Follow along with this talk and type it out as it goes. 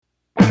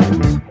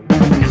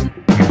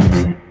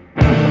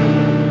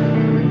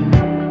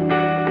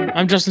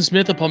I'm Justin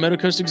Smith of Palmetto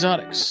Coast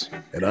Exotics.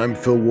 And I'm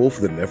Phil Wolf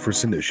of the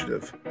Nephris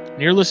Initiative.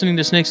 And you're listening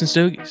to Snakes and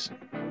Stogies,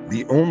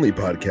 the only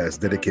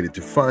podcast dedicated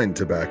to fine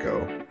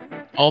tobacco,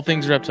 all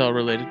things reptile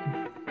related,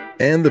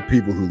 and the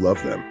people who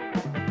love them,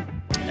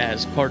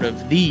 as part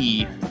of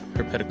the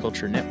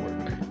Herpetoculture Network.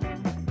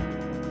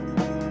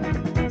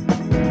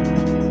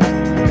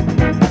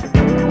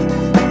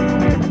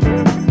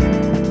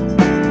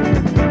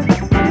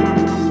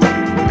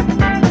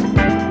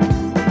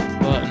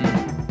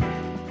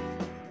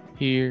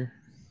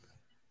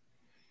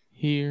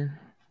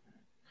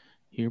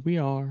 Here we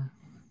are.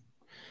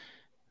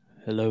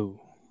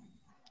 Hello.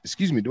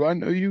 Excuse me, do I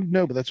know you?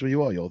 No, but that's where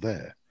you are. You're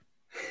there.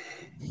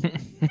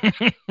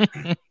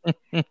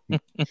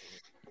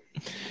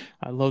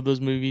 I love those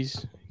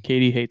movies.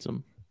 Katie hates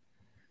them.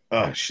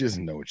 She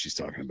doesn't know what she's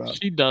talking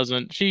about. She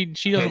doesn't. She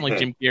doesn't like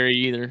Jim Carrey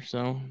either.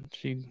 So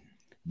she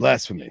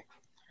blasphemy.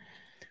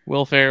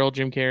 Will Ferrell,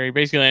 Jim Carrey,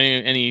 basically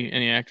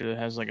any actor that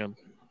has like a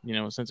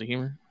sense of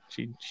humor.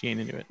 She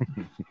ain't into it.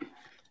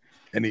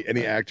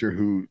 Any actor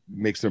who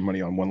makes their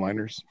money on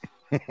one-liners.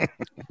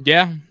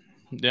 Yeah.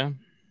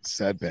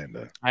 Sad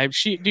panda. I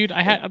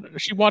had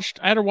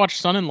her watch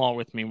Son-in-Law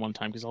with me one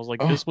time because I was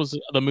like, this was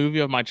the movie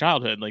of my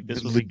childhood. Like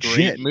this was legit. A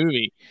great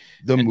movie.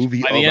 The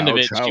movie by the end of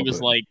it, childhood.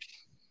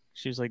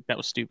 she was like, that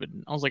was stupid.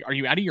 I was like, are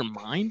you out of your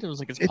mind? I was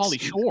like, it's Pauly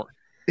Shore.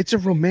 It's a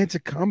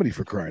romantic comedy,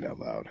 for crying out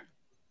loud.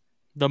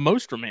 The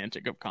most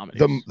romantic of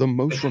comedies. The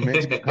most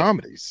romantic of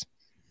comedies.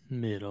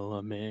 Middle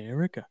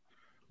America.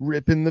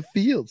 Ripping the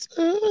fields.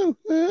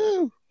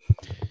 Oh.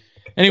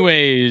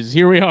 Anyways,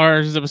 here we are.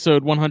 This is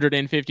episode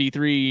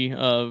 153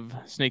 of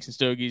Snakes and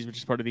Stogies, which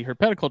is part of the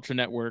Herpetoculture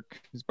Network.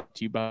 It's brought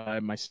to you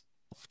by myself,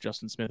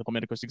 Justin Smith of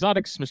Palmetto Coast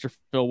Exotics, Mr.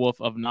 Phil Wolf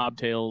of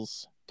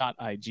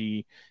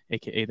knobtails.ig,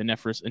 aka the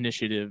Nephris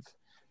Initiative.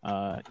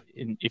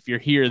 And if you're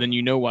here, then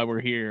you know why we're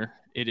here.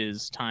 It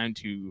is time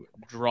to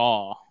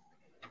draw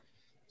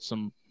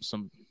some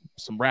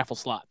raffle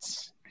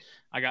slots.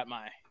 I got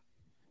my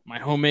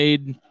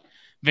homemade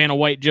Vanna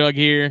White jug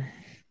here.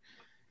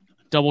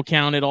 Double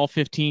counted, all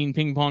 15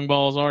 ping pong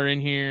balls are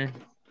in here.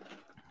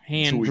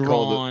 Hand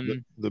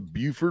drawn. The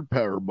Buford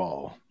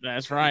Powerball.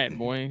 That's right,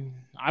 boy.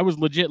 I was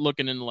legit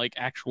looking into like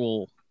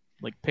actual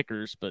like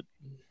pickers, but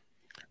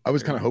I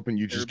was kind of hoping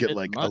you just get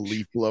like a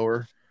leaf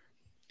blower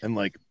and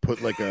like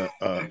put like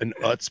an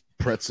Utz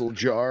pretzel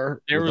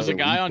jar. There was a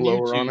guy on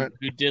YouTube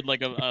who did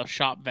like a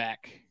shop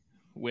vac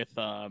with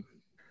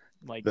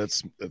like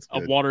that's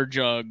a water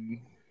jug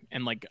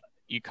and like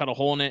you cut a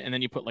hole in it and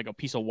then you put like a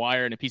piece of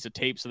wire and a piece of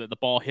tape so that the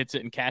ball hits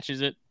it and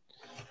catches it,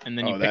 and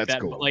then you pick that.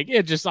 Cool. But like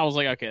it just, I was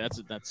like, okay,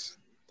 that's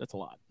a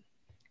lot.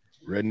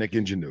 Redneck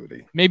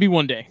ingenuity. Maybe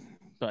one day,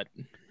 but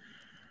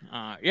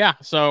yeah.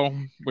 So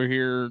we're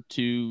here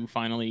to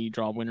finally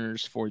draw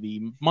winners for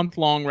the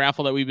month-long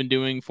raffle that we've been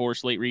doing for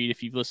Slate Reed.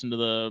 If you've listened to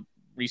the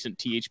recent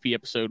THP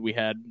episode, we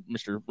had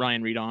Mr.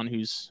 Ryan Reed on,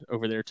 who's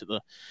over there to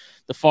the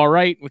far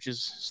right, which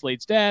is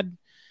Slate's dad,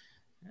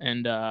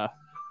 and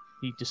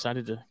he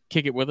decided to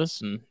kick it with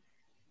us, and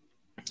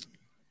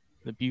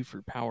the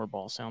Buford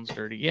Powerball sounds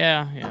dirty.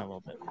 Yeah, a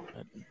little bit.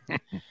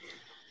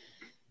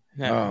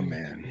 Oh,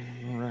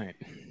 man. All right.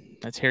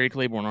 That's Harry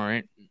Claiborne, all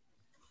right?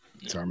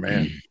 It's our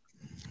man.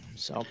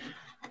 So,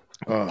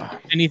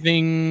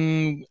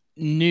 anything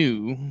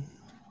new?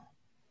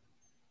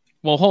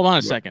 Well, hold on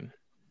a second.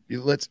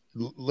 Let's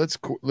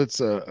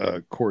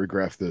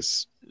choreograph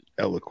this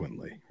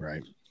eloquently,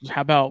 right?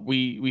 How about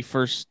we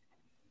first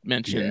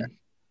mention... Yeah.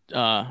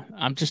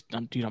 I'm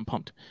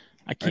pumped.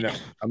 I can't. I know.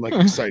 I'm like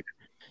excited.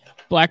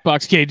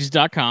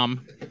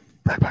 Blackboxcages.com.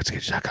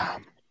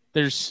 Blackboxcages.com.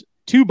 There's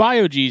 2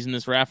 BioGs in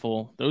this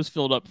raffle. Those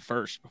filled up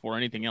first before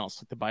anything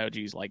else. The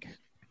BioGs like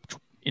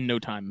in no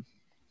time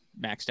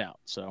maxed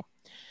out. So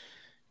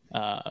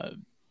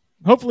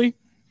hopefully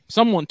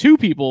 2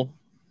 people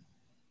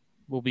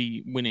will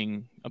be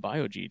winning a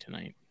BioG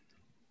tonight.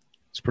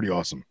 It's pretty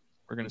awesome.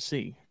 We're gonna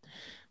see.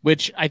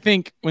 Which I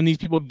think when these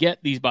people get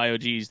these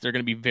BioGs, they're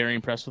going to be very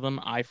impressed with them.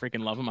 I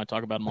freaking love them. I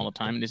talk about them all the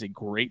time. It is a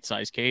great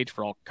size cage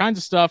for all kinds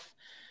of stuff.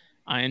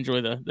 I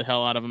enjoy the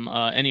hell out of them.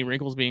 Any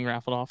wrinkles being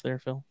raffled off there,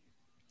 Phil?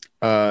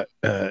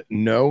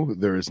 No,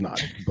 there is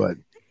not. But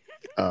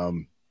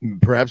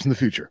perhaps in the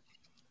future.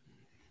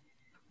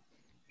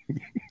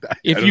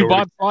 If you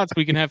bought slots,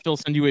 we can have Phil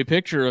send you a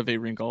picture of a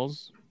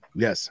wrinkles.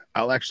 Yes,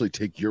 I'll actually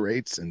take your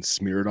 8s and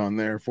smear it on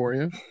there for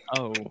you.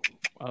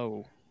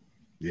 Oh.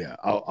 Yeah,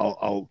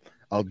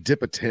 I'll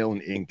dip a tail in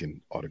ink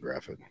and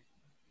autograph it.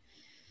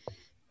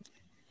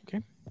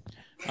 Okay.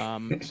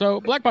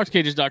 So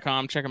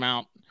blackboxcages.com, check them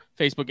out.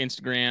 Facebook,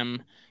 Instagram,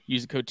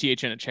 use the code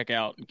THN at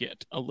checkout,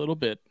 get a little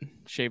bit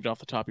shaved off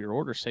the top of your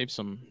order, save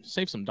some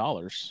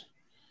dollars.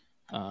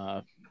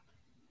 And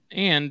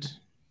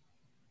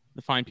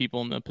the fine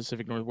people in the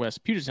Pacific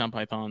Northwest, Puget Sound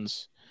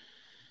Pythons,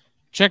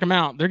 check them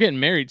out. They're getting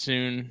married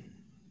soon.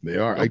 They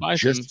are. I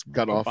just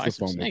got off the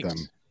phone with them.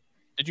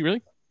 Did you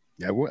really?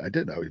 Yeah, I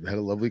did. I had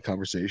a lovely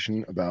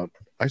conversation about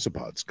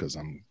isopods because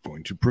I'm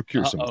going to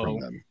procure some from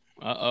them.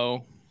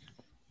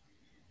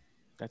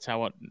 That's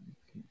how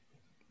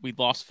we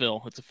lost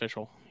Phil. It's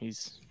official.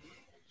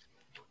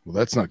 Well,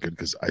 that's not good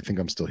because I think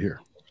I'm still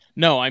here.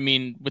 No, I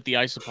mean with the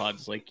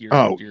isopods, like you're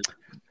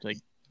like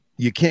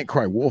you can't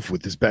cry wolf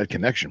with this bad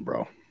connection,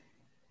 bro.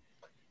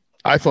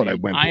 I thought I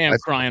went. I am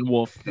crying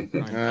wolf.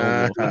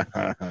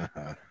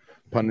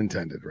 Pun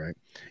intended, right?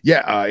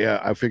 Yeah,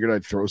 yeah. I figured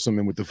I'd throw some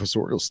in with the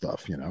fossorial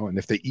stuff, and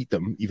if they eat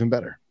them, even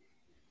better.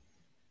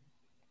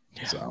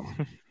 Yeah. So,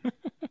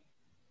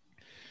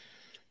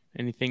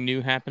 anything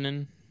new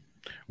happening?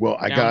 Well,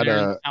 I got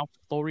South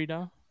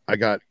Florida.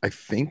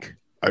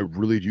 I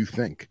really do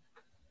think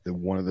that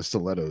one of the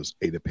stilettos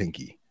ate a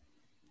pinky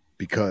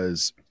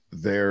because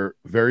they're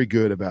very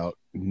good about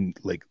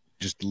like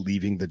just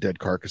leaving the dead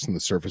carcass on the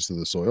surface of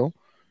the soil.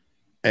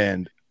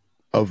 And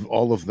of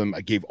all of them,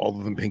 I gave all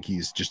of them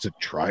pinkies just to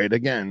try it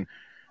again.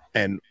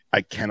 And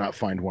I cannot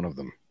find one of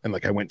them. And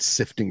like I went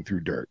sifting through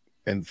dirt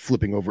and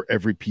flipping over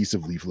every piece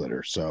of leaf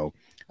litter. So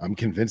I'm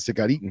convinced it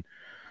got eaten.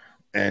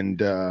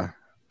 And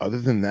other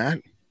than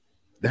that,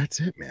 that's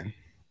it, man.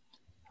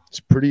 It's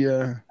pretty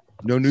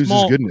no news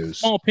is good news.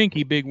 Small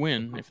pinky, big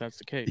win, if that's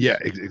the case. Yeah,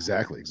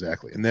 exactly.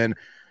 And then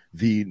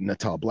the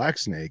Natal black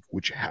snake,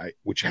 which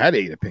had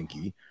ate a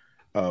pinky,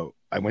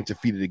 I went to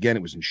feed it again.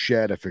 It was in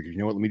shed. I figured,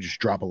 let me just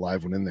drop a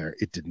live one in there.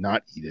 It did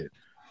not eat it,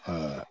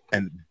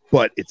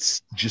 but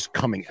it's just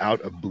coming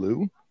out of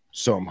blue.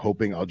 So I'm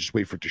hoping I'll just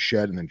wait for it to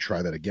shed and then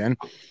try that again.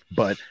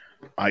 But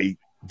I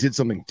did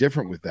something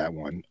different with that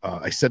one.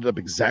 I set it up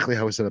exactly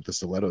how I set up the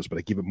stilettos, but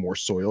I gave it more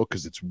soil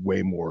because it's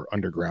way more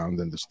underground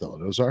than the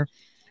stilettos are.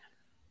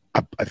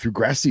 I threw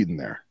grass seed in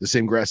there, the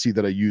same grass seed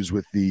that I use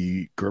with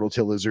the girdle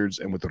tail lizards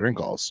and with the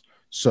wrinkles.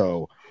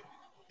 So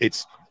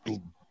it's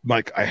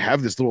like I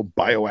have this little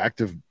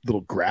bioactive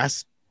little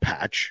grass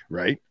patch,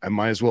 right? I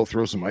might as well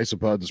throw some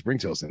isopods and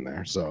springtails in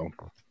there. So,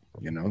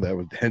 that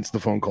was hence the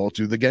phone call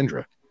to the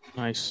Gendra.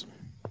 Nice.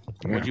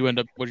 Yeah. What'd you end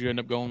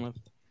up going with?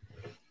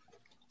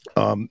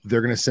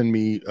 They're gonna send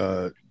me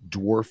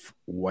dwarf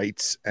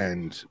whites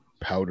and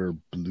powder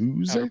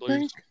blues. I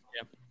think.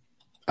 Yeah.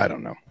 I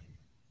don't know.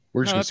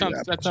 We're just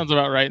that sounds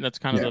about right. That's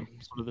kind of the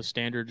sort of the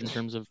standard in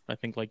terms of I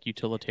think like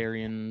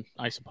utilitarian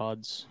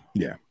isopods.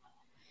 Yeah.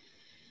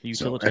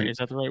 Utilitarian, is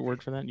that the right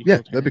word for that? Yeah,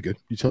 that'd be good.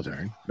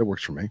 Utilitarian. That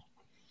works for me.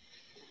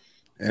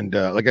 And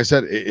like I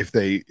said, if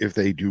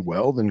they do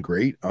well, then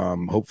great.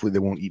 Hopefully they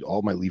won't eat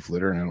all my leaf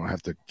litter and I don't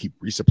have to keep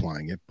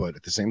resupplying it. But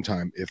at the same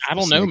time, if I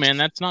don't know, man,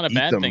 that's not a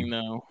bad thing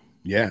though.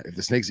 Yeah, if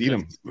the snakes eat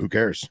them, who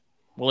cares?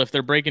 Well, if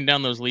they're breaking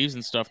down those leaves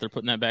and stuff, they're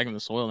putting that back in the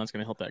soil, and that's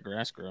going to help that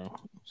grass grow.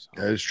 So,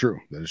 that is true.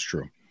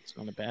 It's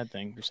not a bad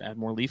thing. Just add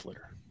more leaf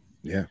litter.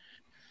 Yeah.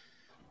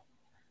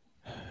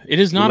 It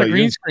is not a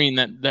green screen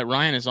that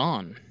Ryan is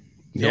on.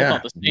 Phil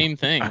thought the same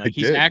thing. Like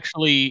he's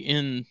actually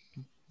in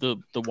the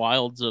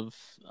wilds of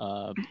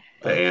the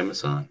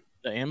Amazon.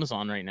 The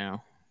Amazon right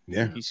now.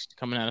 Yeah. He's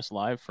coming at us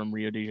live from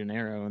Rio de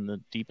Janeiro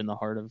deep in the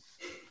heart of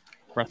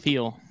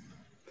Brazil.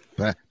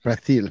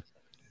 Brazil.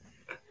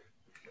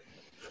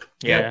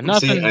 Yeah,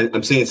 nothing.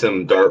 I'm seeing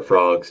some dart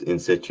frogs in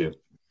situ.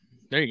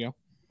 There you go.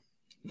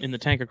 In the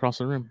tank across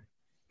the room.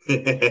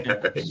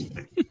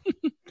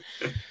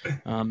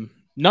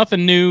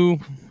 Nothing new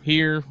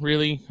here,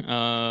 really.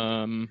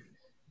 I'm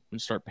gonna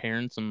start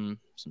pairing some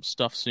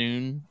stuff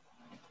soon.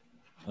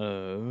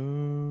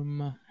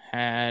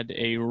 Had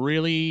a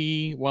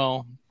really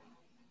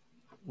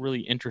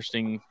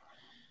interesting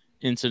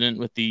incident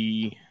with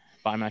the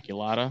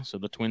bimaculata, so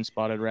the twin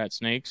spotted rat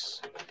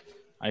snakes.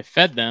 I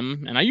fed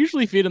them, and I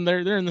usually feed them.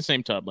 They're in the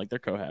same tub, like they're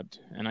cohabbed,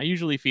 and I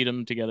usually feed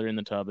them together in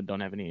the tub and don't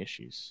have any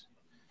issues.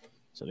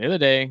 So the other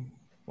day,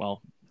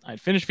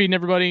 I'd finished feeding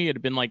everybody. It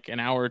had been like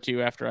an hour or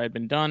two after I'd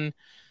been done.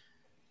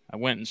 I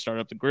went and started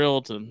up the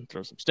grill to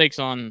throw some steaks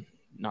on.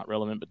 Not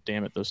relevant, but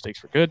damn it, those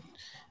steaks were good.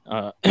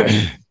 And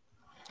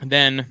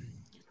then,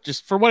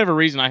 just for whatever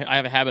reason, I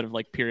have a habit of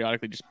like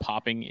periodically just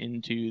popping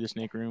into the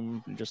snake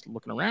room and just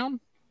looking around.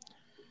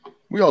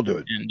 We all do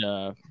it.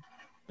 And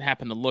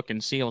happened to look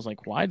and see. I was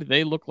like, why do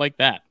they look like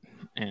that?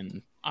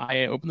 And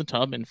I opened the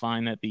tub and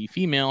find that the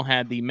female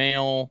had the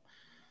male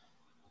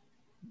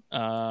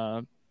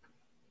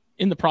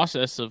in the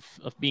process of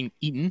being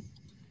eaten.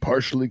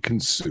 Partially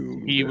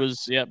consumed. He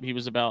was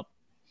about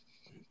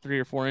 3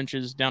 or 4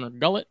 inches down her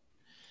gullet.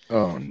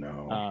 Oh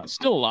no.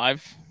 Still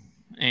alive.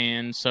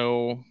 And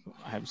so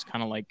I was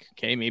kind of like,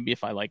 okay, maybe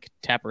if I like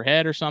tap her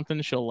head or something,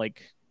 she'll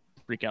like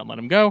freak out and let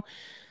him go.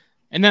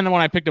 And then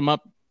when I picked him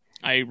up,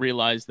 I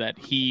realized that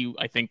he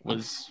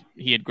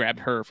had grabbed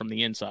her from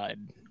the inside.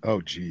 Oh,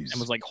 geez. And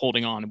was like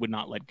holding on and would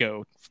not let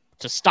go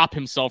to stop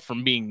himself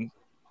from being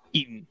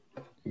eaten.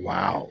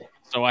 Wow.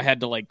 So I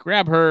had to like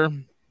grab her.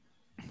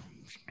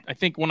 I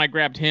think when I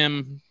grabbed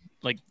him,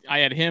 like I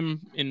had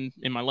him in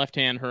my left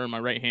hand, her in my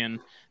right hand.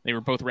 They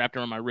were both wrapped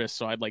around my wrist.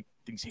 So I had like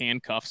these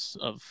handcuffs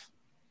of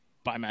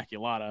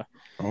bimaculata.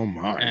 Oh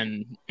my.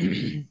 And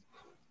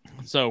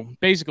so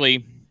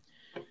basically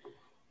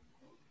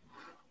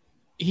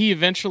he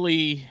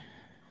eventually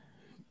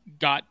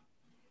got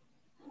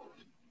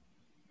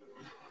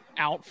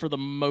out for the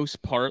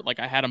most part. Like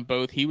I had them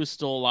both. He was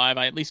still alive.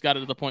 I at least got it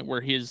to the point where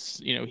he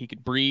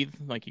could breathe.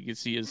 Like you could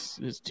see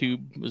his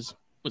tube was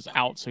was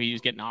out, so he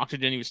was getting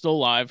oxygen. He was still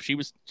alive. She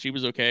was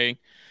okay.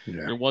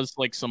 Yeah. There was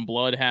like some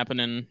blood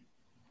happening,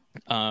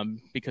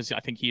 because I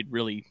think he had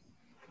really.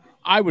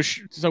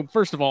 So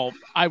first of all,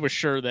 I was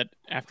sure that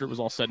after it was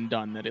all said and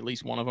done, that at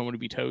least one of them would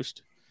be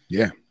toast.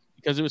 Yeah,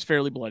 because it was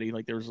fairly bloody.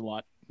 Like there was a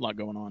lot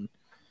going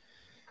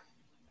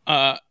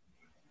on.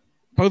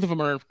 Both of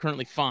them are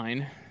currently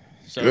fine.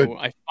 So Good.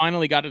 I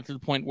finally got it to the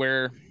point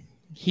where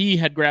he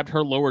had grabbed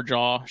her lower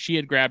jaw, she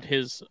had grabbed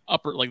his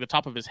upper, like the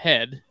top of his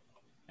head,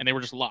 and they were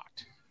just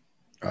locked.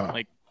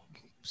 Like,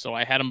 so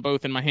I had them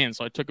both in my hands.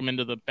 So I took them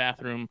into the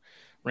bathroom,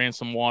 ran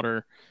some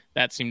water.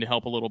 That seemed to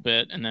help a little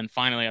bit. And then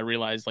finally I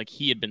realized like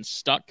he had been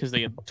stuck because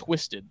they had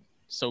twisted.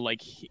 So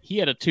like he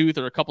had a tooth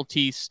or a couple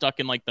teeth stuck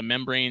in like the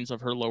membranes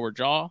of her lower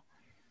jaw.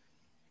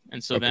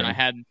 And so then I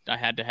had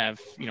to have,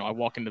 I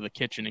walk into the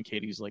kitchen and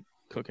Katie's like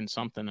cooking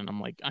something and I'm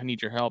like, I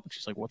need your help. And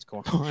she's like, what's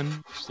going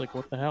on? She's like,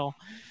 what the hell?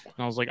 And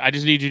I was like, I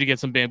just need you to get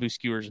some bamboo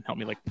skewers and help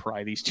me like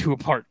pry these two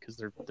apart because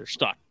they're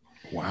stuck.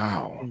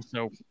 Wow. And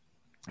so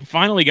I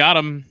finally got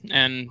him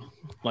and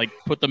like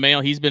put the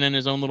male. He's been in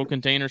his own little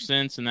container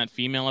since. And that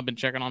female, I've been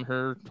checking on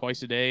her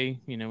twice a day,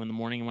 in the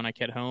morning and when I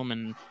get home,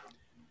 and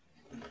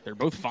they're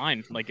both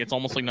fine. Like it's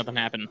almost like nothing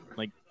happened.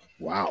 Like,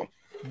 wow.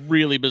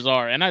 Really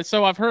bizarre. And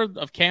I've heard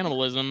of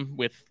cannibalism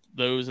with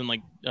those and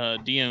like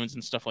Diones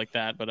and stuff like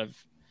that, but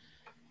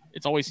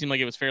it's always seemed like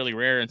it was fairly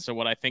rare. And so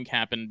what I think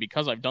happened,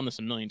 because I've done this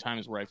a million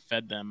times where I've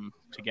fed them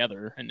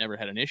together and never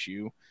had an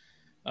issue,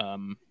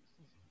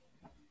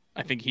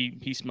 I think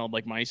he smelled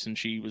like mice and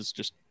she was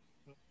just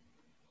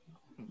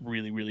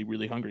really, really,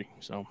 really hungry.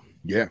 So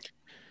yeah.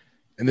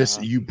 And this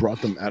you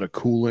brought them out of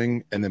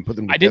cooling and then put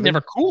them together? I didn't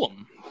ever cool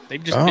them.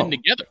 They've just been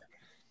together.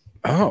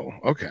 Oh,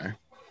 okay.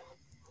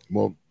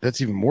 Well,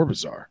 that's even more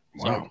bizarre.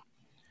 Wow. So,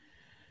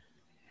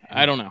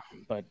 I don't know,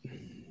 but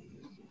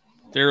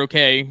they're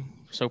okay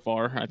so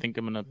far. I think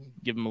I'm going to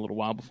give them a little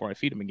while before I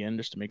feed them again,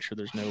 just to make sure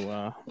there's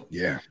no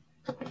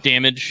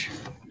damage.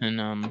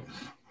 And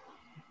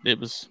it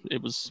was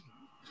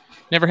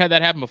never had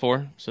that happen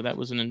before, so that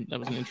was an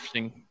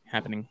interesting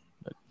happening.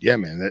 But, yeah,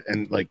 man,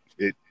 and like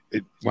it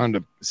wound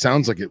up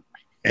sounds like it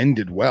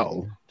ended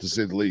well, to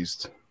say the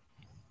least.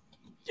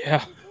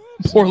 Yeah.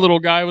 Poor little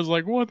guy was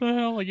like, what the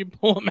hell? Like, you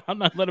pull him out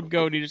and I let him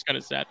go, and he just kind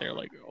of sat there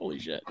like, holy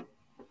shit.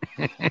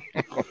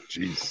 Oh,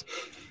 jeez.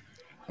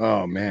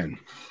 Oh, man.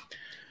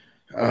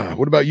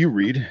 What about you,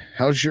 Reed?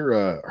 How's your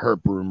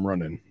herp room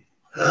running?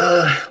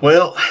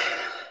 Well,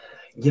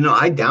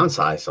 I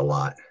downsized a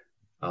lot.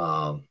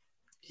 I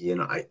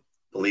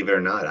believe it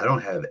or not, I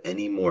don't have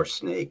any more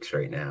snakes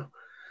right now.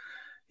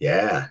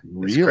 Yeah,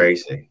 really? It's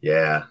crazy.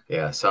 Yeah.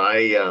 So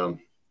I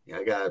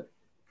got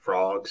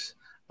frogs.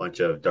 Bunch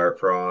of dart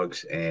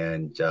frogs,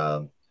 and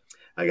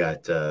I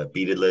got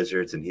beaded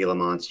lizards and Gila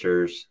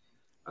monsters,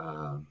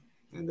 and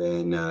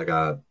then I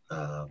got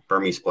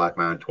Burmese black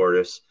mountain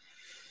tortoise.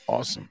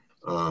 Awesome.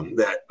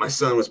 That my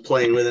son was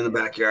playing with in the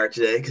backyard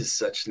today because it's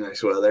such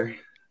nice weather.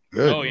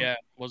 Good. Oh yeah, it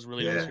was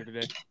really nice here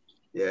today.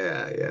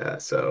 Yeah.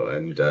 So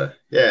and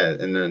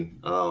and then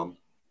I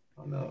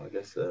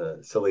guess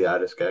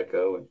ciliatus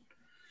gecko. And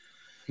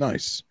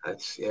nice.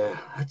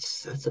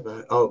 That's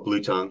about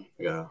blue tongue.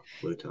 I got a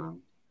blue tongue.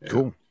 Yeah.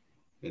 Cool.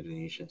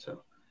 Indonesian.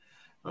 So,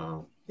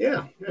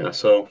 yeah.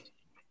 So,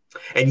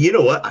 and you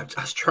know what? I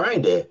was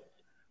trying to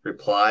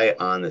reply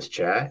on this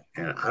chat,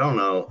 and I don't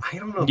know if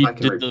I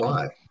can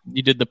reply.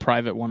 You did the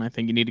private one. I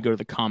think you need to go to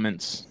the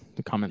comments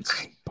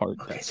part.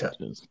 Okay, so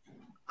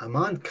I'm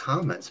on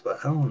comments, but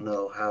I don't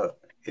know how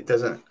it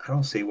doesn't. I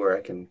don't see where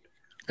I can.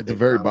 At the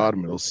very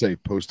bottom, it'll say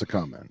 "post a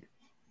comment"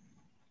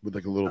 with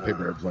like a little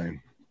paper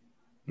airplane.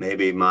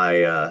 Maybe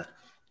I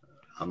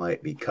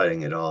might be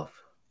cutting it off.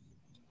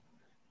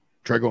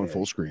 Try going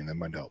full screen. That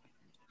might help.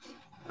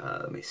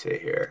 Let me see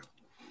here.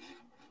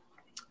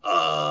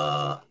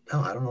 No,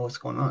 I don't know what's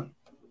going on.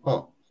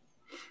 Oh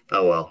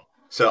well.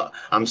 So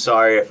I'm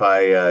sorry if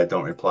I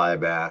don't reply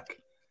back.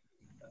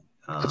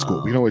 That's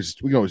cool. We can always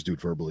do it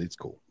verbally. It's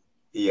cool.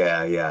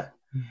 Yeah.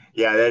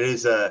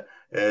 That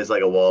is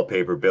like a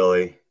wallpaper,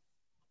 Billy.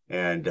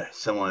 And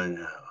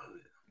someone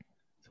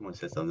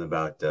said something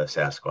about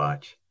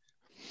Sasquatch.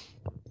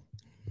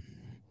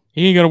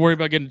 You ain't got to worry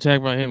about getting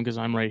attacked by him because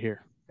I'm right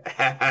here.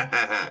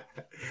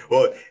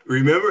 Well,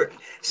 remember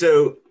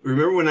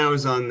when I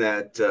was on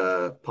that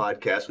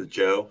podcast with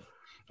Joe,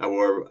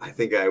 I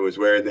think I was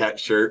wearing that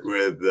shirt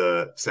with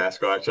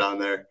Sasquatch on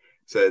there. It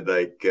said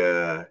like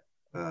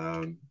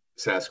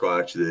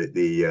Sasquatch,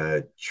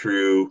 the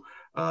true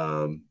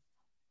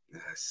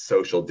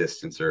social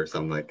distancer or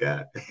something like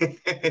that.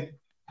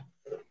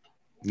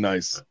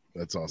 Nice.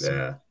 That's awesome.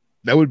 Yeah.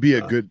 That would be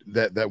a good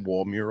that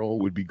wall mural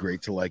would be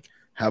great to like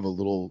have a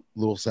little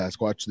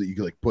Sasquatch that you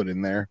could like put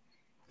in there.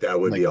 That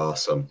would be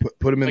awesome.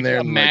 Put him in like there.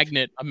 A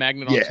magnet on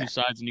two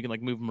sides, and you can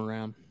like move them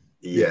around.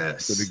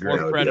 Yes, that'd be great.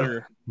 Or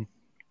Predator.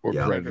 Or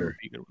Predator.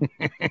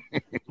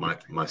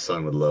 My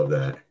son would love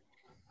that.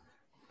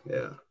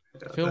 Yeah.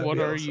 Phil, what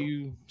are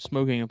you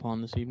smoking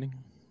upon this evening?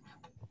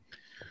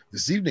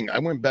 This evening, I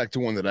went back to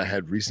one that I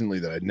had recently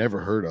that I'd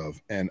never heard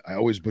of, and I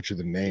always butcher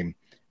the name.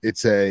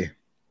 It's a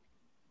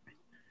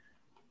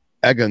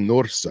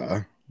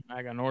Aganorsa,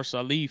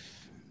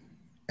 Leaf.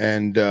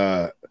 and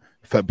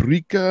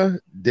Fabrica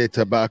de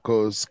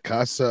Tabacos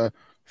Casa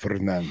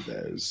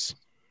Fernandez.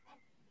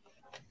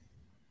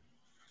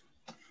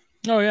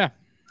 Oh yeah.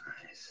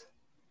 Nice.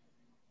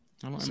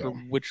 I don't remember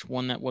which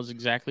one that was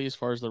exactly as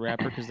far as the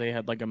wrapper, because they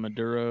had like a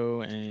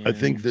Maduro and I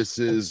think this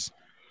is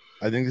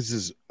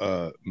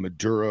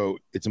Maduro.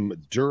 It's a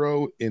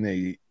Maduro in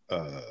a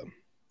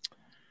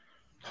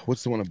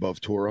what's the one above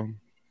Toro?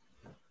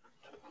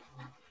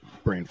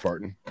 Brain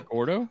farting.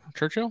 Gordo?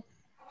 Churchill?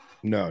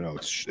 No,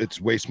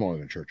 it's way smaller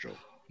than Churchill.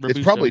 Robusto.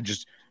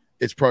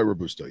 It's probably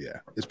Robusto, yeah.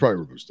 It's probably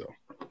Robusto.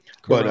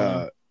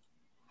 Corona. But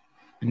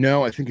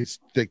no, I think it's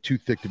too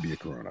thick to be a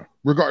Corona.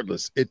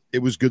 Regardless,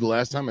 it was good the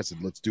last time. I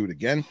said, let's do it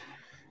again.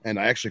 And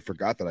I actually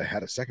forgot that I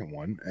had a second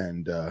one.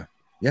 And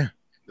yeah,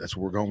 that's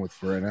what we're going with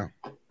for right now.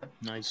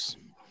 Nice.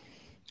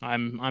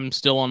 I'm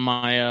still on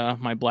my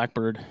my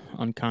Blackbird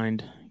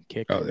Unkind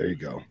kick. Oh, there you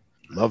go.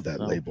 Love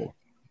that label.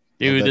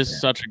 Dude, this is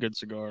such a good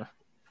cigar.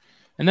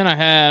 And then I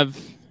have,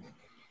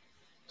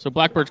 so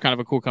Blackbird's kind of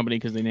a cool company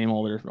because they name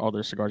all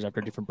their cigars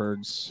after different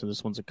birds. So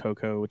this one's a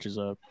Coco, which is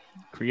a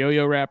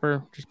Criollo wrapper,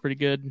 which is pretty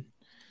good.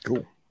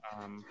 Cool.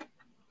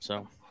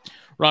 So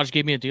Raj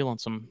gave me a deal on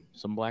some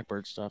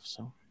Blackbird stuff.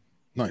 So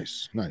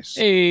nice.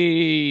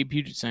 Hey,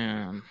 Puget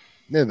Sound.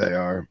 There they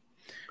are.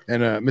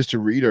 And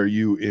Mr. Reed, are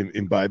you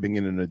imbibing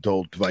in an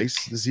adult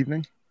vice this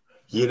evening?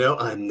 You know,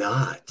 I'm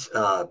not.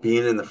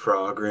 Being in the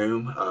frog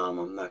room,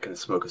 I'm not going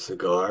to smoke a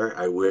cigar.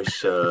 I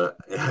wish I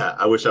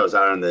was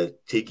out on the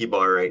tiki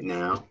bar right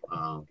now,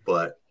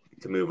 but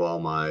to move all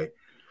my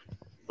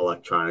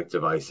electronic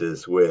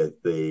devices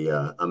with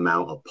the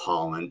amount of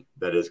pollen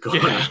that is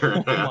going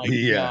around. Oh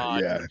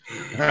yeah.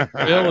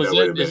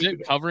 Bill, is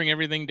it covering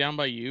everything down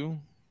by you?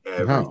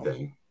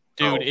 Everything.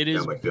 No. Dude, it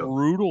is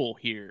brutal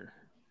here.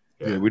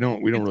 Yeah, we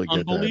don't really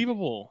get that.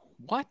 Unbelievable.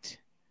 What?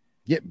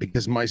 Yeah,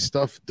 because my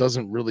stuff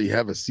doesn't really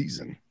have a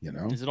season, you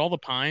know? Is it all the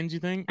pines, you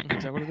think?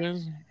 Is that what it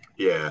is?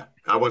 Yeah.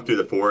 I went through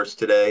the forest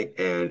today,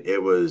 and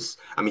it was,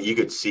 I mean, you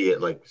could see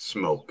it like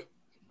smoke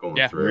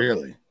going through.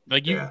 Really?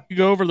 Like you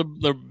go over the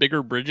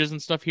bigger bridges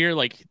and stuff here,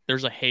 like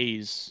there's a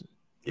haze.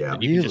 Yeah.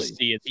 You can just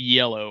see it's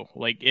yellow.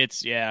 Like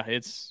it's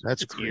that's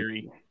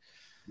eerie.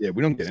 Yeah,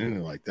 we don't get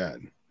anything like that.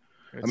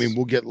 I mean,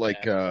 we'll get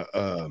like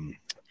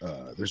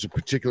there's a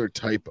particular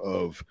type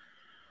of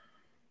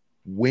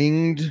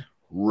winged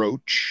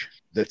roach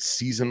that's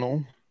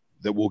seasonal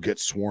that we'll get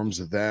swarms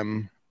of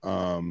them,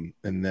 and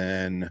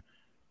then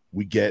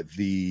we get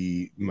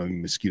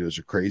mosquitoes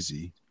are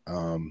crazy,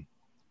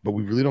 but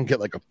we really don't get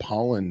like a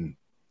pollen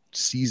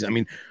season. I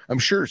mean, I'm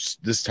sure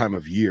this time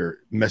of year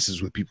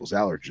messes with people's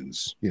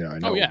allergens, you know. I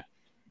know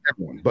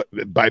everyone, but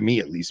by me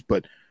at least,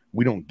 but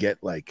we don't get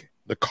like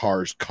the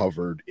cars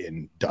covered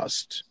in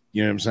dust,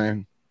 you know what I'm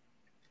saying?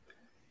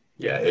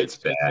 Yeah, it's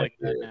bad like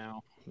that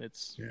now.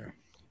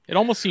 It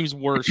almost seems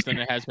worse than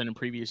it has been in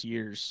previous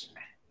years.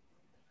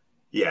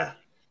 Yeah.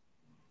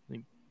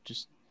 Like,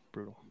 just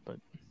brutal. But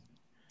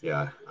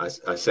yeah,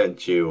 I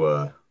sent you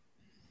a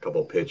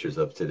couple pictures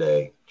of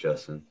today,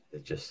 Justin.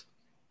 It just,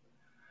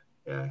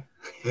 yeah.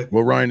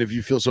 Well, Ryan, if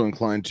you feel so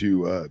inclined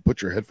to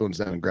put your headphones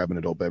down and grab an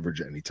adult beverage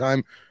at any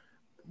time,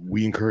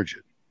 we encourage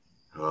it.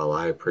 Oh,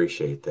 I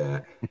appreciate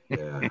that.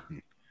 Yeah.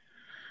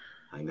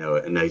 I know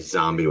a nice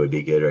zombie would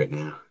be good right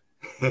now.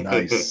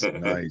 Nice.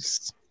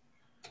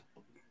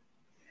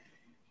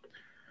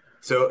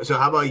 So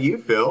how about you,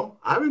 Phil?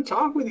 I haven't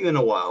talked with you in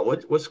a while.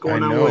 What's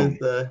going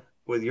on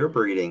with your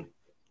breeding?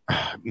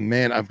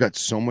 Man, I've got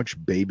so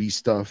much baby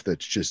stuff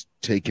that's just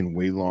taken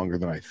way longer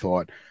than I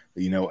thought.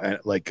 You know,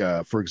 like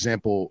for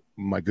example,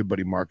 my good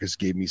buddy Marcus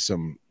gave me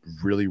some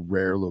really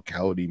rare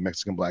locality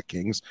Mexican Black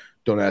Kings.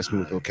 Don't ask me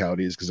what the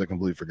locality is because I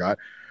completely forgot.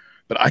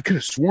 But I could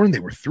have sworn they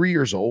were 3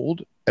 years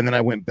old, and then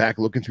I went back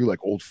looking through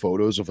like old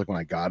photos of like when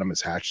I got them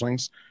as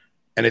hatchlings.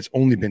 And it's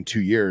only been 2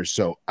 years.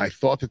 So I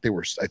thought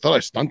I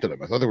stunted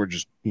them. I thought they were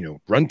just, you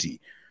know, runty,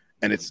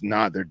 and it's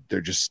not.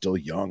 They're just still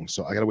young.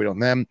 So I got to wait on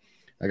them.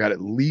 I got at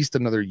least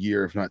another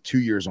year, if not 2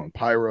 years on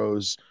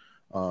Pyros.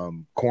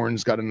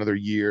 Corn's got another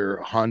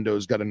year.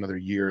 Hondo's got another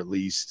year at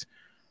least.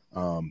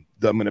 I'm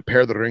going to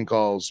pair the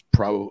Rincals.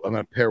 I'm going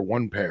to pair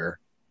one pair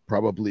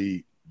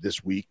probably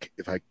this week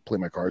if I play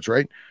my cards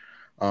right.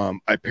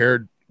 I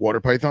paired water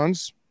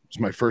pythons.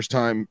 It's my first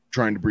time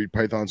trying to breed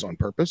pythons on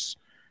purpose.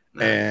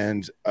 Nice.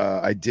 And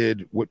I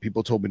did what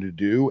people told me to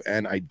do,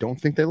 and I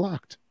don't think they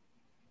locked.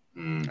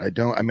 I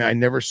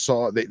never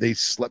saw they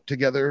slept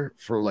together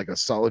for like a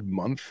solid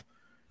month.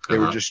 They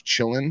were just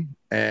chilling,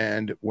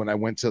 and when I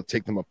went to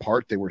take them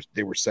apart, they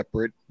were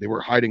separate. They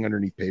were hiding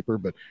underneath paper,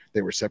 but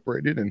they were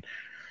separated. And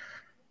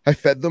I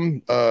fed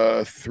them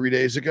 3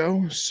 days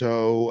ago,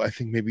 so I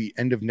think maybe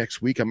end of next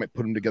week I might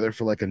put them together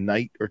for like a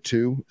night or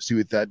two, see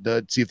what that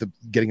did, see if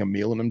getting a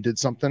meal in them did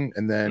something,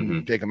 and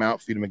then take them out,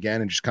 feed them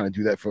again, and just kind of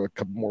do that for a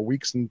couple more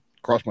weeks and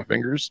cross my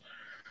fingers.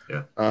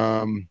 Yeah.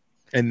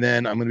 And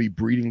then I'm going to be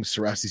breeding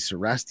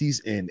Cerastes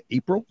in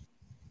April.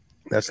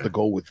 That's the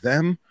goal with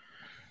them.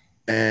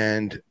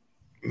 And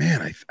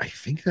man, I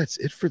think that's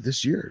it for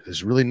this year.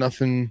 There's really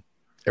nothing.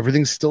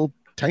 Everything's still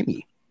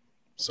tiny.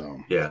 So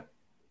yeah.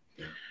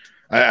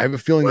 I have a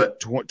feeling that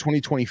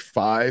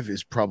 2025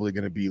 is probably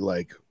going to be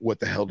like,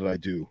 what the hell did I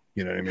do?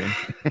 You know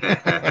what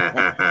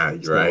I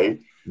mean? Right.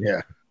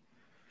 Yeah.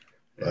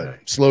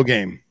 But slow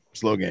game.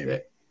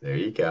 There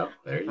you go.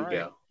 There you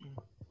go.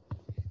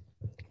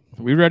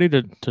 Are we ready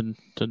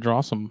to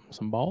draw some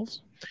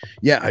balls?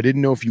 Yeah, I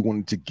didn't know if you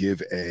wanted to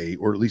give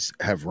or at least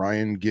have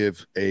Ryan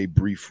give a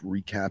brief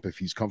recap if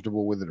he's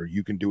comfortable with it, or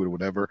you can do it or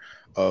whatever,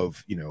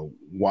 of,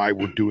 why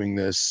we're doing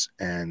this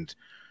and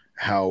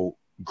how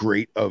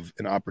great of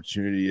an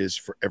opportunity is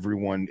for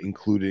everyone,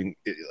 including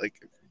like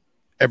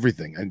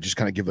everything, and just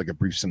kind of give like a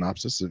brief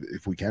synopsis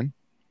if we can.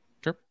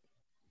 Sure.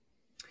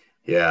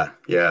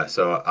 Yeah.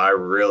 So I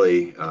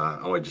really,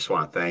 I just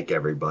want to thank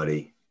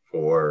everybody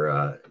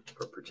for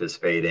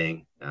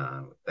participating.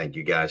 Thank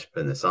you guys for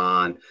putting this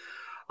on.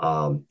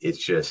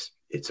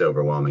 It's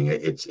overwhelming.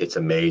 It's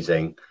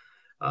amazing.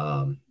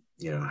 How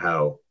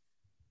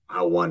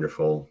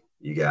wonderful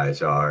you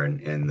guys are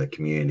and the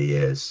community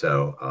is.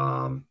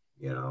 So,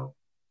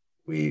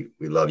 we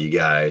love you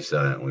guys.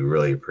 And we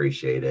really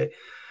appreciate it.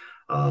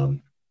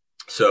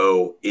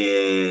 So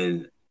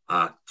in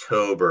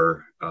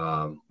October,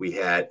 we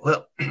had,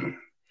 I'll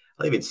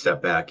even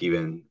step back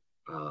even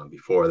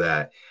before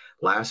that.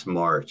 Last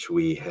March,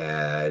 we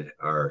had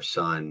our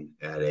son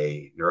at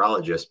a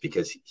neurologist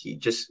because he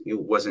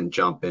wasn't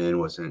jumping,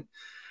 wasn't,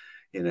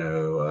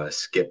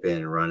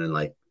 skipping, running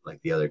like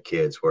the other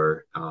kids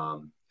were.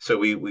 So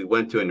we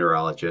went to a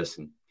neurologist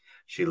and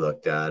she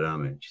looked at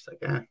him and she's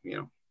like,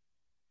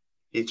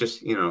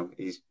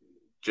 he's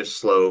just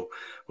slow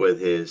with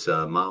his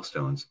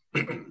milestones.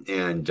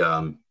 And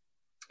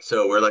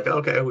so we're like,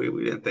 okay,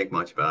 we didn't think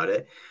much about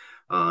it.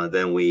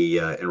 Then we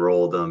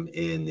enrolled him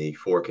in the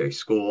 4K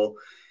school,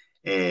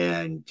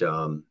 and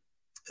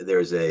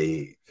there's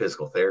a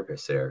physical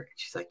therapist there.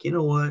 She's like, you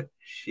know what?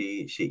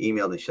 She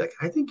emailed me. She's like,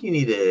 I think you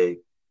need to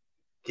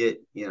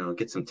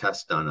get some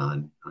tests done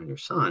on your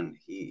son.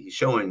 He's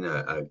showing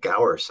a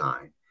Gower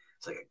sign.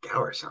 It's like a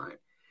Gower sign.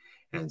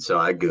 And so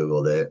I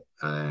Googled it,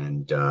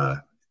 and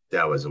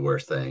that was the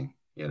worst thing,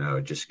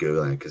 just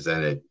Googling, because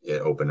then it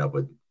opened up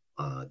with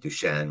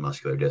Duchenne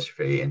muscular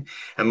dystrophy,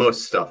 and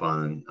most stuff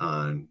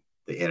on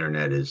the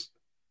internet is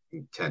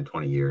 10,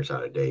 20 years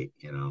out of date,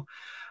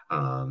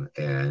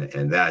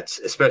 and that's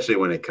especially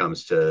when it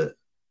comes to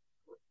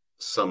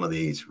some of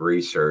these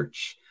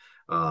research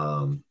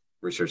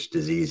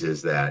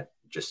diseases that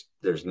just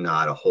there's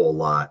not a whole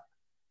lot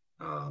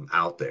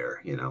out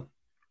there,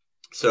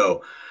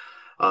 So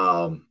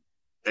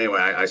anyway,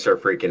 I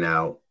start freaking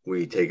out.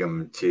 We take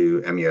him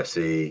to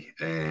MUSC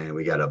and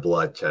we got a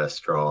blood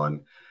test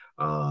drawn.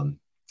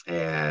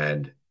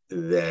 And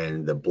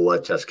then the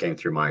blood test came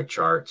through my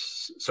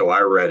charts. So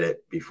I read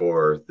it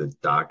before the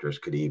doctors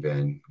could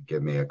even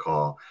give me a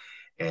call.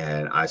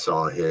 And I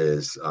saw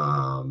his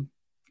creatine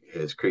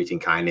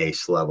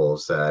kinase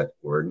levels that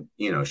were,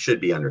 should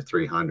be under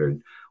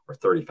 300 or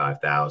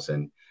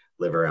 35,000.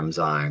 Liver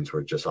enzymes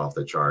were just off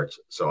the charts.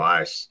 So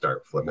I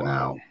start flipping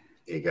out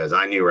because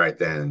I knew right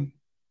then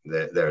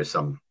that there's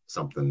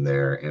something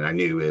there. And I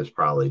knew it was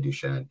probably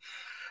Duchenne.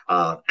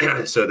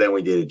 So then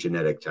we did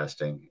genetic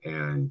testing,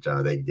 and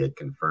they did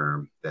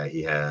confirm that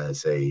he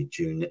has a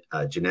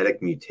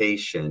genetic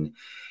mutation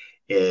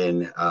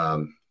in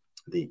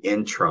the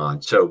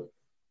intron. So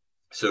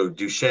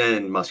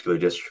Duchenne muscular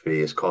dystrophy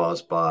is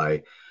caused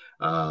by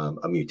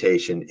a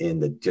mutation in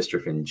the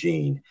dystrophin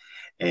gene.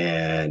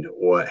 And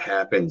what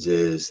happens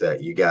is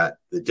that you got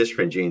the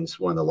dystrophin gene is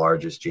one of the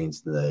largest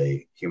genes in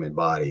the human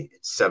body.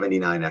 It's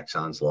 79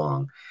 exons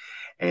long.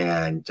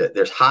 And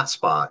there's hot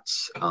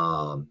spots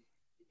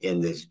in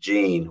this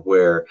gene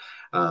where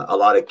a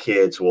lot of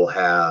kids will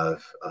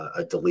have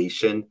a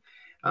deletion,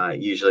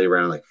 usually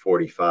around like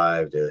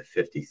 45 to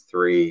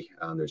 53.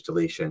 There's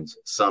deletions.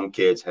 Some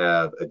kids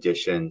have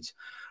additions,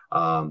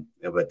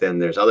 but then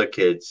there's other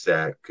kids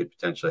that could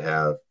potentially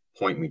have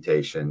point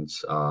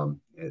mutations.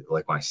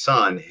 Like my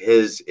son,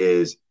 his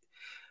is,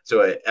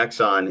 so an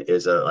exon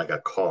is like a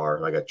car,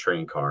 like a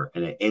train car,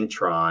 and an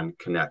intron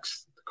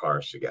connects the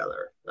cars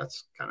together.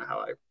 That's kind of how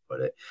I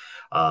put it.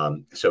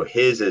 So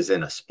his is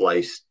in a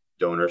spliced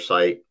donor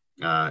site.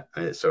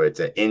 So it's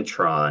an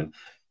intron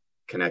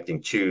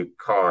connecting two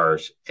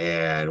cars.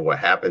 And what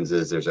happens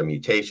is there's a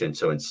mutation.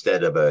 So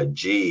instead of a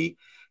G,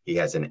 he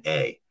has an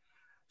A.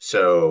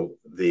 So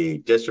the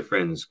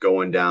dystrophin's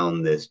going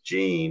down this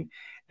gene,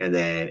 and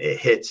then it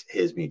hits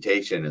his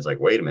mutation. It's like,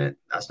 wait a minute,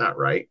 that's not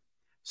right.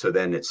 So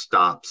then it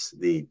stops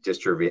the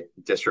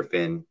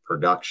dystrophin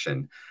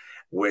production,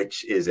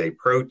 which is a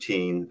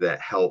protein that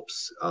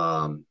helps.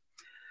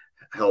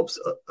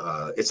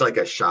 It's like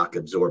a shock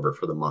absorber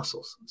for the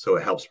muscles. So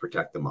it helps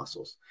protect the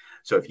muscles.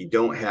 So if you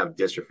don't have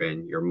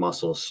dystrophin, your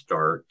muscles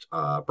start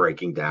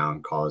breaking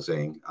down,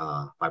 causing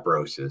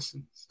fibrosis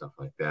and stuff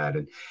like that.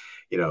 And,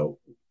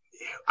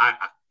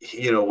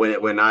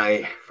 when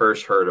I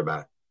first heard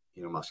about,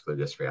 muscular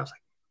dystrophy, I was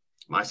like,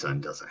 my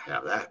son doesn't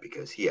have that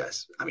because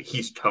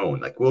he's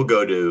toned. Like we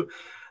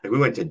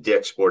went to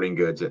Dick's Sporting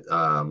Goods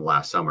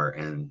last summer,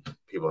 and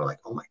people are like,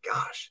 oh my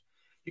gosh,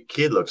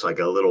 kid looks like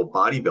a little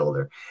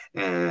bodybuilder.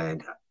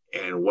 And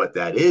what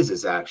that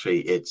is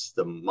actually it's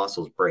the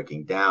muscles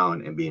breaking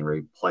down and being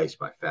replaced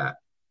by fat.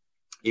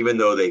 Even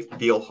though they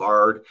feel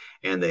hard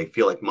and they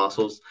feel like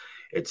muscles,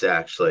 it's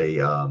actually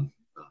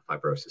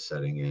fibrosis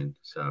setting in.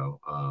 So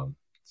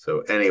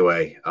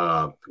anyway,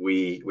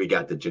 we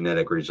got the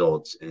genetic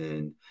results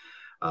in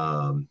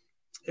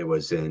it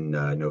was in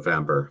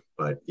November,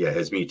 but yeah,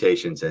 his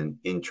mutations in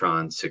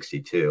intron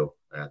 62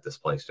 at the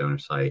splice donor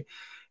site.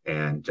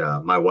 And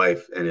my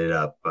wife ended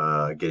up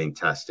getting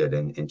tested,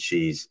 and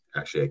she's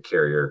actually a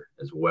carrier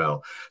as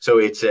well. So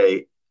it's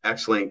a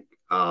X-linked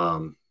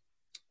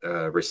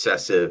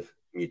recessive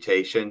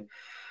mutation.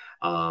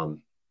 And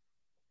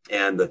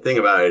the thing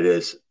about it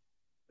is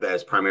that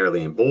it's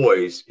primarily in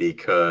boys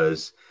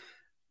because,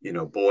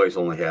 boys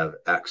only have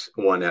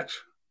one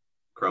X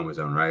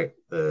chromosome, right?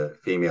 The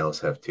females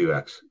have two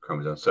X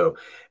chromosomes. So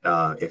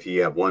if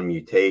you have one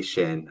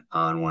mutation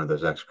on one of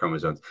those X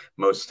chromosomes,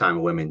 most of the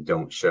time women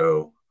don't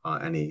show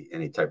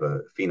any type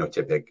of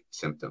phenotypic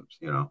symptoms.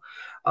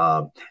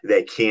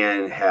 They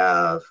can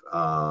have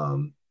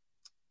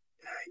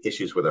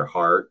issues with their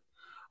heart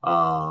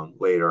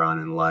later on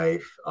in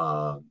life,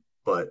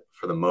 but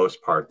for the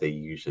most part, they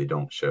usually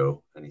don't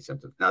show any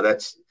symptoms. Now,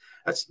 that's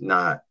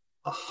not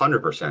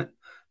 100%.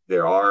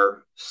 There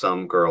are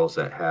some girls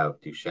that have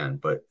Duchenne,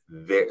 but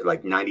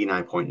like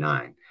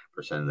 99.9%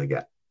 of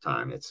the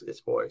time,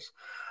 it's boys.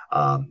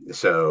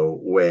 So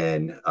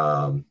when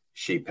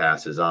she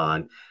passes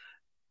on,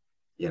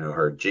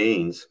 her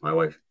genes, my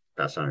wife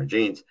passed on her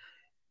genes,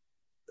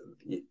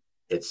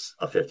 it's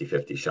a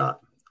 50-50 shot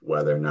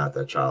whether or not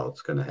that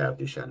child's going to have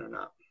Duchenne or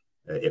not,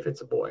 if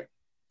it's a boy.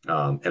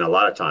 And a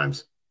lot of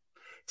times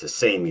it's the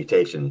same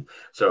mutation.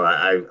 So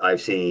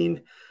I've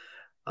seen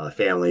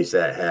families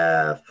that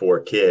have 4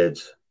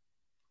 kids.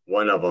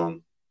 One of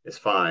them is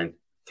fine.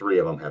 3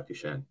 of them have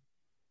Duchenne.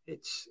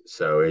 It's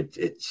a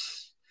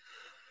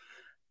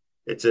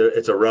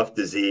rough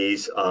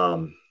disease.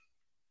 The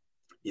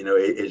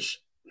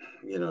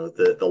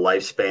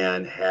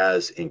lifespan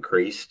has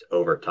increased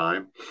over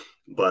time,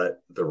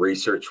 but the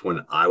research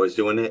when I was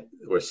doing it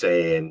was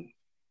saying,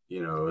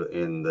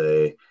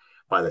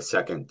 by the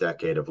second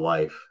decade of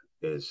life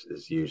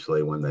is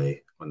usually when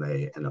they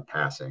end up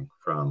passing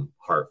from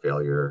heart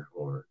failure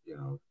or,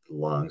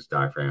 lungs,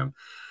 diaphragm.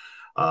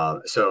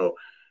 So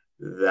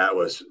that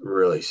was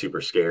really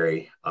super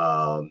scary.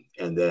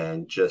 And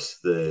then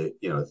just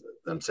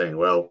them saying,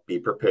 well, be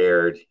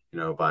prepared,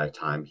 by the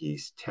time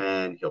he's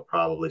 10, he'll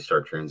probably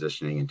start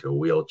transitioning into a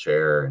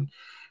wheelchair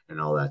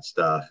and all that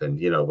stuff. And,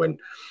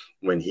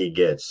 when he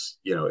gets,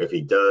 if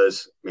he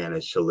does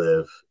manage to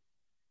live,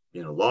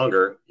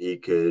 longer, he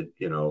could,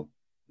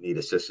 need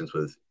assistance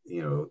with,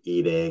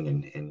 eating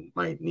and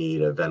might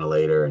need a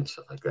ventilator and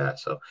stuff like that.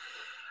 So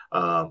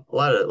a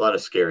lot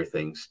of scary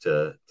things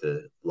to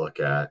look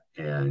at.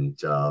 And,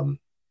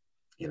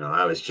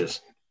 I was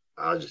just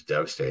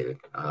devastated.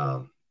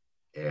 For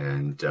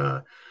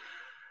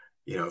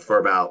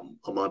about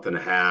a month and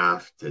a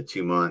half to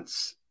 2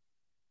 months,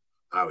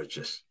 I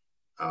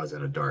was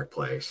in a dark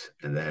place.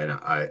 And then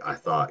I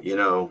thought,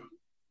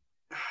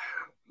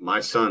 my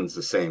son's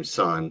the same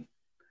son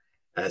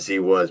as he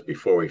was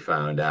before we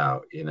found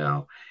out,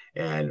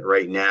 and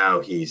right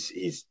now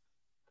he's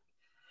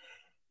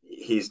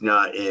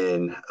not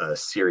in a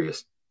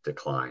serious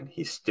decline.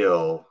 He's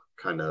still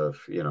kind of,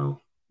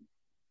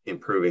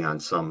 improving on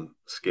some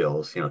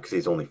skills, because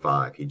he's only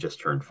 5. He just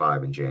turned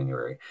 5 in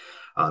January.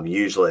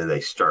 Usually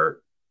they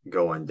start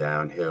going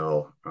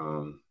downhill,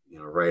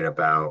 right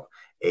about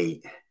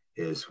 8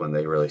 is when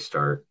they really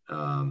start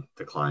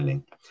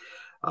declining.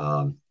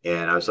 And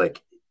I was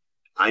like,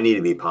 I need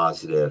to be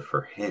positive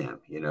for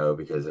him,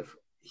 because if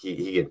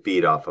he can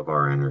feed off of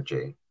our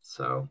energy.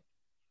 So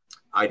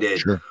I did.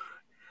 Sure.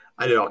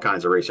 I did all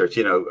kinds of research,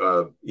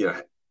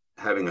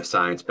 having a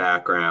science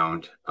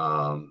background,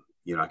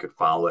 I could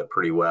follow it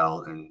pretty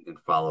well and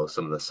follow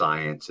some of the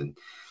science and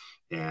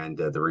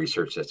the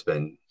research that's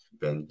been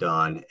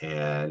done.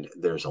 And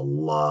there's a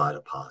lot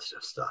of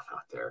positive stuff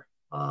out there.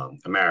 A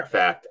matter of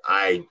fact,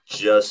 I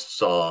just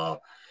saw,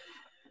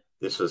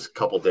 this was a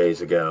couple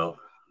days ago,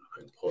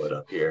 I can pull it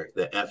up here.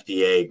 The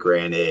FDA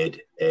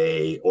granted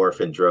a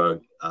orphan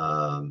drug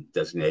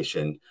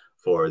designation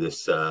for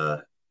this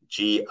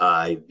GIVI-MPC.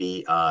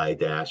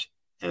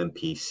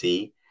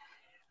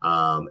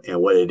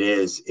 And what it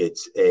is,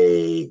 it's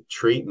a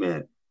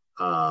treatment.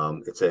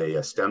 It's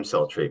a stem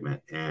cell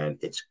treatment, and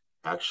it's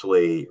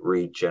actually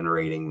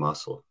regenerating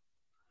muscle.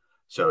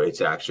 So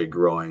it's actually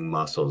growing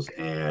muscles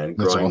and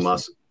growing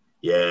muscle.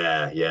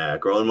 Yeah.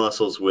 Growing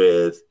muscles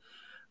with,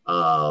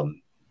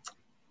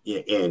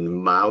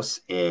 in mouse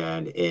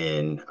and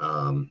in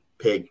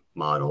pig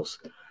models,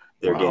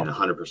 they're getting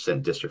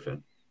 100%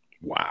 dystrophin.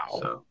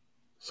 Wow.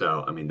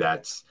 So I mean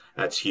that's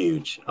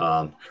huge.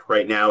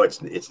 Right now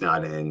it's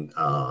not in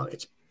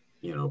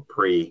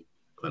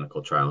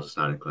pre-clinical trials. It's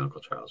not in clinical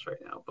trials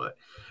right now, but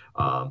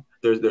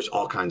there's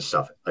all kinds of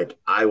stuff. Like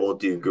I will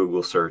do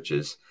Google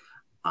searches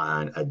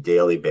on a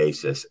daily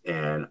basis,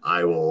 and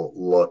I'll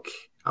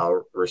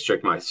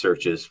restrict my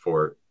searches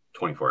for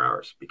 24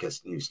 hours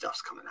because new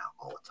stuff's coming out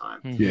all the time.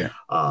 Mm-hmm.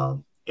 Yeah.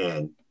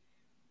 And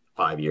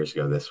 5 years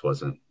ago, this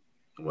wasn't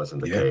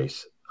the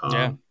case.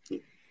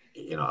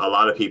 You know, a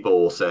lot of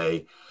people will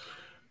say,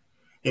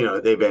 you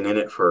know, they've been in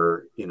it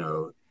for, you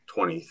know,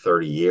 20,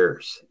 30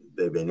 years.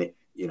 They've been,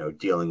 you know,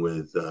 dealing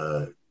with,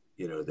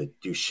 you know, the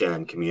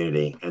Duchenne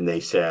community. And they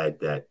said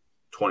that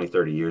 20,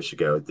 30 years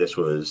ago, this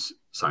was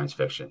science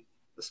fiction,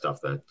 the stuff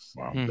that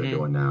they're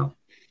doing now.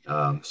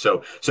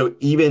 So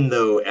even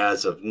though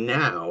as of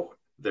now,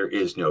 there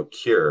is no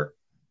cure,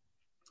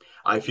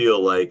 I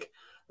feel like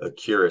a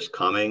cure is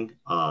coming.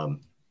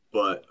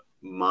 But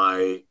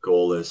my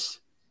goal is,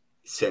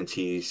 since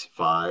he's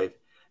 5,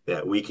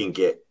 that we can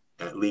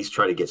at least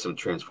try to get some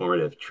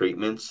transformative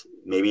treatments.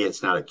 Maybe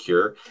it's not a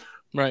cure,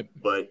 right?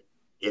 But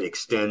it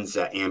extends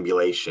that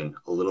ambulation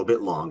a little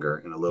bit longer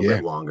and a little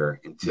bit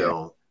longer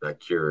until that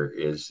cure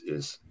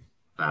is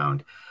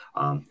found.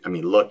 I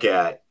mean, look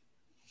at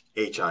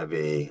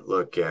HIV,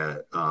 look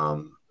at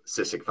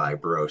cystic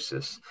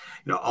fibrosis,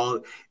 you know,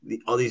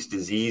 all these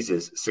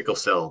diseases, sickle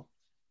cell,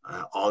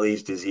 all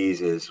these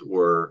diseases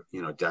were,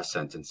 you know, death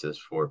sentences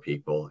for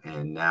people.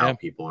 And now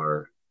people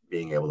are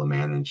being able to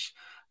manage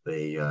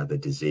the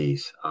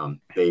disease.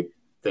 They,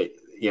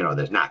 you know,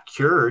 they're not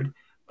cured,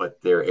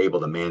 but they're able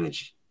to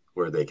manage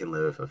where they can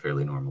live a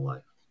fairly normal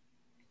life.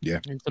 Yeah,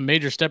 it's a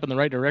major step in the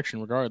right direction,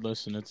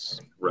 regardless. And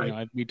it's right. You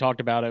know, we talked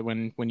about it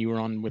when you were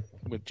on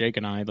with Jake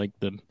and I. Like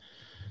the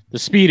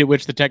speed at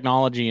which the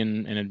technology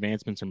and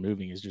advancements are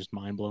moving is just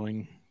mind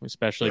blowing,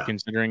 especially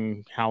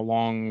considering how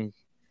long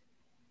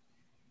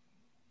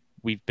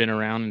we've been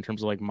around in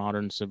terms of like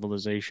modern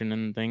civilization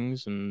and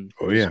things. And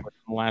the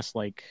last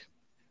like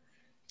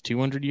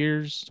 200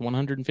 years,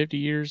 150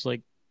 years,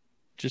 like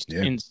just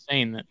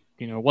insane that,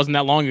 you know, it wasn't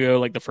that long ago.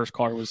 Like the first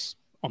car was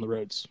on the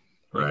roads.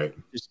 Right.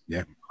 Just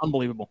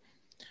unbelievable.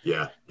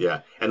 Yeah.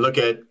 Yeah. And look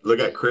at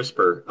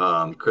CRISPR.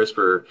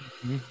 CRISPR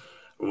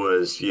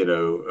was, you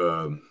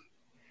know,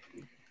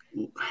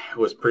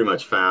 was pretty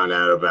much found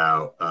out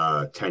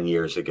about 10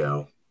 years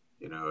ago.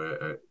 You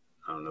know,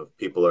 I don't know if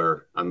people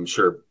are, I'm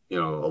sure,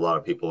 you know, a lot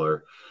of people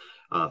are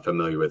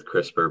familiar with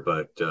CRISPR,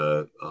 but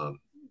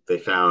they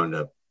found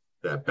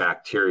that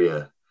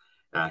bacteria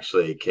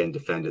actually can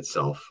defend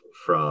itself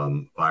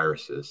from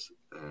viruses.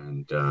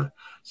 And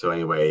so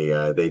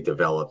anyway, they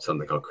developed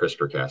something called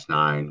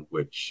CRISPR-Cas9,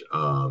 which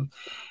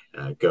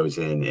goes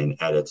in and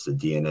edits the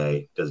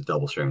DNA, does a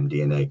double-strand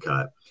DNA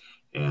cut.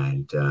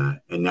 And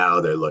now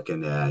they're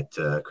looking at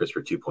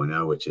CRISPR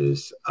 2.0, which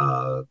is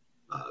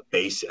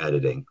base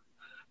editing.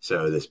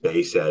 So this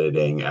base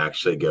editing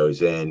actually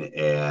goes in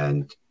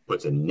and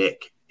puts a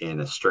nick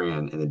in a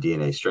strand, in the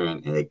DNA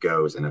strand, and it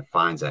goes and it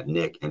finds that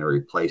nick and it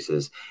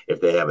replaces,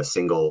 if they have a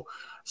single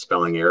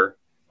spelling error,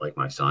 like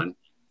my son,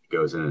 it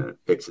goes in and it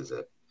fixes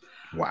it.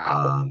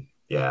 Wow.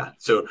 Yeah.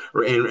 So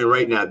and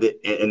right now,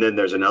 and then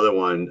there's another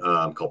one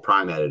called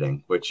prime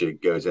editing, which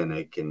it goes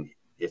in,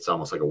 it's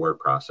almost like a word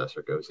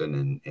processor, goes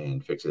in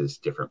and fixes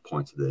different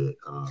points of the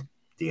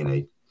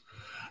DNA.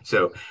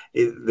 So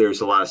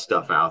there's a lot of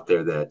stuff out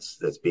there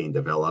that's being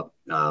developed.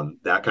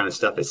 That kind of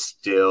stuff is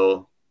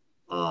still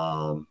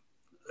a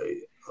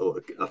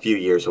few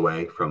years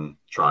away from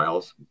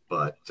trials,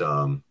 but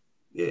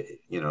you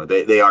know,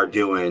 they are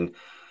doing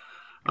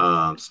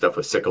stuff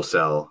with sickle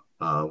cell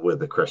with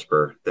the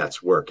CRISPR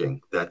that's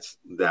working.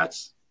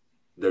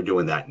 They're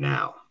doing that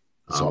now,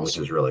 awesome. Which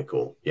is really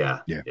cool.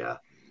 Yeah.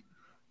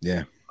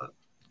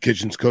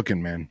 Kitchen's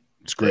cooking, man.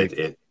 It's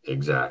great.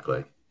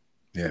 Exactly.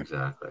 Yeah,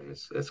 exactly.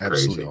 It's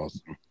absolutely crazy.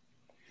 Awesome.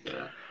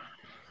 Yeah.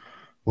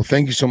 Well,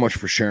 thank you so much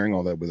for sharing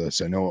all that with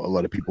us. I know a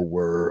lot of people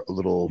were a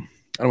little,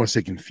 I don't want to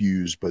say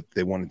confused, but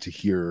they wanted to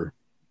hear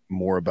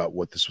more about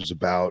what this was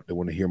about. They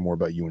want to hear more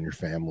about you and your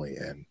family.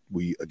 And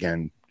we,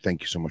 again,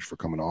 thank you so much for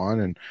coming on.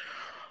 And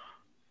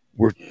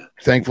we're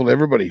thankful to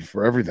everybody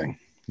for everything,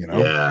 you know?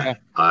 Yeah.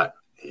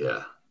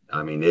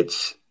 I mean,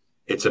 it's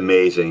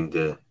amazing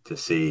to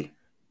see,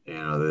 you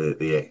know,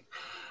 the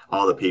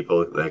all the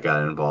people that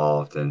got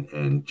involved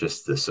and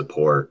just the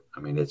support. I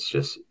mean, it's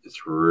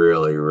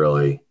really,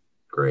 really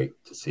great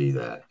to see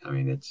that. I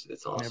mean, it's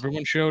awesome.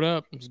 Everyone showed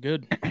up. It was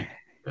good.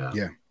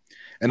 Yeah.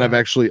 And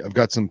I've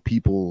got some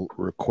people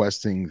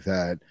requesting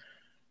that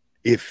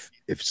if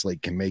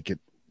Slate can make it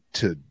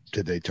to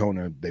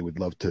Daytona, they would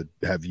love to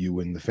have you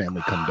and the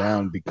family come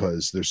down,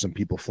 because there's some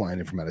people flying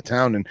in from out of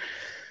town and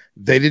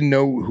they didn't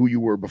know who you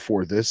were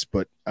before this,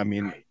 but I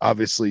mean,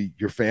 obviously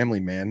you're family,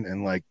 man.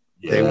 And like,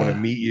 they want to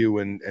meet you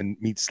and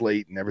meet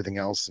Slate and everything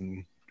else.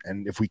 And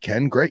if we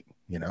can, great,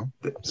 you know,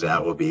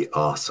 that would be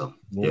awesome.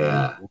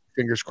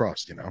 Fingers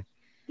crossed, you know?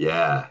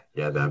 Yeah.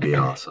 That'd be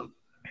awesome.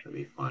 That'd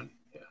be fun.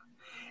 Yeah.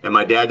 And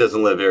my dad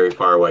doesn't live very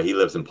far away. He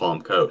lives in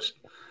Palm Coast.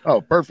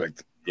 Oh,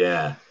 perfect.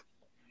 Yeah.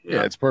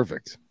 Yeah. It's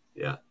perfect.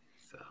 Yeah.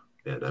 So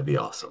that'd be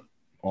awesome.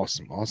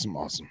 Awesome.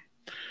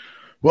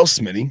 Well,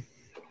 Smitty,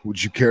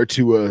 would you care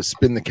to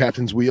spin the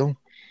captain's wheel?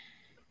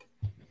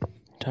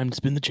 Time to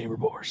spin the chamber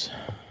bores.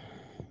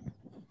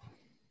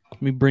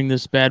 Let me bring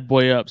this bad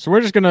boy up. So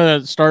we're just going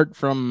to start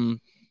from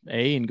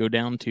A and go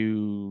down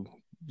to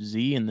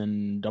Z and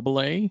then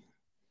double A.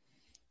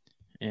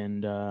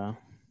 and I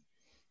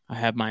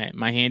have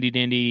my handy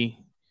dandy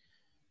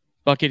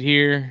bucket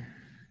here.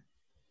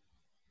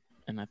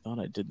 And I thought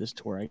I did this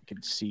to where I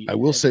could see. I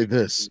will say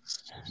this.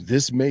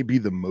 This may be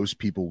the most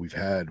people we've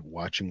had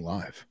watching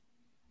live.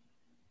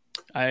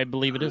 I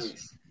believe it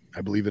is. I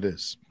believe it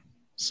is.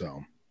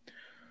 So.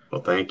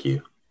 Well, thank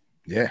you.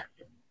 Yeah.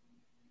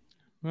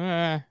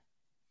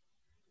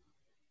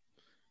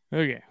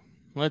 Okay.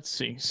 Let's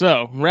see.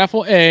 So,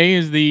 Raffle A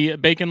is the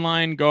bacon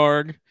line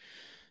Garg,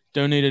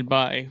 donated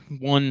by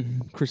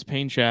one Chris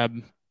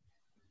Painchab.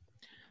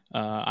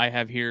 I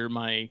have here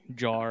my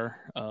jar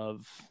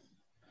of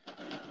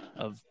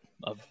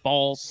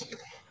balls.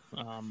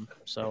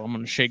 So I'm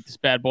going to shake this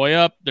bad boy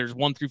up. There's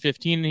 1 through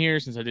 15 in here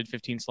since I did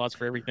 15 slots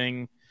for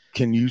everything.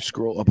 Can you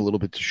scroll up a little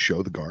bit to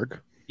show the Garg?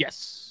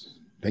 Yes.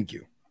 Thank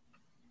you.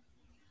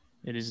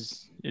 It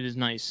is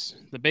nice.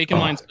 The bacon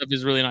line stuff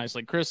is really nice.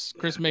 Like Chris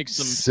makes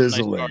some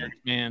sizzling. Nice Garg,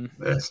 man.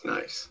 That's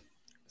nice.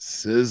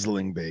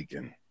 Sizzling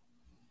bacon.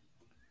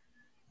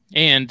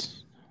 And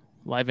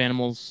live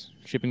animals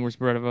shipping was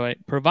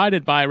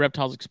provided by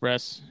Reptiles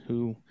Express,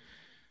 who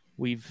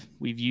we've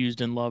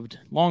used and loved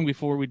long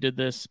before we did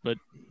this, but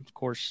of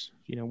course,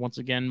 once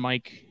again,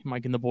 Mike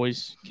and the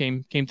boys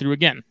came through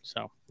again.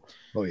 So,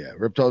 oh yeah,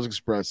 Reptiles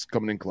Express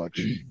coming in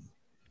clutch.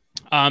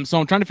 So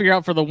I'm trying to figure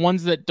out for the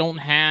ones that don't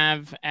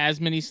have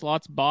as many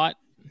slots bought,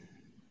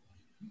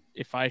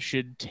 if I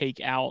should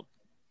take out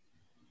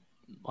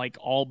like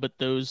all but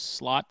those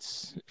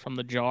slots from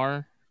the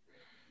jar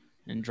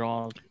and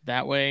draw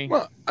that way.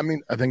 Well, I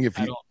mean, I think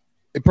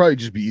it'd probably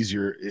just be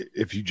easier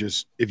if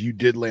you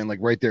did land like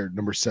right there,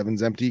 number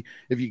 7's empty.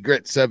 If you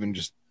get 7,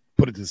 just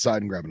put it to the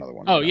side and grab another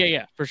one. Oh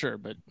yeah, for sure.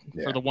 But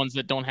for the ones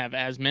that don't have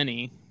as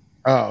many,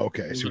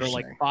 okay, so that are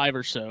like 5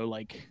 or so,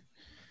 like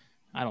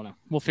I don't know.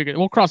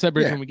 We'll cross that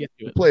bridge when we get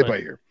to it. Play it by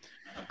ear.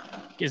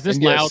 Is this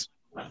loud?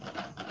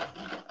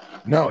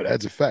 No, it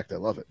adds effect. I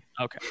love it.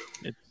 Okay,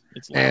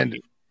 it's loud.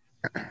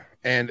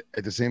 And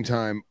at the same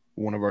time,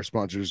 one of our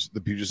sponsors,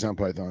 the Puget Sound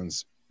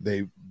Pythons,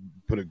 they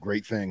put a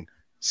great thing.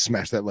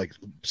 Smash that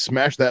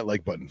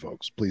like button,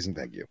 folks. Please and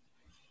thank you.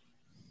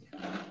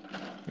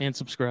 And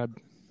subscribe.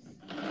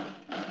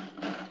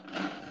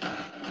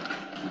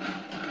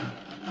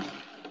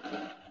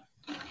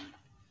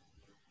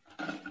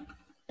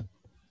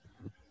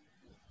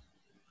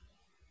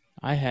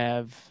 I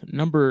have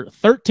number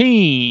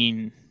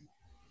 13.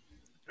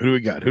 Who do we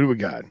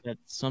got? That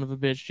son of a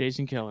bitch,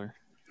 Jason Keller.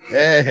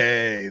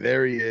 Hey,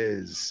 there he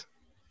is.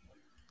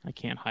 I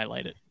can't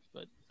highlight it,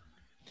 but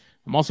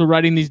I'm also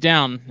writing these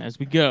down as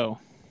we go,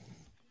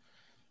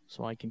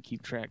 so I can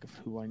keep track of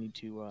who I need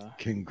to.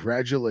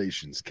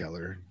 Congratulations,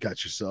 Keller!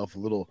 Got yourself a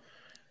little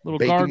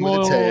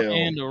gargoyle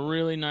and a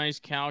really nice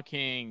Cow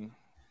King.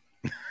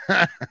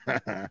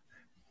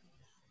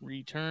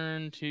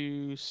 Return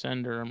to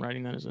sender. I'm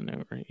writing that as a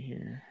note right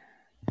here.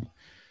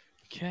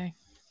 Okay.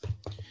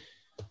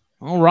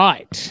 All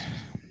right.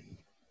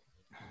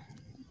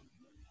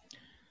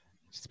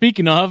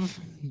 Speaking of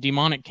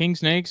demonic king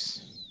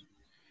snakes,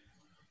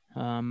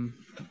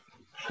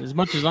 as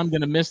much as I'm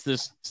going to miss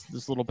this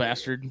little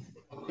bastard,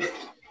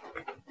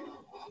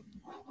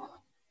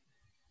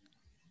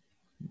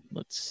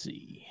 let's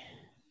see.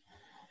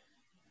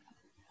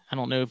 I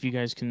don't know if you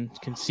guys can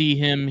see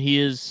him.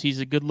 He's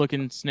a good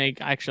looking snake.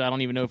 Actually, I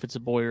don't even know if it's a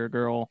boy or a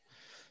girl.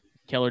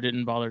 Keller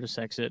didn't bother to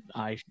sex it.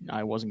 I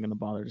wasn't going to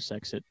bother to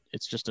sex it.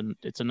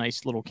 It's a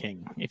nice little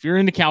king. If you're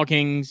into cow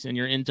kings and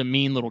you're into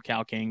mean little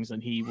cow kings, then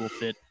he will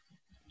fit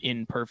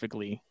in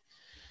perfectly.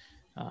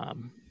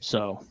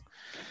 So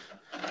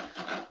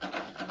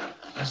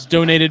it's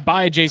donated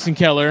by Jason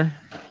Keller.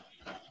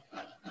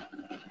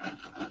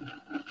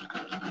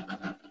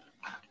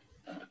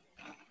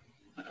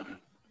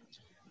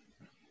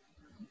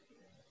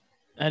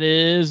 That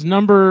is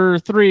number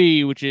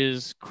 3, which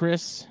is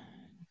Chris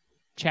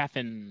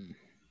Chaffin.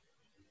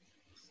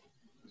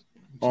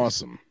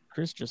 Awesome.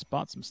 Chris just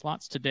bought some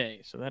slots today,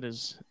 so that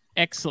is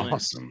excellent.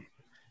 Awesome.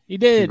 He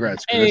did.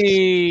 Congrats, Chris.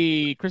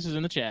 Hey, Chris is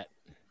in the chat.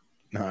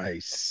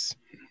 Nice.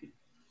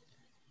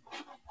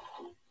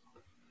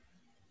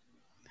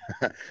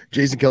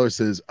 Jason Keller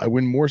says, I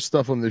win more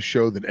stuff on this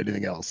show than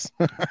anything else.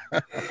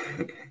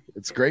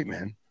 It's great,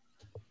 man.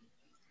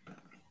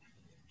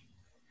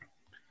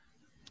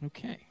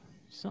 Okay.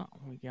 So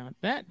we got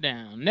that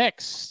down.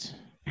 Next,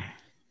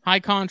 high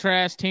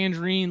contrast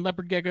tangerine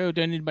leopard gecko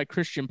donated by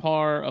Christian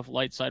Parr of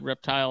Lightside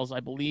Reptiles.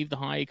 I believe the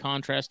high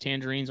contrast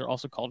tangerines are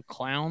also called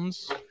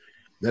clowns.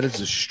 That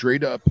is a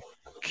straight up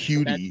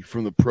cutie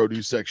from the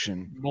produce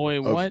section of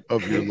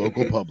your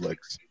local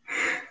Publix.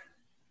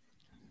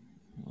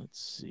 Let's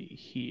see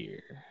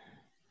here.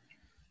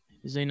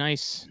 Is a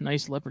nice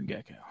leopard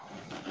gecko.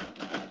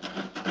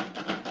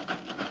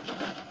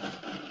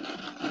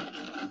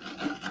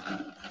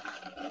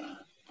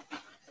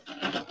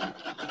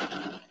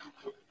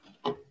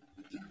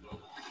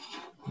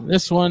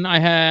 This one I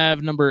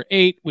have number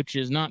 8, which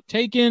is not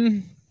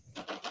taken.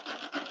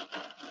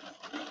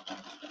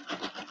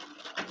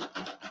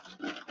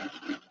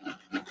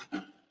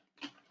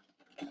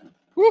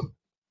 Woo.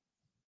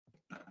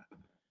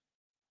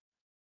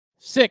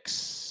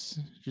 6,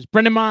 just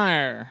Brendan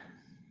Meyer.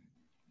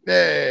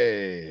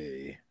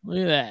 Hey. Look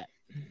at that.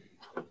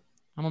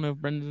 I don't know if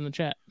Brendan's in the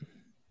chat.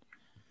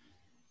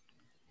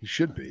 He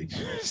should be.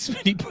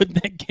 Smitty put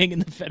that gang in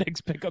the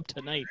FedEx pickup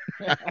tonight.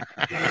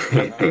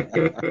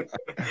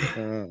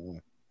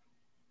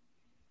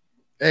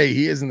 Hey,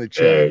 he is in the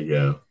chat. There you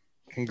go.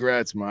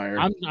 Congrats, Meyer.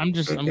 I'm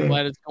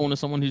glad it's going to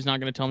someone who's not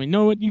going to tell me,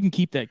 no, what, you can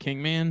keep that,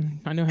 King, man.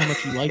 I know how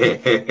much you like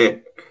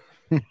it.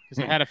 Because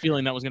I had a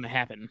feeling that was going to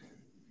happen.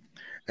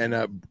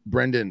 And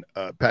Brendan,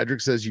 Patrick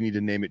says you need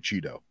to name it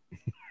Cheeto,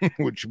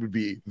 which would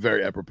be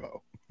very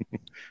apropos.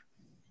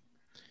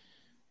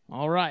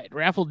 All right,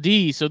 Raffle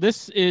D. So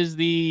this is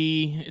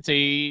it's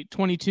a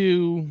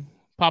 22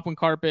 Poplin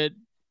carpet,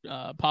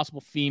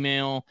 possible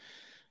female,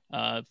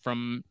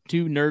 from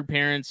 2 nerd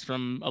parents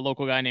from a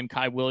local guy named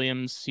Kai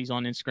Williams. He's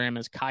on Instagram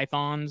as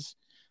Kaithons.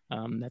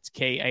 That's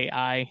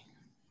Kai.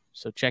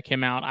 So check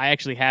him out. I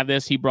actually have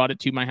this. He brought it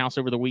to my house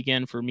over the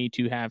weekend for me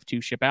to have to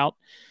ship out.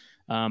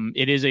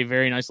 It is a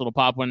very nice little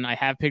Poplin. I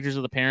have pictures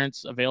of the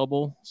parents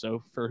available.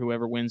 So for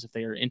whoever wins, if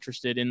they are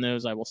interested in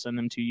those, I will send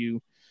them to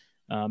you.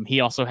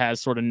 He also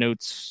has sort of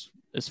notes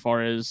as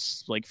far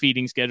as like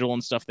feeding schedule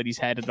and stuff that he's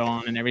had it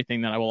on and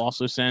everything that I will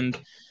also send.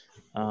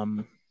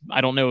 I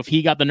don't know if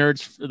he got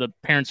the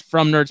parents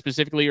from Nerd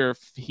specifically, or if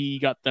he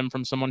got them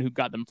from someone who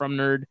got them from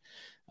Nerd.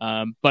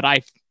 But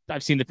I've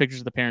seen the pictures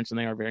of the parents and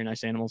they are very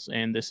nice animals.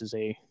 And this is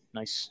a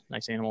nice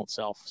animal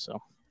itself.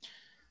 So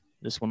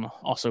this one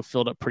also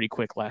filled up pretty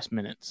quick last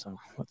minute. So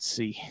let's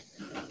see.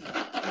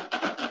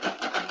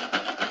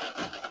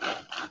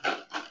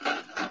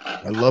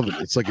 I love it.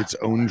 It's like its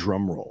own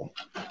drum roll.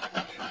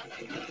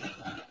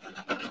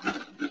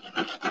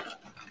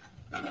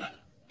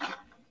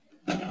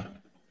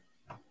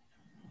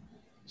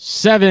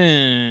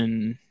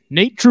 Seven,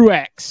 Nate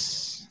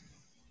Truex.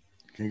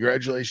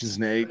 Congratulations,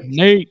 Nate.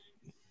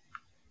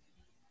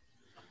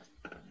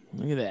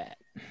 Look at that.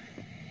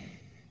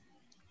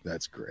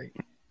 That's great.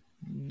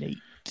 Nate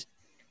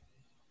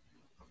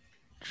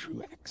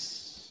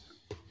Truex.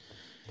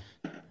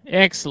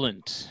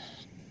 Excellent.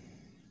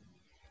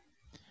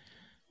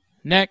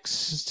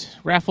 Next,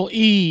 Raffle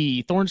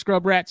E, Thorn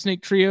Scrub Rat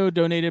Snake Trio,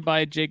 donated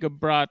by Jacob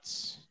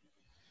Bratz.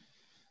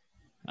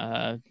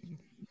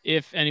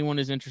 If anyone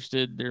is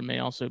interested, there may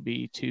also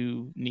be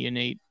 2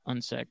 neonate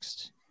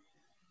unsexed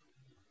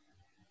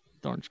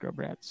Thorn Scrub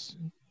Rats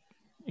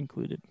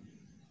included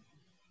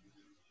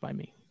by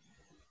me.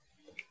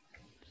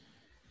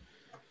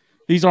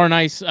 These are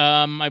nice.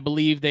 I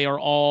believe they are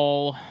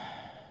all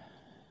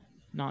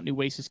not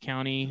Nueces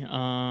County.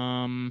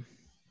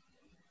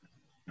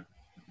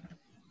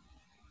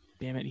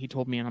 Damn it, he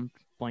told me and I'm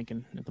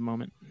blanking at the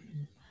moment.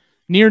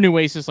 Near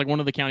Nueces, like one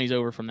of the counties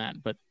over from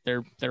that, but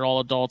they're all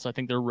adults. I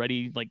think they're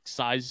ready, like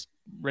size,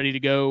 ready to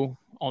go,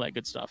 all that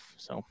good stuff.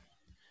 So,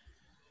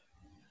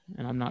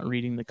 and I'm not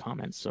reading the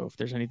comments, so if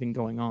there's anything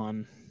going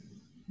on,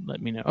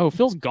 let me know. Oh,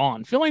 Phil's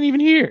gone. Phil ain't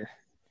even here.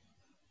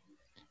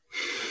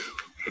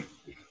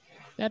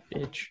 That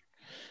bitch.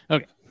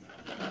 Okay.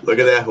 Look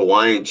at that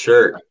Hawaiian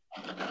shirt.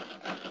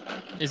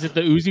 Is it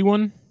the Uzi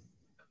one?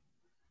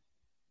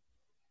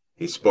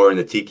 He's sporting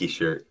the tiki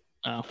shirt.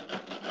 Oh.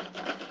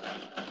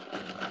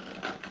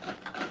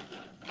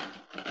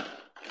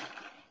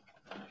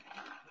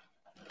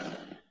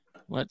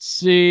 Let's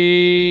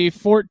see.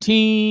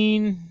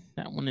 14.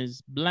 That one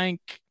is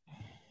blank.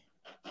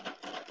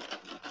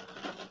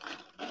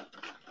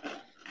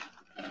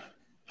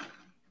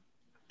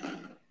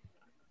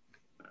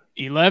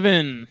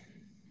 $11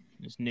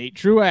 is Nate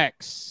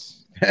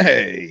Truex.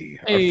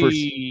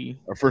 Hey.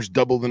 Our first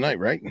double of the night,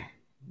 right?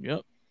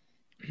 Yep.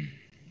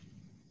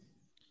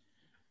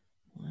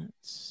 Let's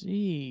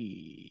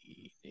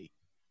see. Nate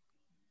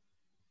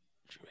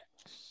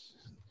Truex.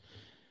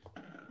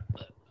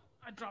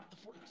 I dropped the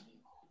 14.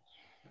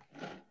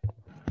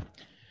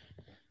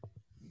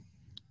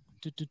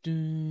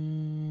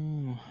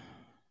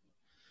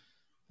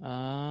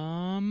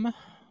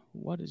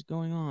 What is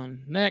going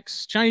on?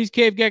 Next, Chinese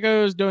cave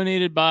geckos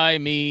donated by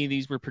me.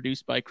 These were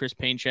produced by Chris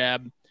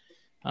Painchab.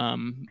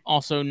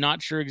 Also,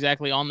 not sure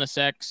exactly on the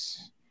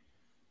sex.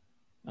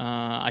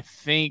 I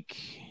think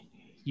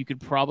you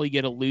could probably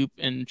get a loop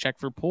and check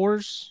for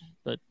pores,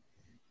 but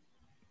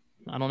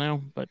I don't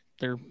know. But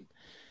they're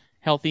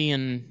healthy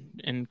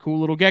and cool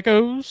little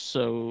geckos.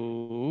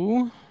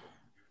 So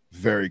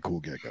very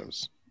cool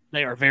geckos.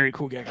 They are very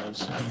cool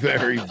geckos.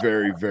 Very,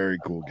 very, very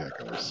cool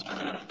geckos.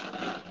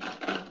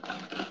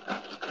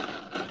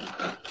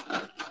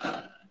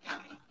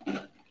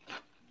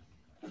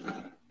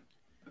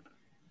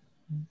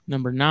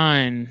 Number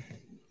 9,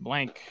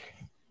 blank.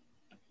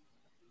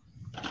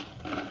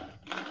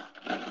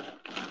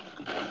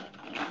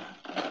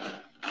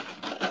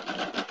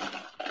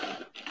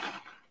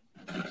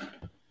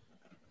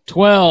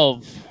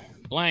 $12,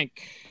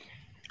 blank.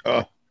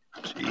 Oh,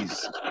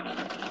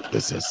 jeez. The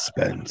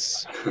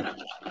suspense.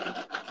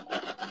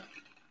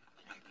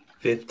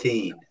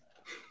 15.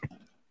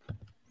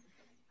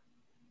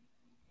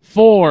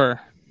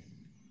 4,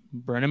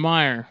 Brennan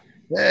Meyer.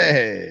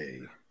 Hey.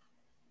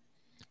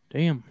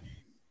 Damn.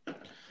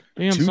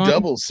 Damn, 2 son.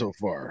 doubles so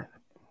far.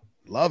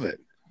 Love it.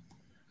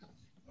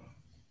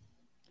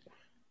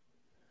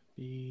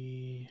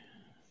 B.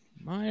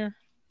 Meyer.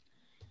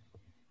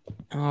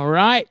 All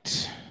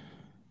right.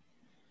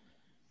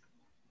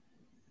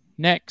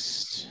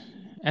 Next,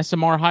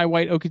 SMR High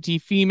White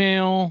Okatee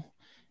female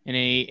and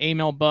a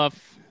male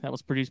buff that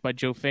was produced by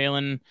Joe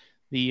Phelan.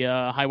 The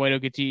High White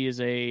Okatee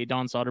is a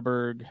Don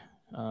Soderbergh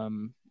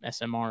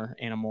SMR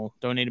animal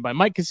donated by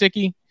Mike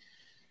Kosicki.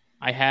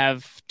 I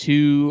have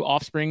 2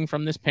 offspring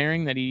from this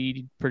pairing that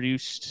he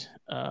produced,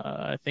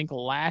 I think,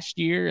 last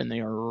year, and they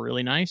are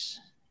really nice.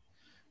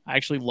 I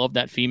actually love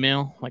that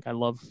female. Like I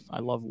love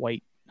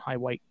white, high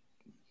white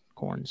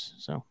corns.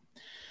 So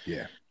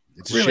yeah,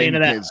 it's really a shame into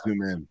you that. can't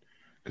zoom in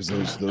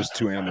because those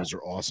 2 animals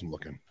are awesome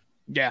looking.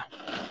 Yeah.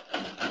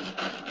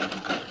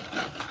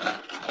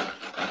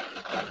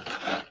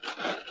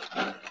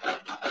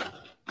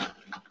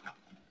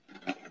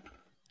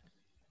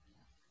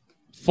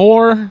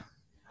 Four,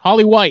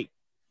 Holly White.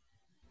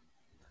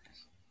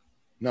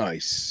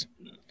 Nice.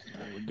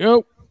 There we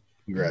go.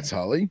 Congrats,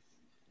 Holly.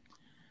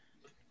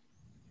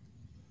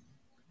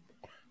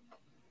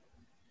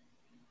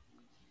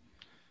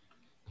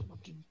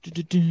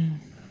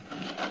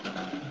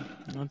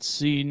 Let's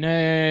see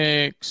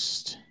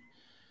next.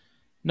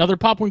 Another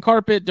Popwin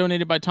carpet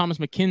donated by Thomas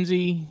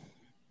McKenzie.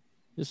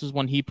 This is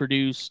one he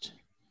produced.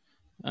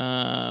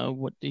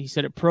 What he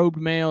said, it probed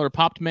male or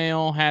popped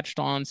male, hatched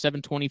on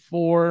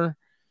 7/24,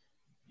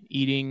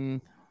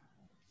 eating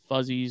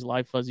fuzzies,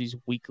 live fuzzies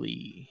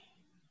weekly.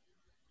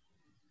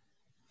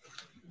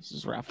 This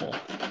is Raffle.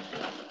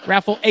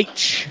 Raffle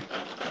H.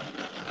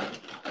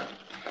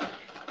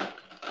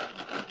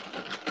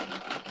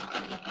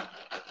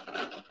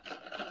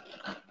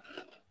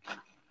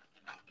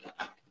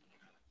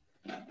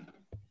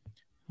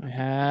 I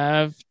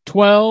have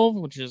 12,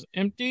 which is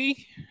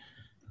empty.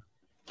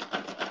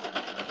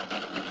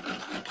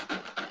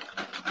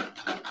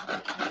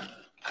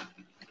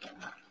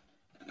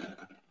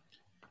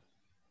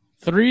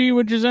 Three,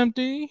 which is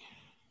empty.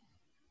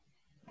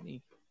 Let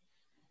me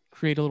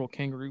create a little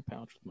kangaroo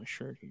pouch with my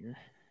shirt here.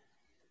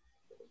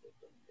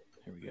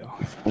 There we go.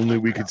 If only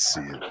we could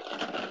see it.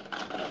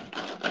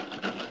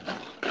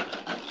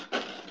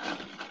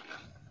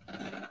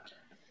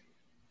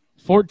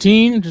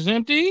 $14, which is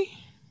empty.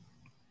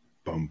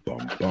 Bum,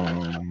 bum,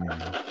 bum.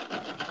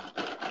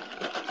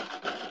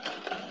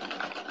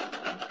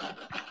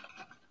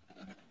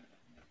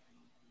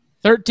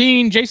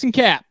 $13, Jason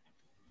Cap.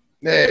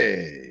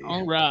 Hey.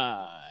 All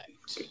right.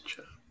 Good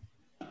job.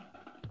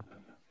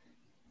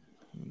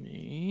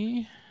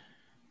 Me.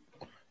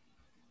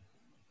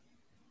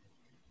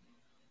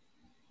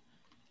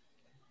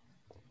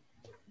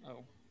 Oh,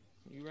 are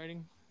you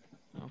writing?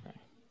 Okay.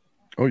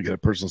 Oh, you got a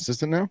personal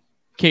assistant now?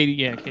 Katie,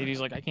 yeah,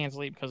 Katie's like, I can't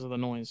sleep because of the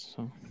noise.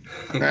 So,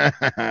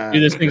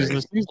 dude, this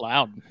thing's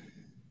loud.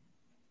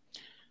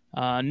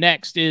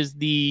 Next is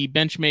the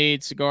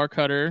Benchmade cigar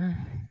cutter.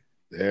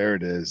 There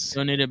it is.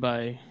 Donated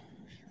by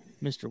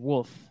Mr.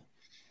 Wolf.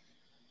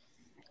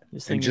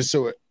 This thing And just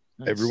so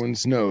everyone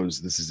knows,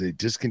 this is a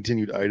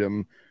discontinued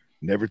item,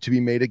 never to be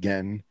made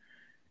again.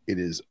 It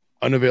is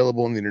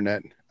unavailable on the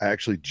internet. I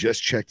actually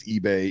just checked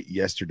eBay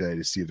yesterday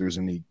to see if there was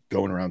any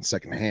going around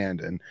secondhand,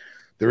 and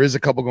there is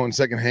a couple going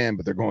secondhand,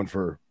 but they're going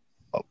for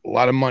a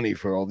lot of money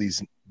for all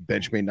these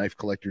Benchmade knife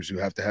collectors who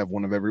have to have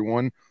one of every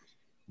one.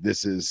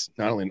 This is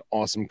not only an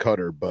awesome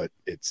cutter, but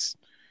it's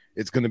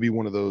going to be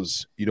one of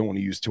those you don't want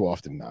to use too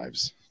often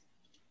knives.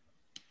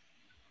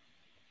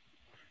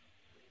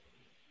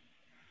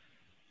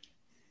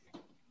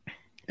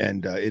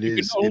 And you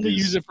can only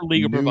use it for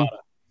legal bravado.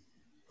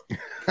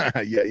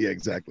 yeah,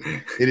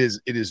 exactly. It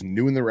is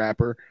new in the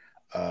wrapper.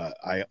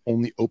 I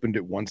only opened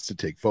it once to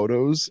take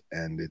photos,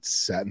 and it's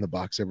sat in the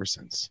box ever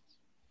since.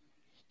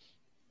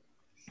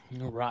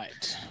 All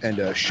right.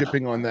 And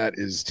shipping on that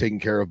is taken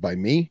care of by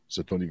me,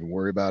 so don't even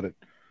worry about it.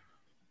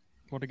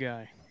 What a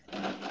guy.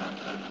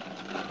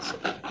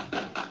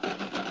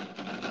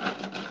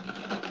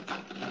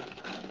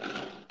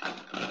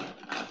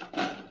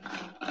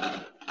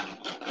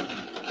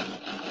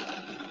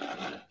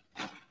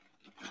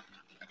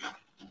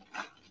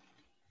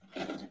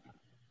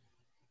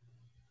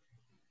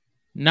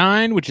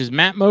 Nine, which is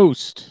Matt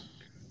Most.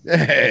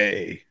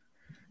 Hey,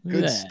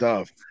 good that.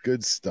 stuff.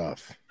 Good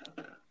stuff.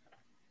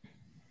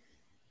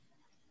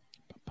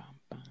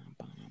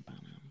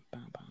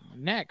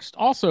 Next,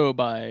 also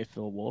by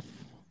Phil Wolf,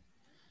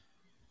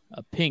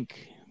 a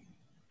pink.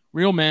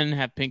 Real men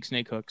have pink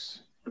snake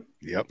hooks.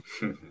 Yep.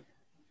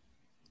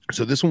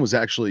 So this one was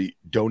actually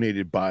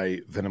donated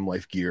by Venom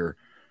Life Gear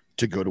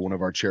to go to one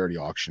of our charity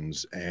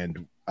auctions,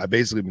 and I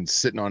basically been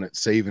sitting on it,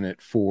 saving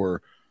it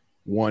for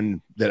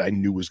one that I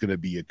knew was going to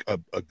be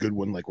a good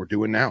one, like we're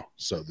doing now.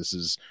 So this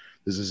is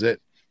it,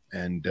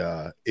 and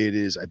it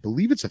is, I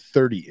believe it's a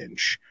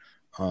 30-inch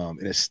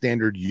in a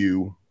standard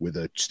U with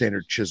a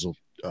standard chisel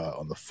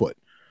on the foot.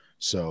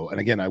 So, and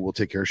again, I will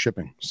take care of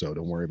shipping, so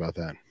don't worry about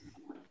that.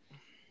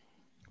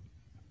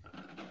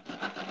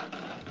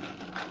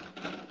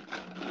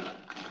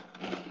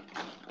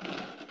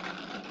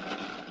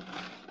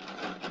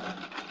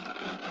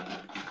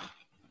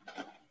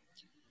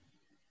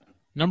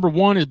 Number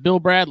 1 is Bill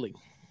Bradley.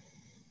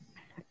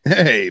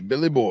 Hey,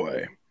 Billy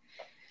boy.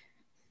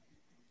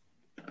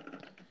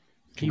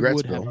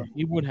 Congrats, Bill.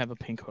 He would have a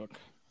pink hook.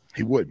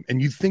 He would.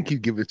 And you'd think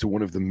he'd give it to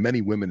one of the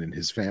many women in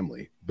his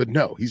family. But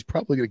no, he's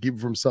probably going to keep it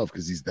for himself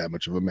because he's that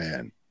much of a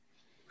man.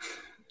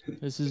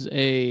 Next is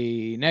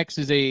a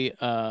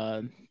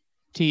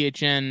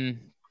THN.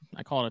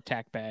 I call it a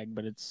tack bag,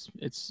 but it's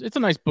a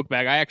nice book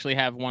bag. I actually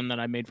have one that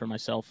I made for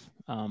myself.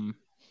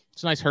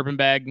 It's a nice Herben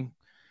bag.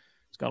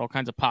 It's got all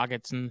kinds of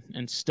pockets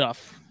and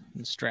stuff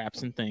and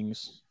straps and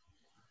things.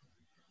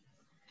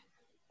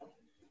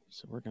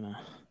 So we're gonna.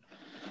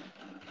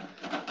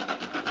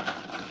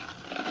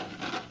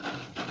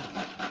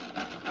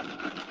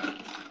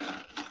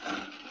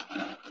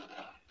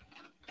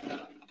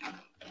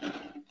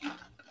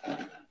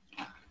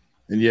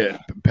 And yeah,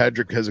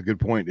 Patrick has a good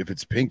point. If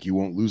it's pink, you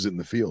won't lose it in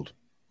the field.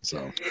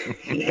 So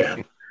Yeah.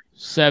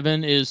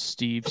 7 is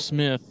Steve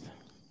Smith.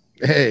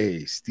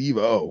 Hey,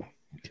 Steve-O.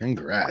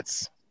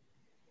 Congrats.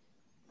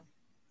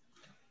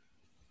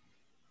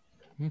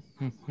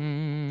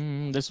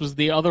 This was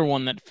the other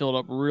one that filled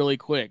up really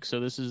quick. So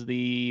this is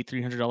the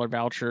 $300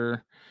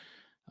 voucher.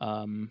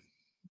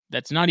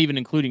 That's not even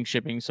including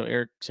shipping. So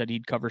Eric said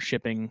he'd cover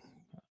shipping.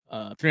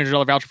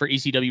 $300 voucher for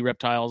ECW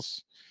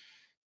Reptiles.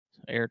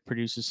 Eric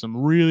produces some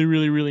really,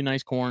 really, really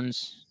nice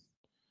corns.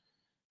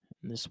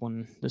 And this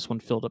one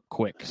filled up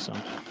quick. So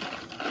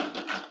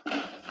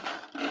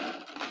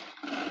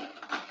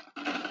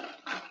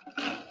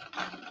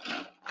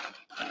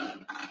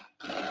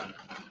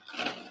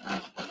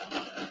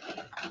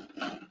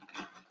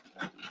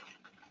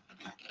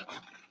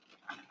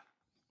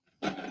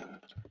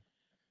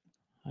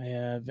I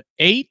have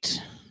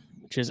 8,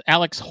 which is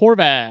Alex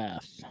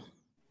Horvath.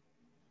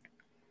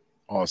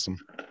 Awesome.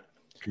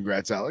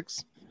 Congrats,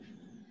 Alex.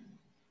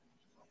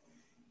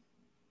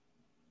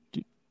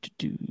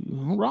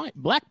 All right,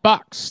 black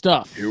box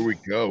stuff. Here we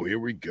go.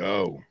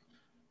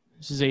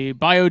 This is a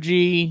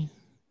BioG.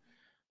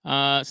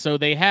 So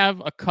they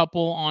have a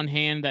couple on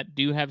hand that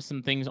do have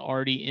some things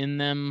already in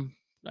them.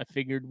 I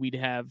figured we'd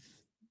have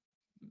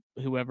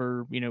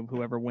whoever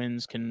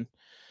wins can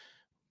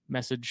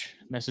message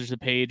the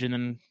page and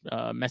then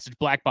message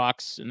black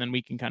box, and then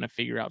we can kind of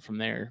figure out from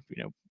there,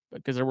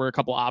 because there were a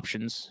couple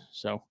options.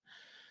 So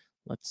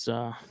let's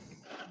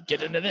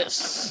get into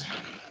this.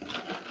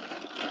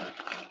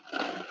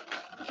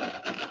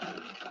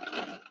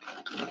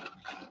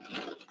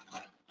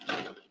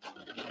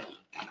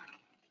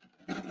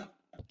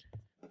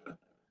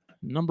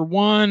 Number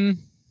 1,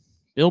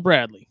 Bill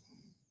Bradley.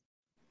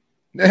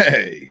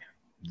 Hey,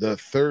 the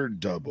third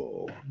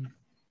double.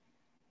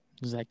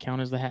 Does that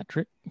count as the hat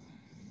trick?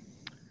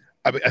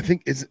 I mean, I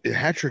think a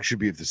hat trick should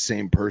be if the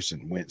same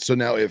person wins. So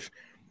now if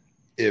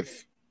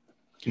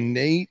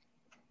Nate,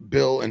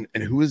 Bill, and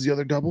who is the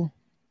other double?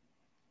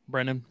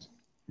 Brennan.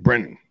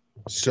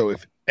 So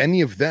if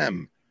any of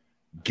them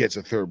gets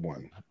a third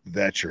one,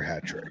 that's your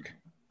hat trick.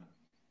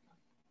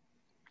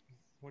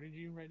 What did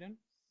you write down?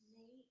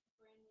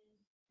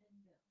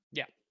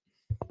 Yeah.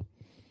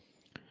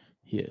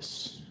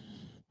 Yes.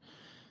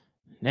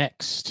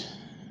 Next.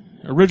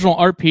 Original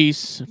art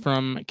piece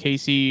from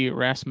Casey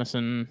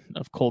Rasmussen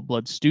of Cold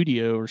Blood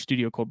Studio, or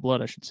Studio Cold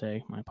Blood, I should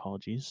say. My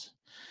apologies.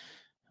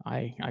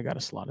 I got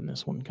a slot in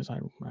this one because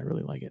I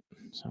really like it.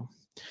 So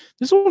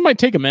this one might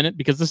take a minute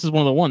because this is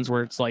one of the ones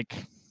where it's like,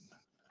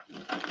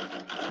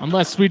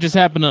 unless we just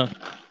happen to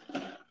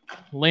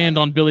land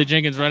on Billy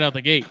Jenkins right out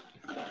the gate.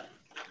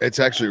 It's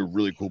actually a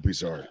really cool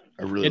piece of art.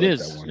 I really like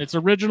that one. It's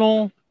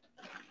original.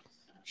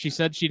 She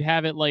said she'd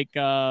have it like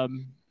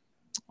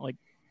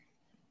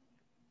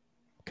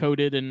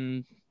coated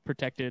and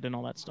protected and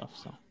all that stuff.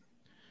 So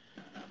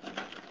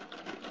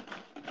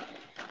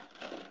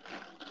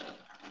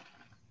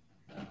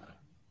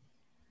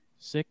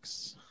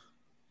six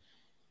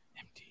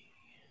empty.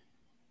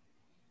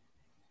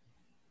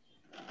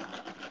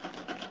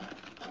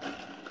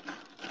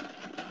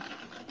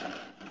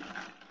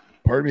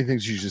 Part of me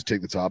thinks you should just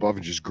take the top off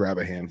and just grab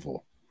a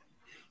handful.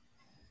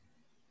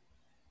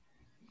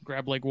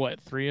 Grab like what,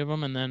 3 of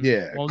them, and then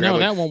yeah. Well, no,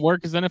 that won't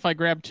work because then if I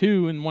grab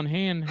 2 in one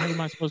hand, how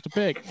am I supposed to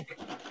pick?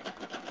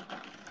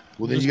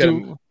 Well, then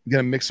you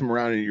gotta mix them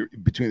around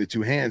between the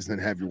 2 hands, and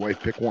then have your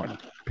wife pick one.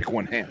 Pick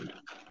one hand.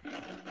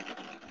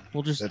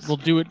 We'll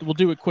do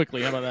it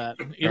quickly. How about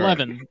that?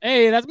 11. Right.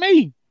 Hey, that's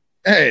me.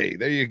 Hey,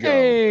 there you go.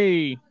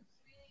 Hey,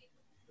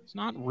 it's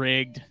not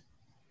rigged.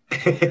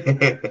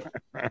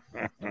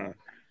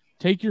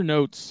 Take your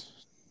notes.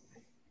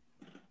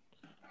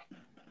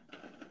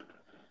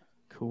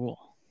 Cool.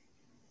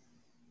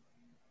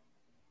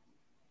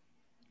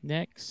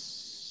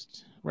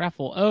 Next,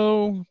 Raffle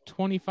O,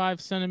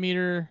 25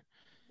 centimeter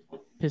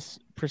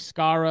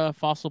Priscara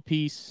fossil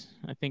piece.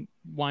 I think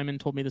Wyman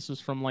told me this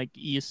was from like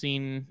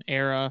Eocene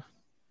era.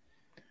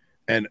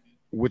 And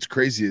what's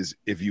crazy is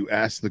if you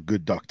ask the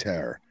good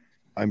doctor,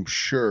 I'm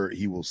sure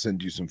he will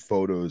send you some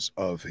photos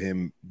of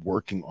him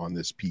working on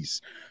this piece,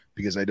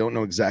 because I don't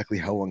know exactly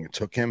how long it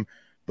took him,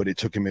 but it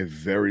took him a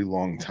very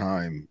long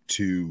time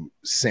to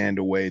sand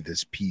away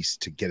this piece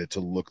to get it to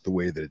look the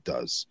way that it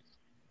does.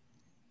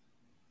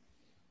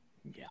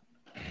 Yeah.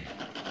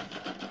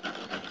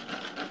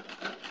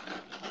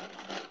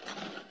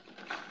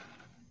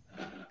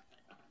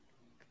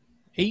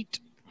 Eight.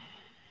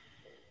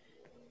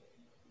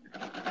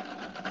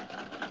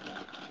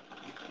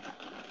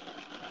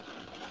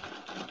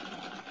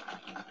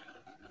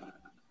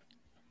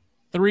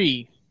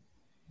 Three.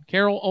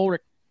 Carol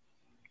Ulrich.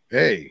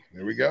 Hey,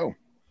 there we go.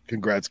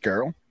 Congrats,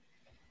 Carol.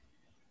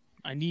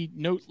 I need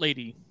note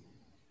lady.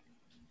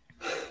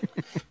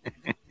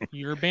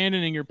 You're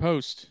abandoning your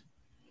post.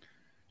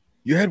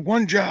 You had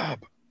one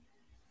job.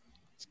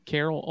 It's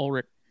Carol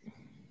Ulrich.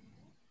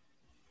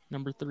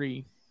 Number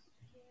 3.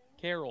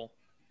 Carol.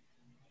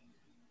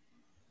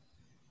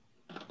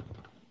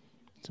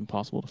 It's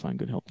impossible to find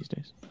good help these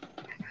days.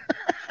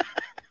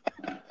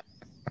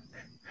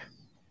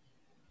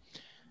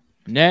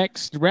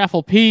 Next,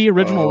 Raffle P,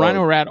 original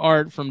Rhino Rat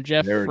art from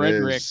Jeff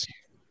Frederick.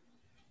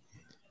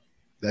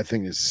 That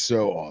thing is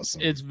so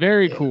awesome. It's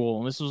very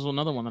cool. This was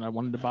another one that I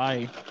wanted to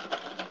buy.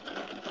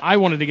 I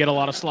wanted to get a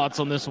lot of slots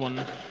on this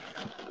one.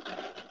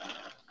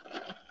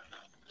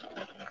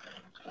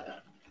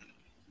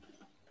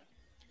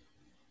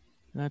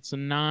 That's a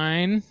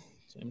 9.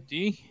 It's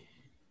empty.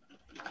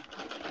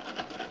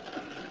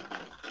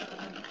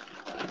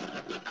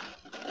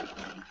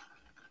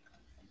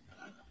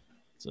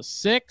 It's a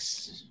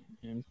 6.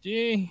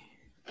 Empty.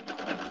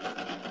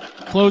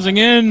 Closing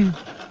in.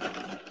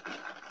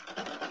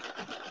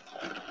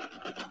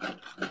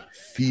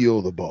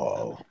 Feel the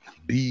ball.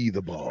 Be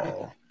the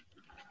ball.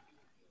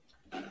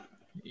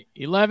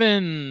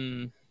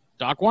 11.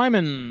 Doc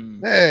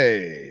Wyman.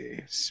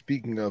 Hey,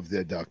 speaking of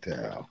the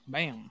Doctor.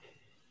 Bam.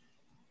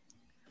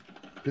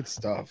 Good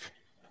stuff.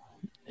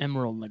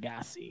 Emerald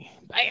Legacy.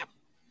 Bam.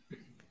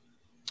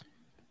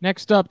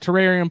 Next up,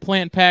 Terrarium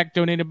Plant Pack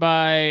donated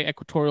by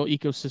Equatorial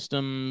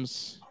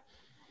Ecosystems.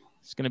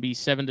 It's going to be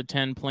 7 to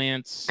 10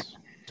 plants.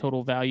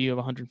 Total value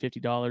of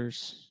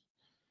 $150.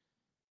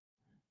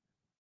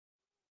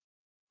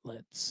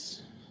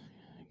 Let's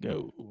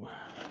go.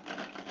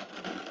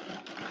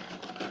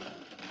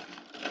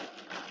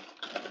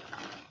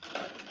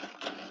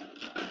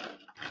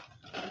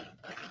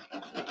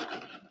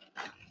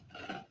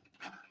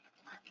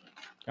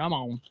 Come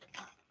on.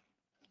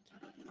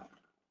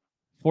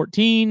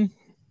 14.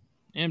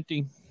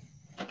 Empty.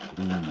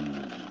 Ooh.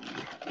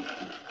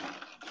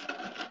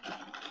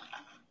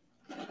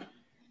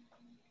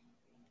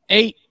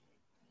 8.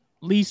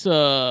 Lisa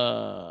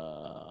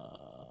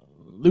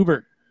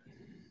Lubert.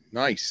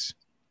 Nice.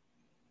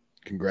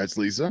 Congrats,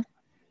 Lisa.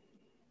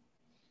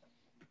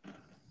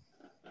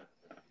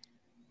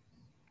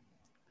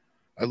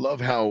 I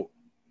love how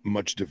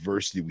much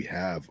diversity we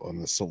have on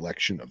the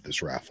selection of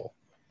this raffle.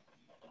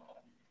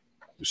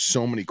 There's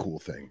so many cool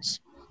things.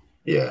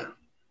 Yeah.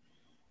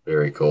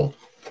 Very cool.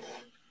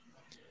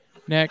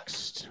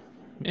 Next,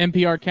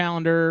 NPR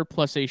calendar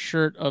plus a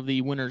shirt of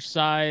the winner's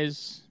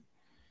size.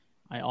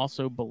 I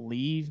also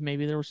believe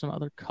maybe there were some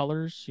other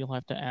colors. You'll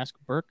have to ask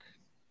Burke.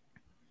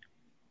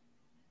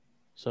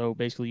 So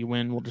basically you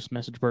win. We'll just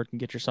message Burke and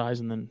get your size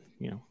and then,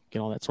 get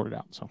all that sorted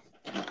out. So.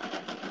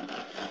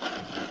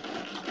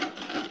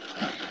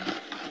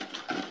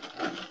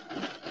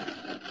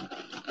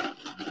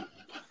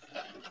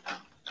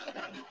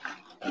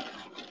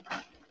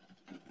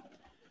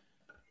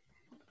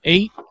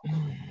 Eight.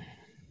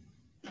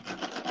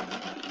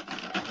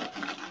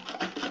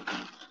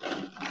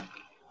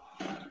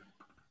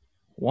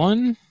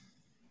 One.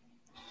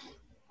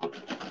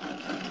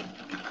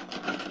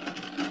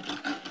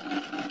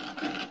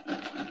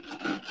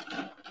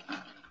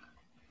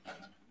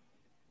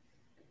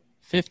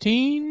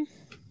 $15.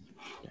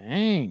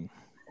 Dang.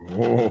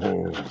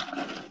 Whoa.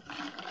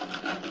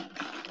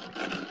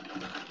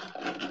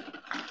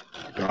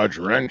 Dodge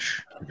a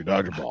wrench. You could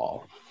dodge a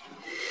ball.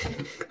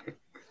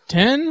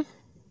 10.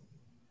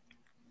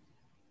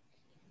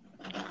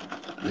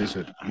 Is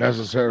it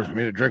necessary for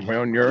me to drink my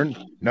own urine?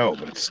 No,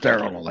 but it's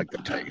sterile. I like the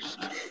taste.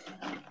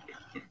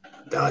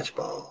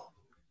 Dodgeball.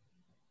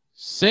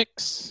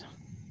 6.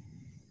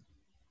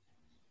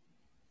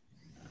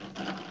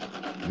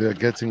 They're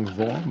getting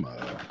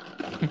warmer.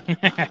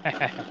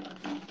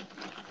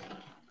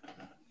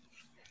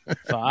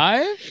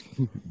 5.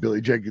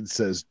 Billy Jenkins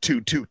says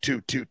 2, 2,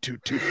 2, 2, 2,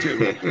 2,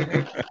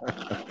 2.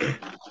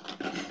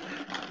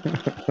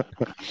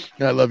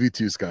 I love you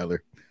too, Skylar.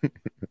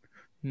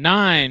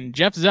 9.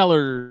 Jeff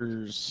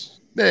Zellers.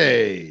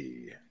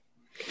 Hey.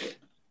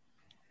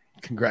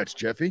 Congrats,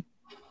 Jeffy.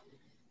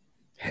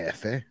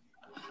 Hefe.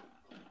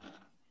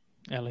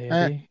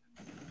 L-A-F-E.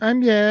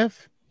 I'm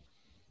Jeff.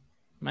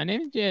 My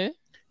name is Jeff.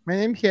 My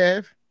name's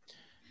Jeff.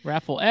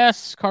 Raffle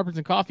S. Carpets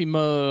and Coffee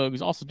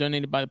mugs. Also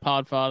donated by the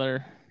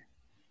Podfather.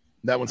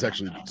 That one's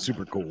actually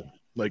super cool.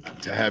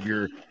 Like to have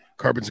your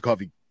Carpets and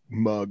Coffee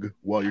mug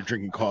while you're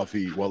drinking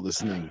coffee while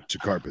listening to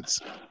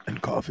Carpets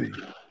and Coffee.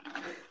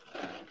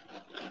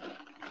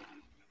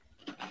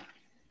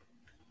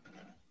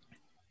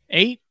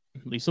 Eight.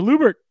 Lisa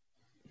Lubert.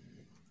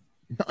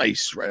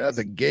 Nice. Right out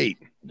the gate.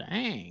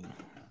 Dang.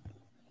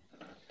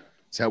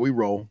 That's how we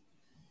roll.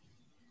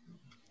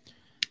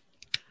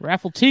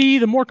 Raffle T,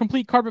 the more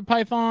complete carpet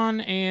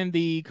python, and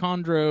the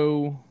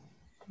Chondro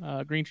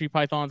Green Tree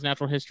Pythons,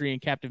 Natural History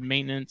and Captive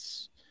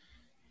Maintenance,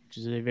 which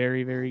is a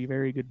very, very,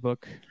 very good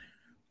book.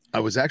 I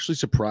was actually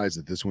surprised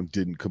that this one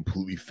didn't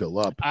completely fill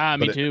up.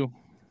 Me too.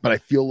 But I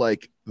feel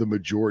like the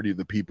majority of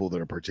the people that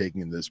are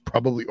partaking in this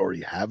probably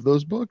already have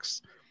those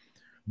books.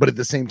 But at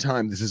the same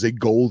time, this is a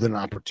golden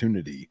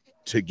opportunity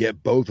to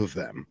get both of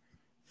them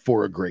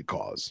for a great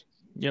cause.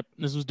 Yep.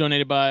 This was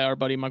donated by our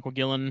buddy Michael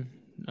Gillen,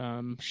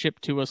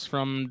 shipped to us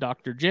from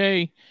Dr.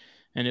 J,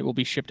 and it will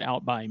be shipped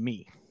out by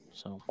me.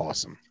 So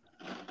awesome.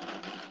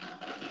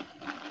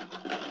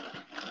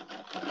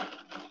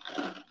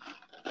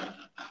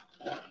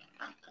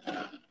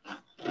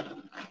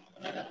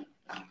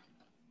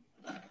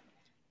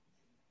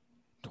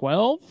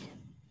 $12.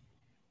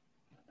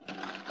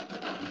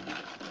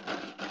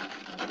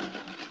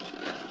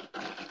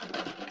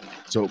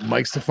 So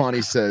Mike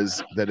Stefani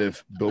says that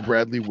if Bill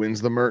Bradley wins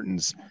the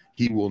Mertens,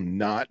 he will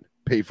not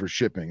pay for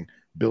shipping.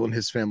 Bill and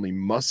his family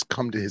must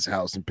come to his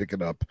house and pick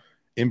it up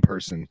in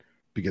person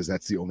because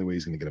that's the only way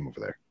he's going to get him over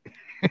there.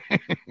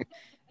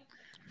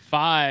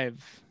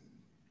 5.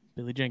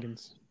 Billy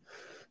Jenkins.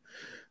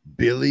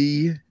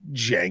 Billy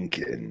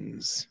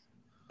Jenkins.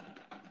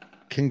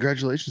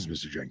 Congratulations,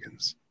 Mr.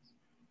 Jenkins.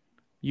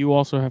 You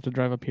also have to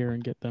drive up here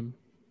and get them.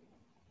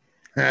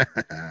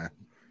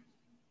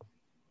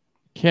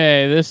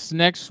 Okay, this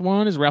next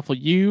one is Raffle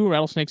U,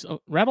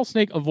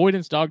 Rattlesnake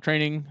Avoidance Dog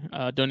Training,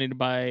 donated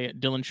by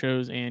Dylan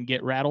Shows and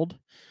Get Rattled.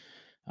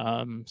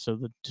 So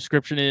the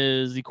description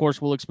is the course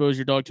will expose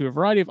your dog to a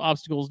variety of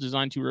obstacles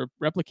designed to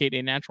replicate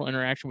a natural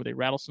interaction with a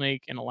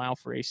rattlesnake and allow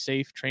for a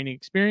safe training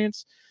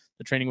experience.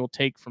 The training will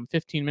take from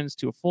 15 minutes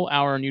to a full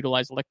hour and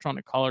utilize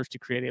electronic collars to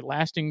create a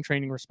lasting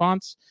training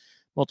response.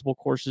 Multiple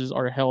courses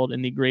are held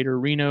in the greater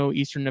Reno,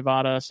 Eastern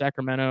Nevada,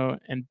 Sacramento,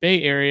 and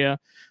Bay Area,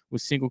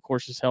 with single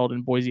courses held in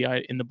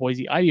the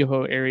Boise,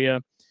 Idaho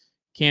area,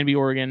 Canby,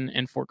 Oregon,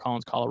 and Fort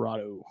Collins,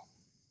 Colorado.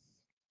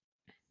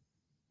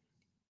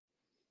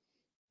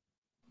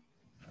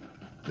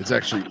 It's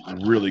actually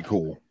really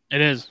cool.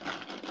 It is.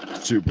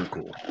 Super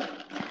cool.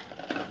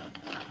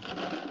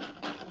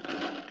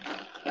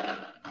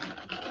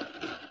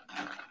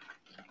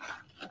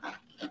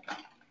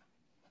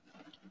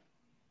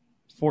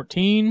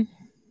 $14.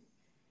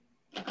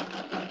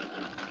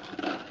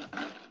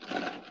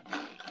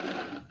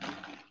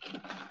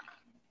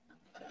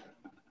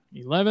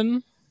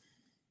 11.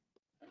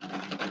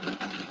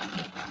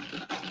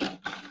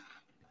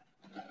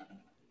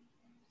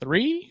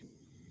 3.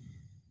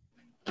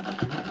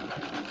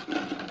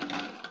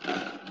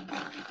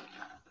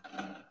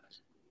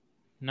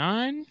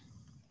 9.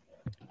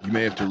 You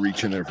may have to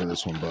reach in there for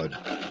this one, bud.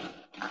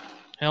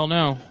 Hell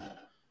no.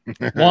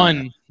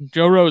 1.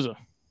 Joe Rosa.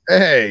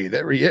 Hey,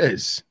 there he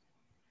is.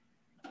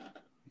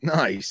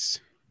 Nice.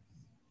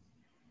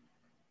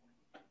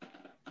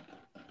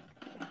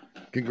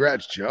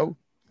 Congrats, Joe.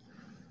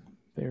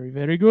 Very,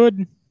 very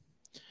good.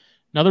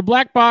 Another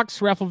black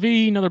box, Raffle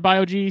V, another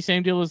Bio-G,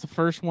 same deal as the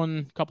first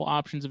one. Couple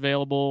options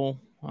available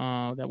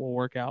that will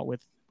work out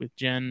with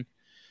Jen.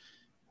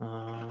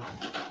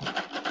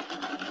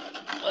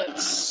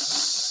 Let's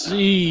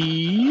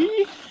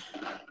see.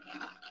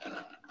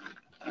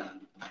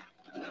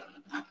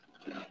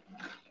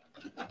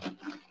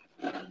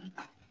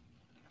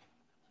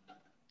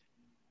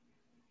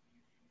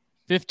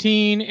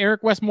 $15,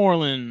 Eric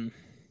Westmoreland.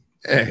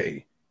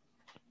 Hey.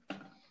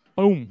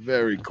 Boom.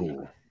 Very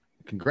cool.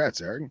 Congrats,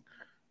 Eric.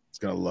 It's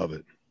going to love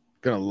it.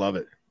 Going to love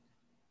it.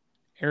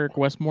 Eric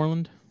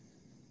Westmoreland.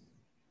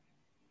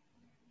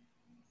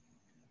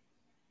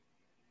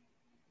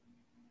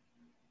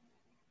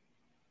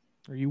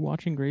 Are you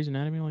watching Grey's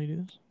Anatomy while you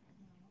do this?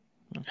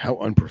 Okay. How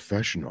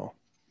unprofessional.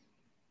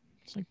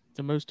 It's like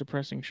the most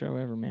depressing show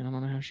ever, man. I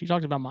don't know how she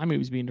talked about my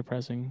movies being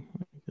depressing.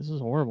 This is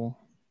horrible.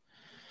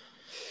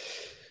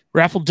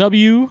 Raffle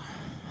W,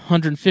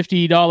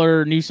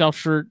 $150 New South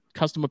Shirt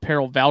custom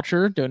apparel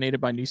voucher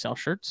donated by New South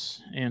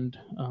Shirts and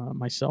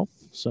myself.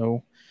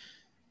 So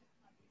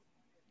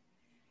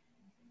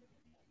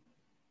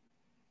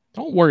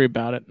don't worry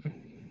about it.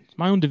 It's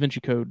my own Da Vinci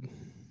Code.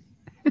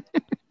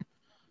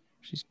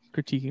 She's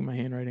critiquing my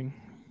handwriting.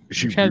 Is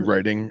she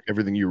rewriting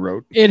everything you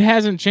wrote? It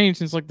hasn't changed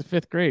since like the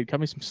 5th grade. Cut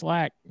me some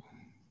slack.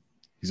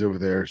 He's over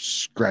there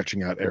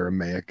scratching out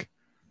Aramaic.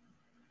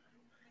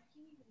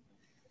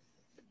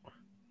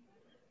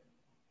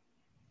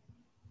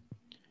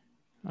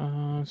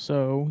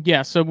 So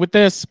with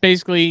this,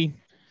 basically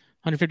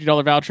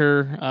 $150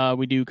 voucher,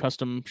 we do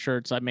custom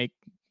shirts. I make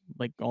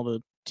like all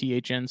the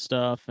THN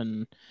stuff,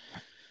 and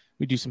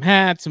we do some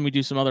hats, and we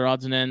do some other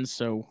odds and ends.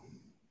 So,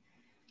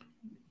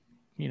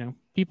 you know,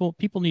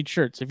 people need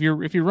shirts. If you're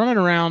running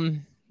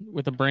around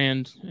with a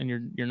brand and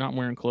you're not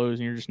wearing clothes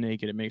and you're just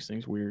naked, it makes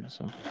things weird.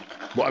 So,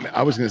 well, I mean,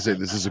 I was going to say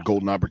this is a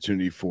golden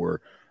opportunity for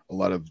a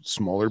lot of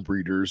smaller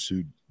breeders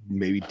who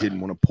maybe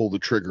didn't want to pull the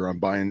trigger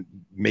on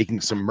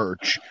making some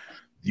merch.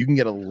 You can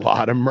get a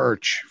lot of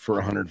merch for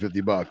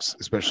 $150,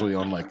 especially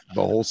on like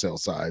the wholesale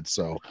side.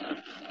 So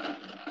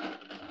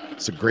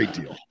it's a great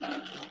deal.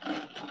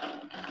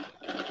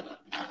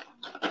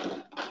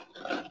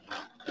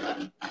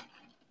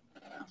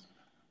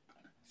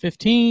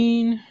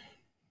 15.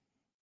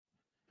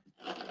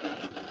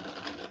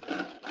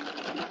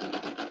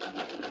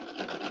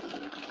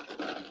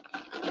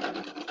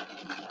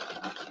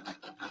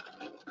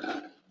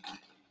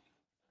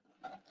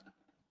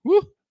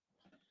 Woo!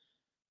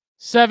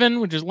 7,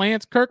 which is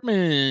Lance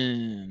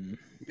Kirkman.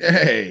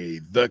 Hey,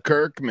 the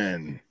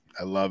Kirkman.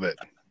 I love it.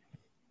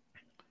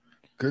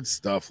 Good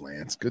stuff,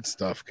 Lance. Good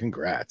stuff.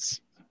 Congrats.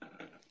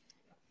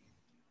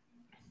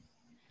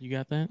 You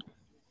got that?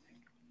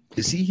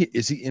 Is he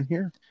in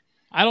here?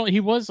 He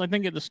was, I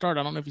think, at the start.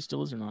 I don't know if he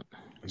still is or not. I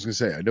was gonna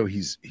say, I know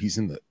he's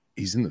in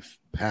the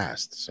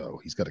past,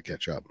 so he's got to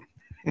catch up.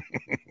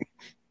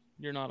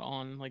 You're not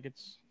on. Like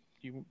it's.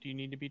 Do you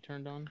need to be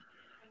turned on?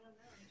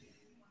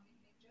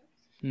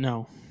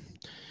 No.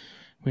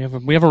 We have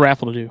a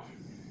raffle to do.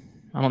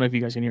 I don't know if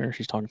you guys can hear her.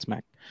 She's talking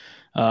smack.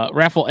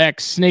 Raffle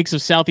X, Snakes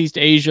of Southeast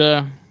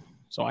Asia.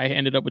 So I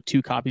ended up with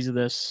 2 copies of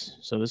this.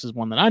 So this is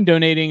one that I'm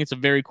donating. It's a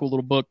very cool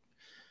little book.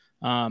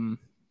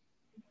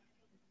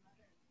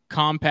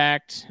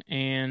 Compact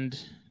and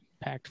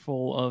packed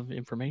full of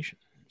information.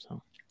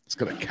 So it's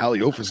got a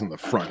Calliophas in the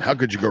front. How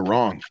could you go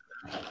wrong?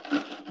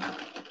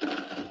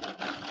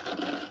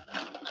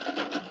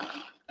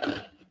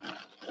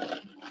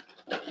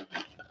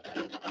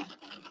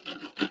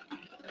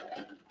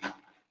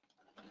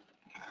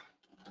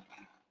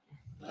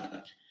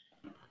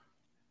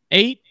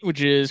 Eight,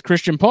 which is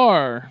Christian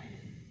Parr.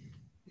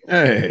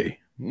 Hey,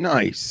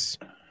 nice.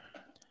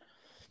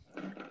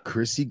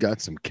 Chrissy got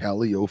some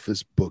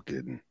Calliophas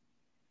booking.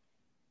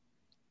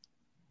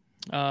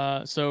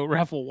 So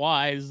Raffle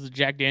Y is the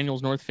Jack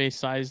Daniels North Face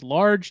size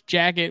large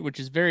jacket, which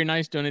is very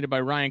nice, donated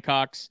by Ryan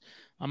Cox.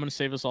 I'm gonna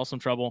save us all some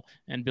trouble,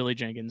 and Billy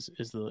Jenkins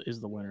is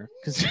the winner.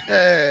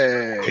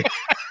 Hey,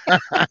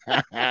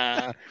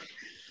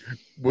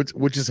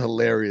 which is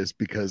hilarious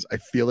because I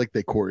feel like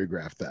they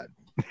choreographed that.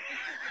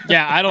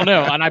 Yeah, I don't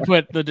know. And I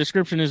put the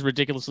description is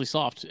ridiculously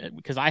soft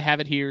because I have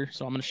it here,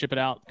 so I'm gonna ship it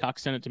out.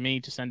 Cox sent it to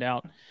me to send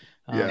out.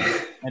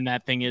 And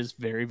that thing is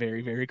very,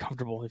 very, very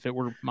comfortable. If it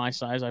were my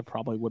size, I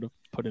probably would have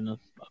put in a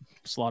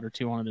slot or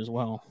 2 on it as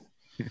well.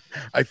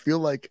 I feel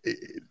like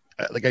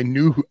I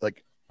knew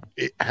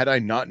had I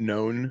not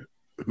known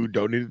who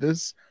donated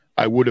this,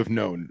 I would have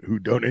known who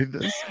donated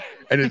this.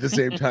 And at the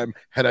same time,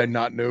 had I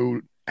not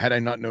known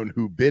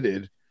who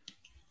bidded,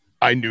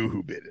 I knew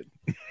who bidded.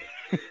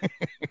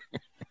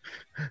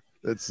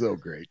 That's so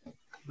great.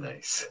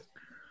 Nice.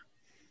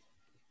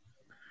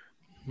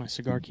 My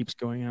cigar keeps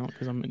going out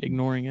because I'm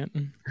ignoring it.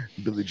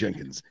 Billy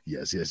Jenkins.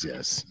 Yes.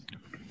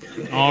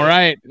 All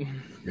right.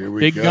 Here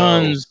we Big go.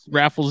 Guns,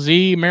 Raffle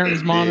Z, Marin's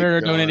Big Monitor,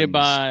 Guns. donated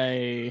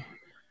by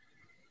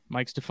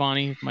Mike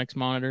Stefani, Mike's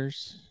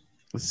Monitors.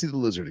 Let's see the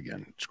lizard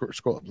again.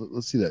 Scroll up.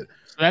 Let's see that.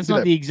 So that's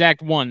not the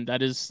exact one.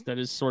 That is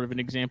sort of an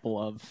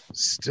example of.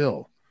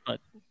 Still.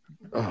 But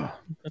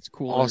that's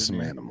cool.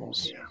 Awesome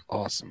animals. Yeah.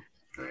 Awesome.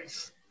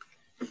 Nice.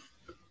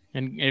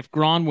 And if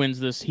Gron wins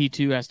this, he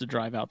too has to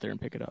drive out there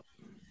and pick it up.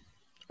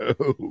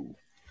 Oh,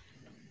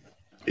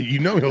 you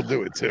know he'll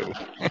do it too.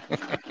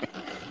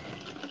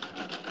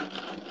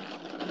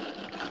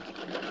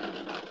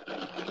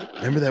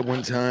 Remember that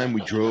one time we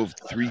drove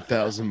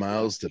 3,000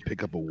 miles to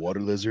pick up a water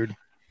lizard?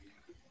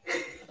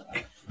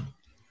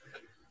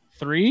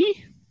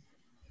 3?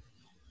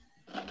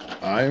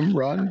 I'm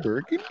Ron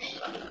Burgundy.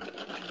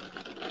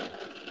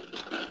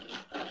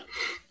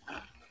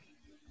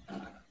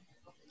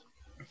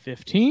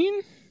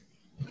 $15.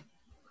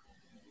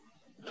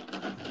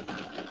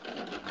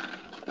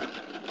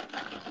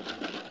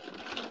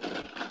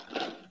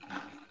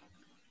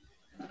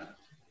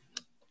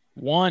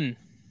 $1.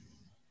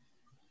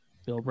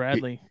 Bill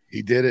Bradley.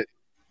 He did it.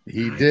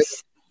 He did.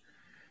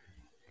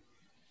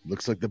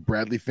 Looks like the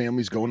Bradley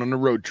family's going on a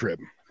road trip.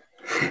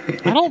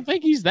 I don't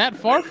think he's that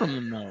far from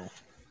them, though.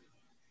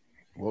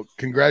 Well,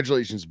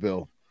 congratulations,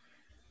 Bill.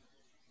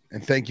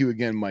 And thank you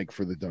again, Mike,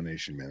 for the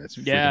donation, man. That's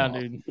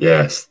dude.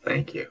 Yes,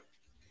 thank you.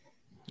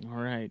 All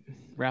right.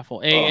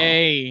 Raffle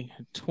AA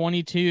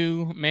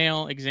 22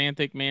 male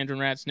exanthic mandarin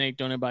rat snake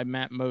donated by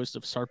Matt Most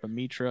of Sarpa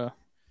Mitra.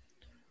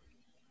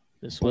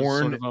 This was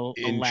Born sort of a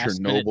in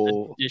last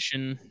Chernobyl,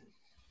 edition.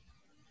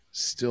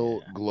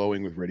 Still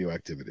glowing with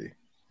radioactivity.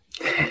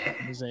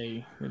 It is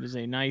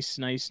a nice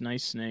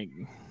snake.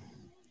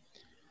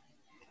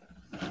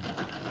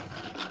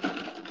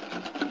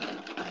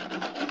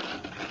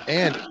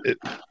 And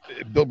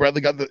Bill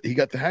Bradley got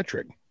the hat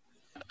trick.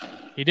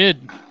 He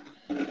did.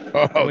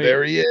 Oh, wait.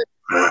 There he is.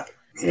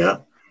 Yeah.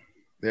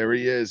 There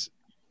he is.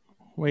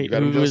 Wait,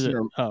 who is it?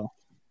 Oh.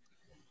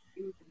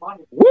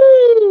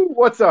 Woo!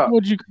 What's up?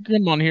 Would you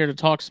come on here to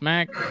talk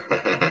smack?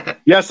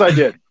 Yes, I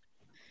did.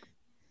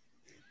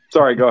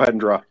 Sorry, go ahead and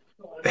draw.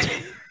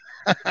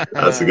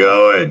 How's it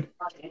going?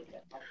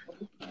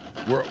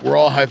 We're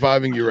all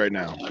high-fiving you right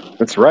now.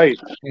 That's right.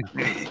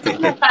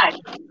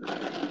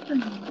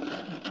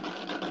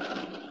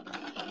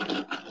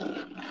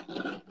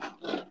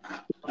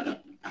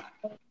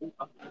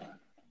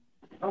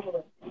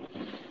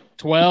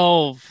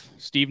 $12.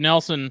 Steve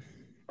Nelson.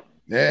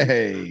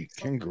 Hey,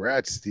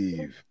 congrats,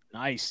 Steve.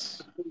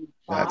 Nice.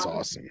 That's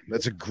awesome.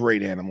 That's a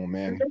great animal,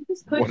 man.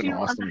 What an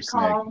awesome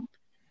snake.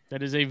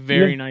 That is a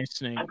very nice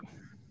snake.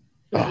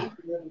 Oh,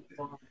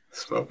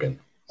 Smoking.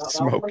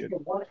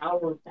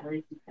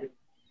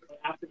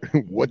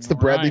 What's the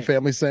Bradley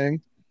family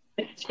saying?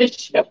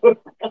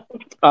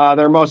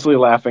 They're mostly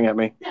laughing at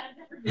me.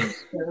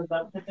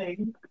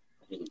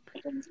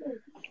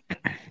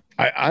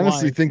 I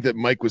honestly think that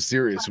Mike was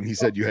serious when he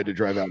said you had to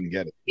drive out and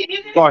get it.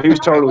 Oh, he was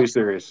totally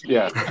serious.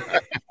 Yeah.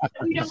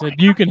 He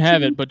said you can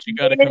have it, but you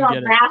got to come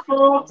get it.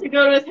 Raffle to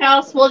go to his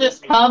house. We'll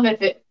just come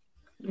if it's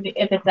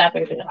that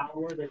big of a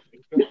house.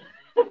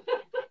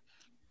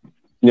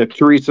 Yeah,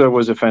 Teresa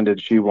was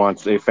offended. She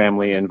wants a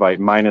family invite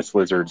minus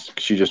lizards.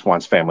 She just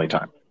wants family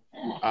time.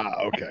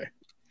 Okay.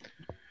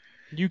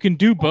 You can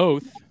do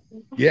both.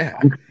 Yeah.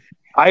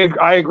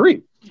 I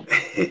agree.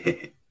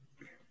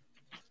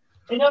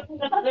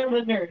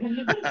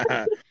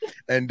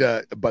 And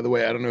by the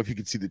way, I don't know if you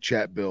can see the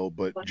chat, Bill,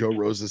 but Joe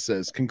Rosa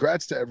says,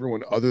 congrats to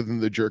everyone other than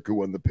the jerk who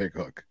won the pig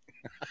hook.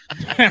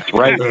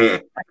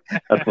 Right.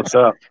 That's what's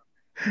up.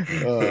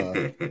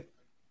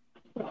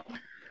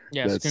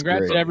 Yes,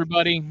 congrats to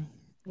everybody.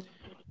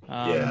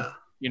 Yeah.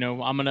 You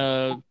know, I'm going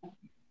to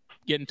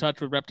get in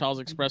touch with Reptiles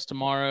Express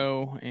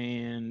tomorrow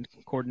and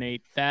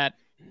coordinate that.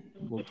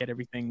 We'll get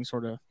everything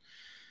sort of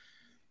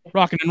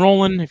rocking and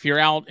rolling. If you're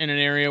out in an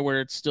area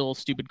where it's still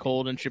stupid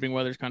cold and shipping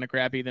weather's kind of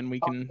crappy, then we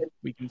can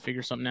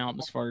figure something out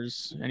as far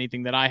as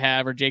anything that I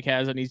have or Jake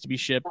has that needs to be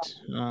shipped.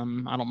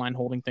 I don't mind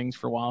holding things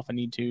for a while if I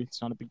need to.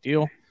 It's not a big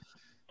deal.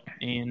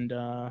 And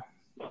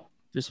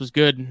this was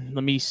good.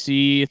 Let me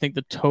see. I think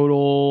the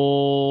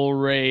total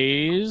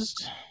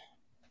raised.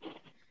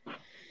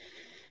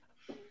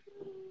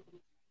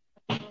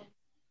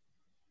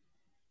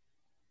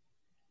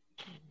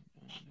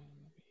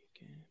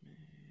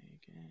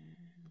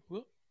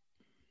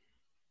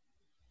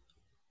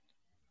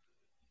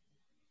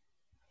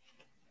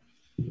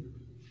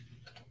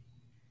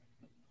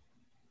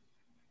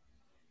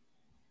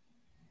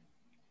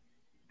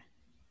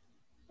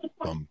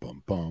 Bum,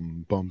 bum,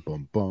 bum, bum,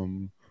 bum,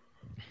 bum.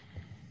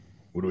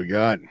 What do we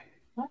got?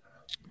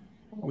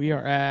 We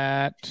are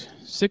at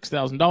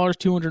 $6,000,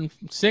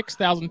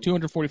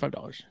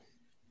 $6,245.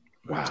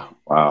 Wow.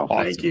 Wow.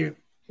 Awesome. Thank you.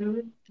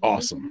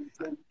 Awesome.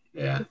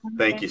 Yeah.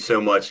 Thank you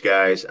so much,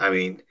 guys. I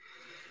mean,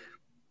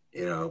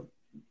 you know,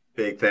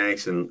 big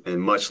thanks and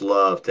much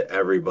love to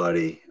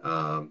everybody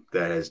that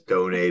has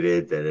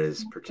donated, that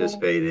has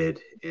participated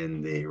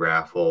in the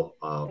raffle.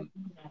 I'm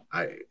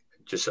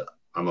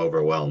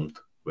overwhelmed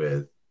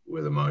with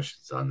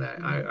emotions on that.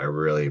 I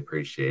really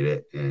appreciate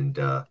it. And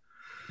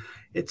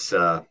it's,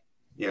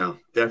 you know,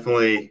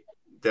 definitely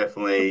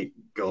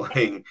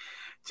going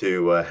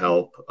to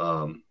help,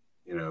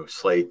 you know,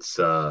 Slate's,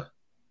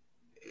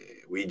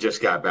 we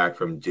just got back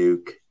from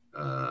Duke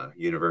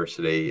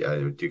University,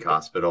 Duke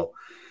Hospital,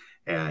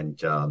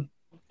 and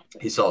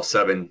he saw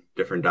 7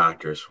 different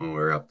doctors when we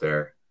were up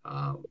there.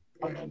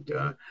 And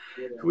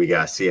we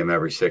got to see him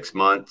every 6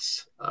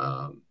 months.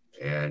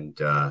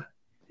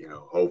 You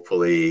know,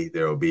 hopefully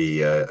there will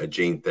be a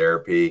gene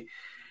therapy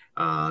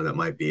that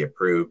might be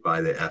approved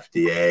by the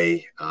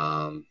FDA,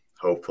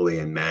 hopefully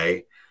in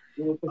May.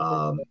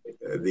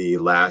 The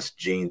last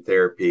gene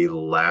therapy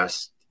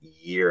last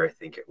year, I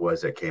think it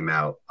was, that came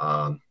out,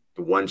 the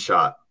one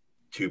shot,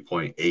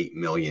 $2.8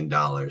 million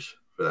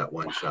for that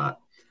one shot.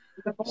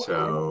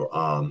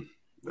 So,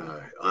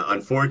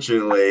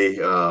 unfortunately,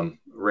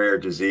 rare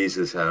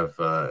diseases have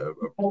a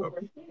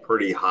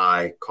pretty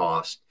high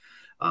cost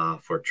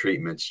for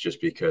treatments just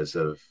because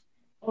of,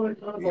 you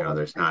know,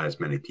 there's not as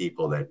many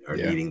people that are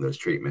needing those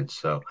treatments.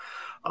 So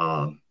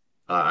I'm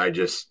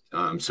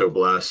so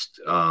blessed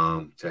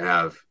to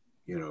have,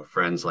 you know,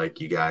 friends like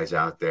you guys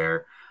out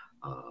there.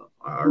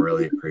 I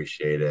really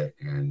appreciate it.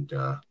 And,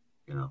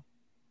 you know,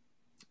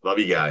 love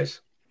you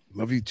guys.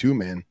 Love you too,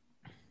 man.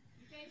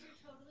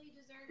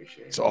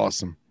 It's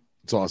awesome.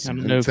 It's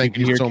awesome. And thank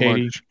you so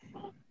much.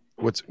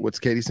 What's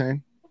Katie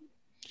saying?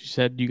 She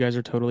said you guys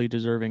are totally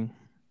deserving.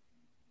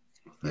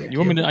 Thank you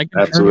want me to? I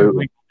can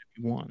Absolutely. if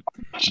you want.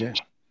 Yeah.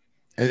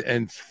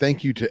 And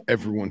thank you to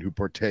everyone who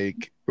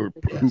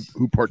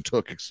who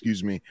partook,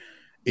 excuse me,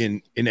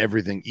 in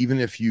everything. Even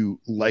if you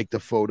liked a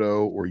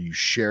photo or you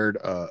shared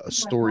a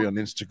story on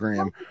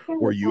Instagram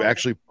or you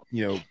actually,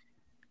 you know,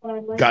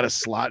 got a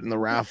slot in the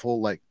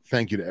raffle, like,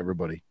 thank you to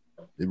everybody.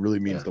 It really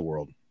means the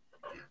world.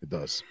 It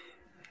does.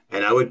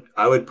 And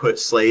I would put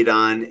Slate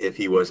on if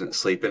he wasn't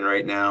sleeping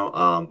right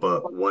now.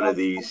 But one of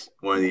these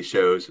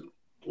shows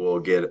will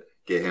get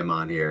him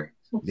on here.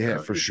 Yeah,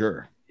 for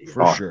sure.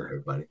 For sure.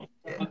 Everybody.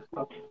 Yeah.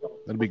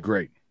 That'll be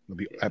great. It'll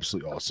be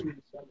absolutely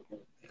awesome.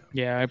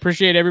 Yeah, I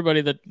appreciate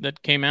everybody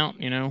that came out,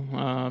 you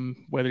know,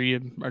 whether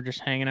you are just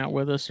hanging out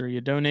with us or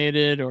you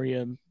donated or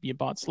you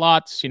bought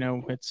slots, you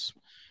know, it's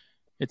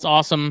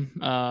awesome.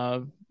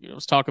 I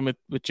was talking with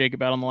Jake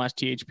about on the last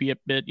THP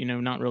bit, you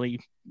know, not really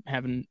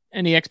having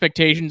any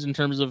expectations in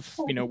terms of,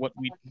 you know, what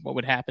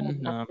would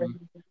happen. But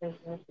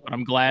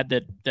I'm glad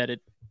that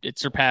it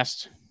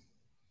surpassed,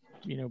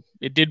 you know,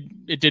 it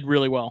did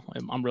really well.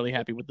 I'm really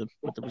happy with the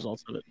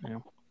results of it. You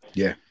know?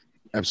 Yeah.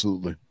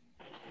 Absolutely.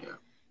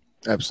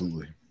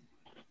 Absolutely.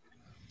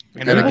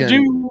 And And we will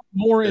again- do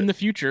more in the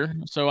future.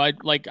 So I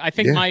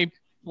think Yeah. my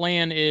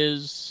plan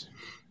is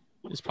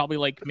probably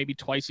like maybe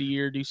twice a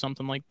year do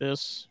something like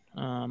this.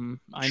 I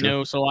Sure.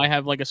 know, so I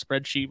have like a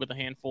spreadsheet with a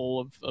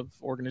handful of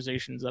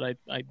organizations that I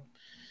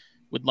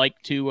would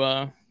like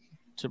to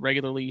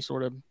regularly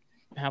sort of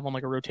have on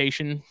like a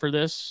rotation for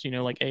this,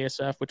 like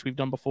ASF, which we've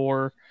done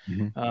before,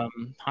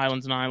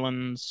 Highlands and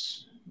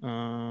Islands,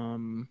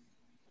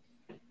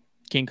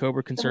 King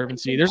Cobra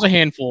Conservancy. There's a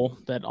handful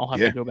that I'll have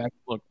Yeah. to go back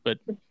and look, but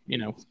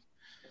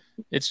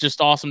it's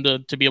just awesome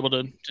to be able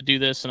to do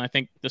this. And I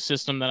think the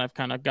system that I've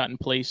kind of got in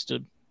place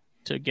to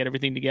get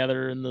everything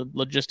together and the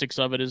logistics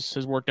of it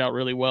has worked out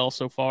really well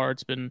so far.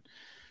 It's been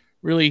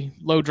really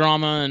low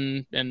drama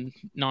and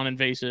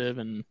non-invasive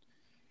and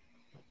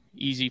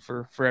easy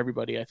for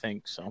everybody, I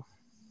think. So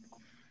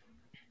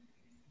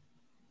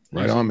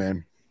Right on,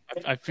 man.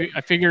 I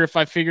figure if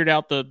I figured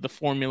out the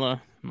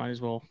formula, might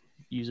as well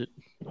use it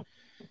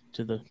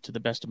to the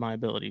best of my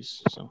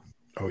abilities. So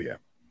Oh yeah.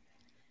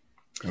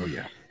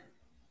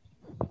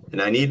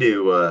 And I need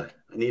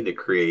to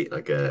create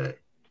like a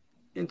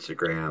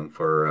Instagram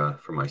for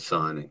my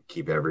son and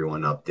keep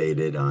everyone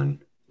updated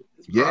on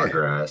his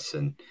progress.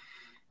 And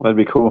That'd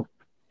be cool.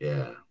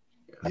 yeah.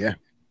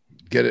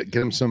 Get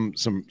him some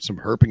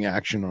herping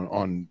action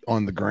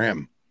on the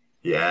gram.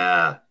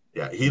 Yeah.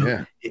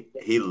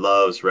 He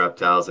loves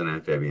reptiles and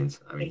amphibians.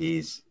 I mean,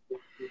 he's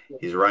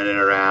running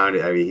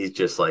around. I mean, he's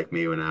just like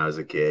me when I was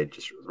a kid,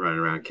 just running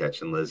around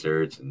catching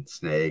lizards and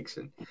snakes,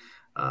 and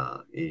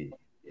he's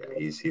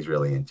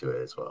really into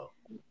it as well.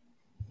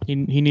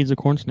 he needs a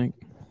corn snake.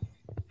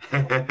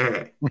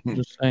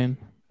 Just saying.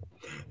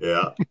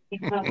 Yeah.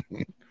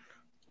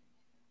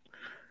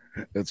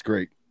 That's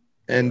great.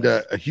 And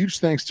a huge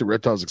thanks to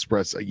Reptiles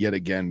Express yet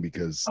again,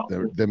 because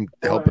they're them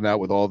helping out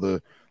with all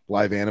the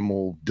live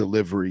animal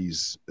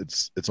deliveries.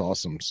 It's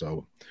awesome.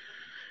 So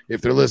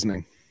if they're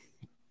listening,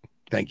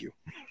 thank you.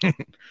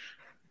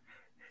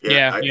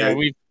 Yeah,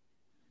 we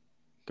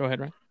go ahead,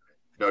 Ryan.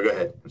 No, go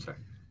ahead. I'm sorry.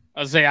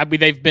 I was say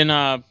they've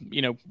been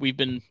we've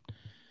been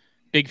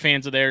big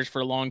fans of theirs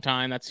for a long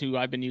time. That's who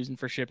I've been using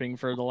for shipping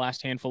for the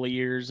last handful of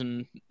years,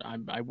 and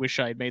I wish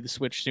I had made the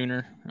switch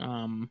sooner.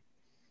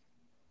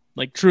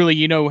 Like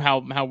truly,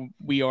 how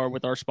we are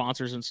with our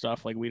sponsors and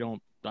stuff. Like we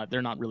don't,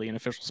 they're not really an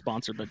official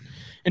sponsor, but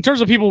in terms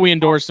of people we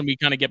endorse and we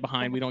kind of get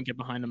behind, we don't get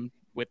behind them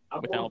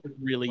without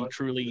really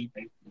truly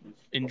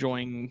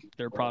enjoying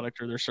their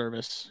product or their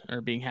service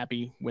or being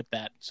happy with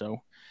that.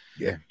 So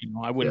yeah,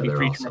 I wouldn't be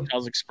preaching awesome.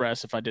 Reptiles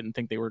Express if I didn't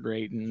think they were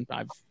great, and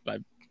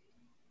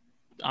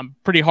I'm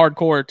pretty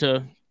hardcore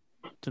to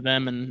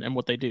them and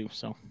what they do.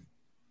 So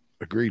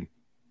agreed.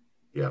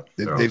 Yeah,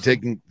 they've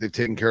taken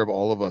care of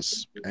all of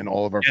us and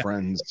all of our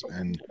friends,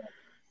 and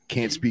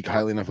can't speak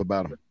highly enough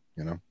about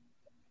them.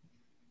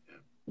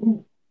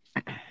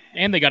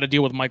 And they got to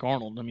deal with Mike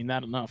Arnold. I mean,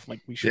 that enough.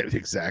 Like we should. Yeah,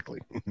 exactly.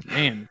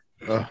 Man,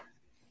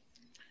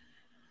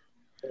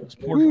 those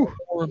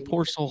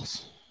poor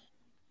souls.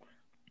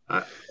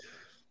 I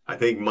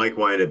think Mike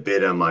wanted to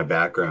bid on my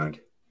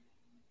background.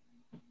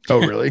 Oh,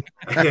 really?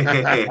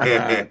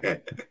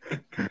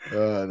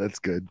 That's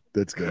good.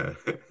 That's good.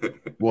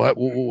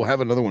 We'll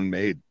have another one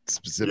made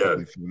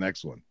specifically for the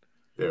next one.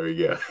 There we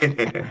go.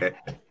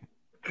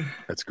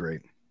 That's great.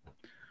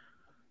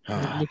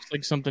 It looks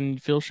like something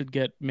Phil should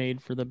get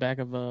made for the back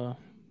of a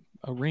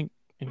rink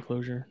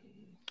enclosure.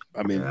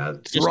 I mean, Yeah,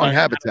 it's the wrong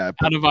habitat.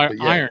 Out of our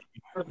iron.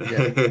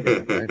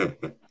 Right.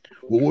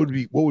 What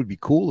would be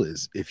cool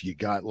is if you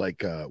got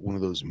like one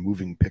of those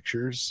moving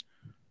pictures,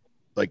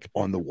 like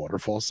on the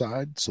waterfall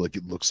side, so like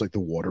it looks like the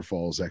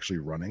waterfall is actually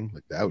running.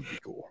 Like that would be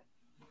cool.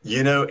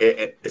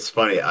 It's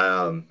funny.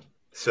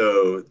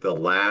 So the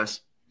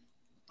last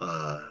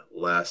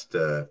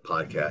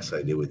podcast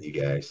I did with you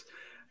guys,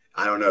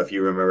 I don't know if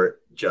you remember,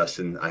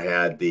 Justin. I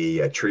had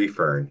the tree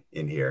fern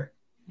in here.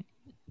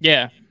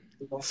 Yeah.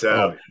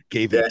 So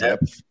gave it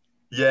depth.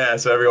 Yeah.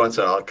 So every once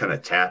in a while, I'll kind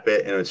of tap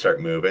it and it would start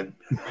moving.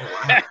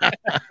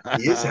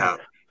 He is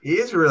out. He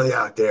is really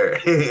out there.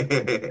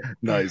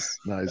 Nice.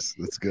 That's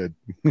good.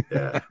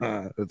 Yeah.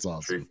 That's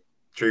awesome.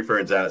 Tree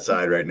fern's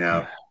outside right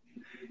now,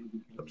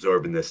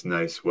 absorbing this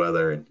nice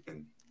weather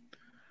and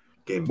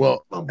getting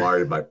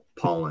bombarded by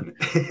pollen.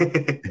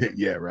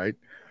 Yeah, right.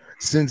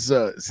 Since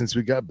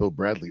we got Bill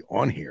Bradley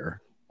on here,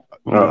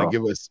 you want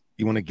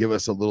to give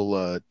us a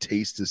little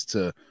taste as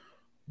to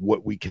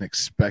what we can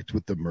expect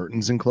with the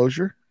Mertens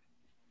enclosure?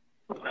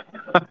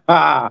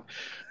 Throw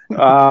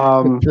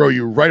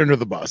you right under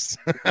the bus.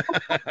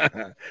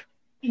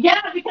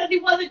 Yeah, because he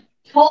wasn't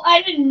told.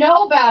 I didn't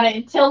know about it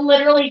until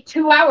literally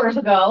 2 hours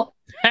ago.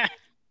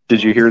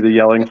 Did you hear the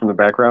yelling from the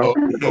background?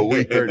 Oh,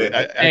 we heard it.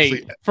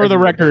 Hey, for the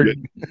record,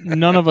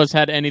 none of us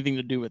had anything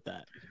to do with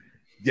that.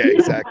 Yeah,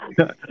 exactly.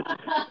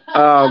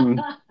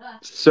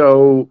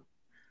 So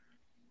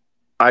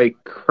I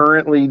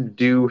currently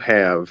do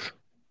have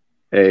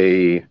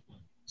a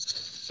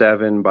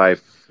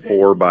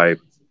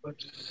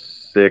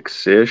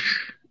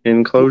 7x4x6-ish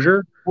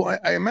enclosure. Well,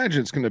 I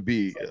imagine it's going to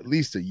be at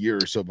least a year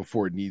or so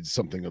before it needs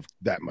something of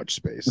that much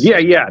space.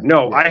 Yeah.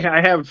 No, I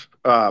have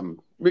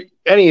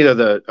any of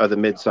the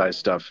mid-sized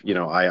stuff. You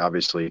know, I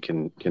obviously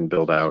can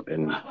build out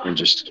and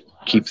just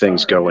keep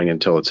things going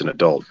until it's an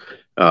adult.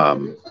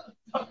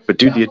 But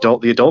dude, the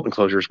adult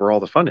enclosures where all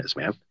the fun is,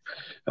 man.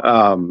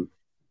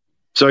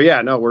 So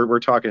yeah, no, we're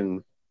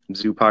talking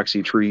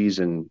zoopoxy trees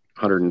and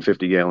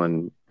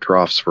 150-gallon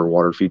troughs for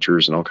water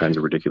features and all kinds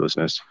of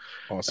ridiculousness.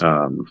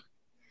 Awesome.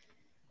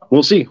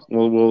 We'll see.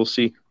 We'll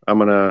see. I'm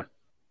gonna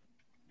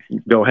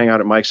go hang out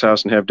at Mike's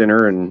house and have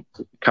dinner and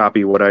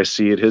copy what I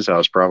see at his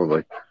house,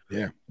 probably.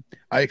 Yeah,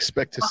 I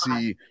expect to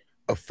see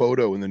a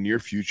photo in the near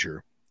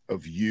future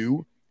of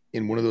you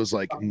in one of those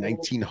like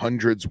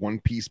 1900s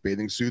one-piece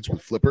bathing suits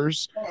with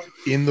flippers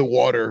in the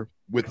water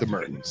with the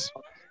Mertens.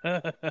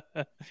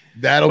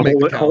 That'll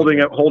make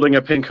holding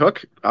a pink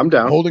hook. I'm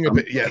down. I'm down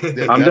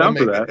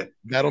for that.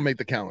 That'll make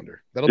the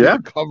calendar. That'll be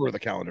the cover of the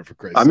calendar for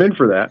Chris. I'm in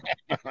for that.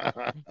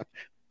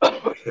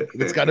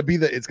 It's got to be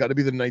the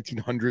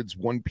 1900s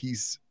one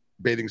piece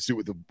bathing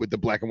suit with the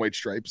black and white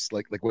stripes,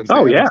 like Wednesday.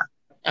 Oh yeah,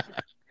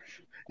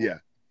 yeah,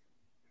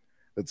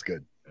 that's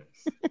good.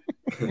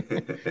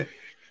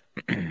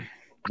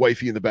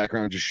 Wifey in the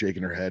background just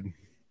shaking her head.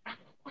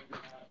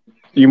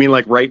 You mean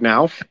like right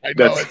now? I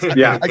know.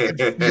 Yeah, I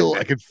could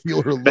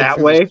feel her look that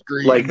way,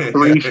 like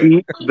 3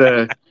 feet.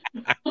 The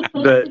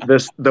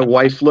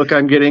wife look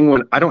I'm getting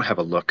when I don't have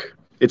a look.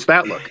 It's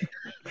that look.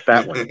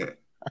 That one.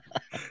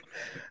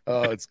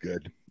 Oh, it's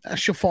good.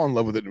 She'll fall in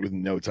love with it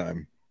within no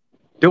time.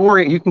 Don't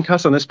worry, you can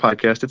cuss on this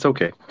podcast. It's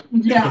okay.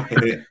 Yeah.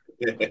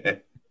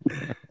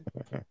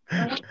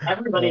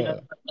 Everybody knows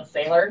a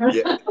sailor.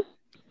 Yeah.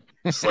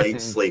 Slate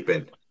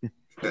sleeping.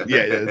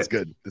 Yeah, that's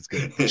good. That's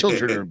good.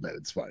 Children are in bed.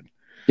 It's fine.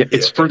 Yeah,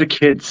 it's for the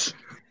kids.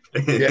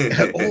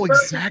 Yeah. Oh,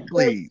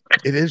 exactly.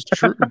 It is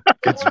true.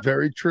 It's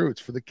very true. It's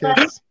for the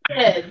kids.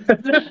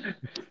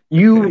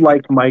 You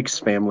like Mike's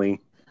family.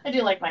 I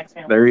do like Mike's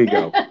family. There you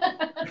go.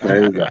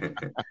 There you go.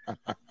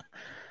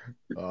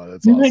 Oh,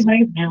 that's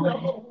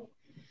awesome.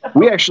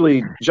 We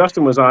actually,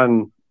 Justin was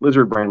on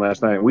Lizard Brain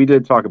last night. We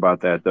did talk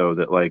about that though,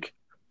 that like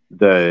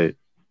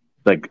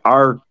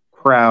our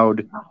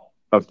crowd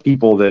of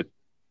people that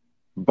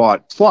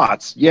bought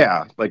slots,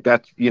 yeah, like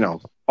that's,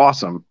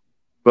 awesome.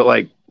 But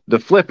like the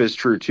flip is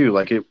true too.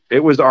 Like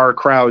it was our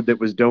crowd that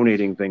was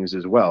donating things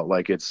as well.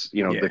 Like it's,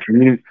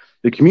 the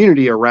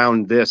community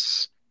around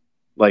this,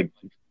 like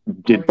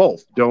did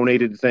both,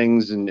 donated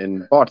things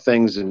and bought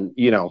things and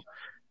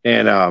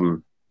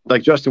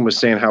like Justin was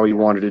saying how he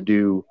wanted to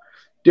do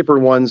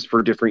different ones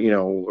for different,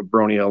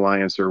 Bronia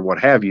Alliance or what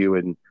have you.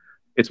 And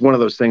it's one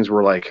of those things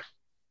where like,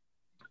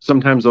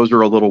 sometimes those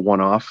are a little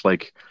one-off.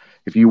 Like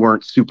if you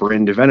weren't super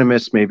into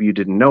Venomous, maybe you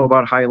didn't know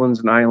about Highlands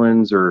and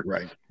Islands or,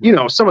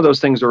 some of those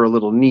things are a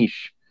little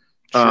niche.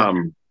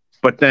 Sure.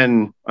 But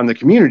then on the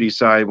community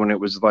side, when it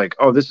was like,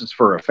 oh, this is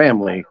for a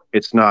family,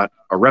 it's not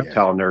a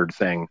reptile nerd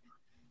thing.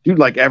 Dude,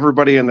 like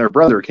everybody and their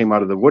brother came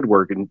out of the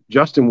woodwork and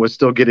Justin was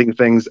still getting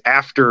things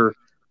after,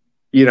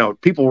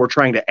 people were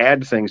trying to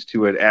add things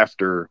to it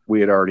after we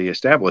had already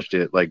established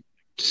it. Like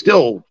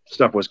still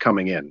stuff was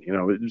coming in, it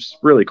was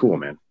really cool,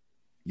 man.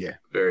 Yeah.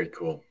 Very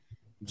cool.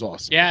 It's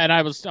awesome. Yeah. And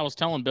I was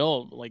telling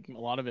Bill, like a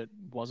lot of it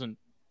wasn't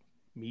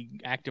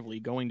me actively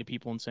going to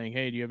people and saying,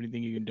 hey, do you have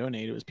anything you can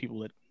donate? It was people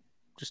that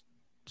just,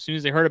 as soon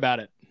as they heard about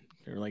it,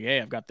 they were like,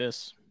 hey, I've got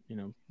this,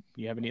 do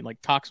you have any,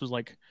 like Tox was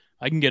like,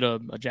 I can get a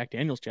Jack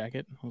Daniels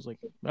jacket. I was like,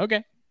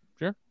 okay,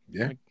 sure.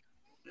 Yeah. Like,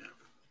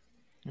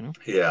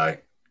 Yeah.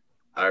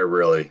 I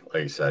really,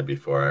 like you said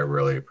before, I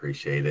really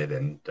appreciate it.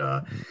 And,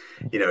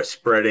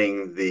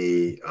 spreading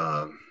the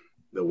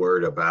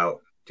word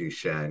about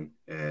Duchenne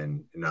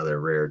and other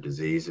rare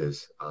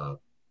diseases,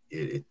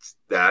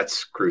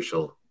 that's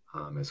crucial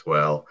as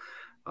well.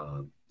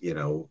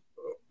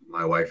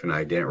 My wife and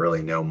I didn't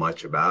really know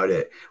much about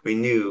it. We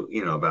knew,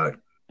 about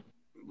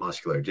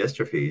muscular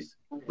dystrophies,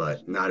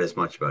 but not as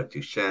much about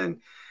Duchenne.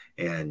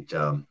 And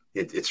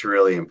it's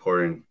really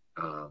important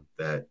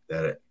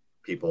that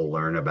people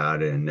learn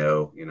about it and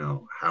know,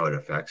 how it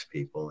affects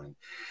people.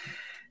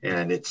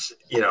 And it's,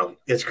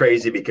 it's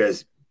crazy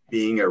because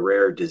being a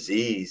rare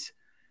disease,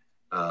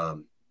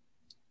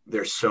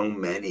 there's so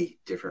many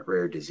different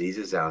rare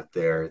diseases out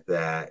there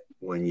that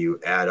when you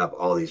add up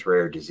all these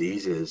rare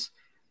diseases,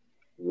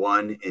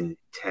 1 in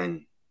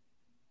 10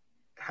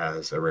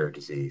 has a rare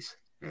disease.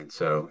 And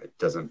so it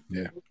doesn't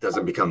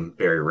become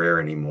very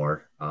rare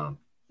anymore.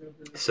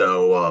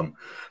 So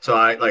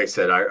I, like I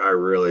said, I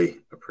really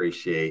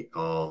appreciate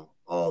all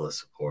the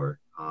support.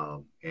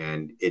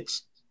 And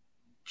it's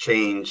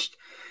changed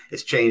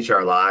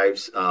our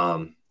lives.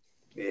 I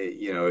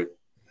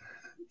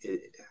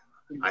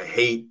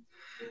hate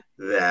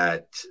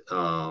that,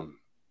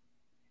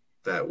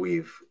 that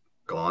we've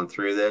gone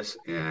through this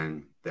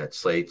and that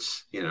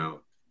Slate's,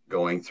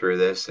 going through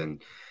this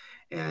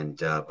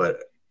but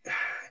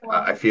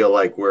I feel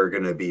like we're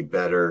going to be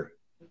better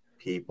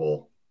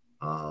people,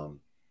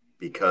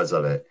 because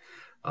of it.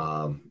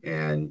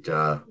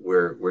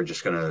 We're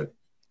just going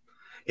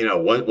to,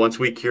 once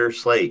we cure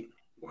Slate,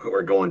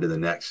 we're going to the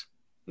next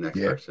next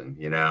Yeah. person,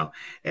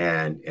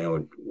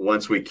 and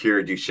once we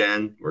cure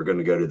Duchenne, we're going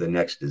to go to the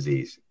next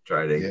disease,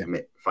 try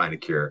to find a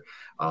cure.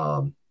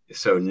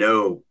 So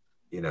no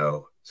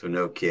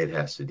kid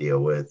has to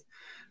deal with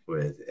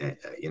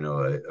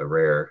a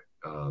rare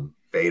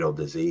fatal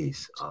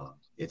disease.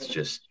 It's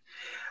just,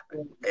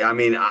 I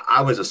mean,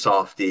 I was a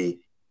softie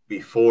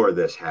before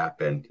this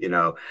happened.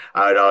 I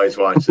would always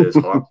watch this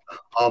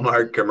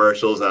Hallmark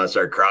commercials and I'd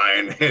start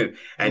crying.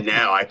 And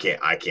now I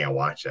can't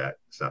watch that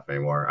stuff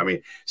anymore. I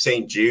mean,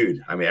 St.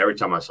 Jude. I mean, every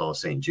time I saw a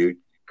St. Jude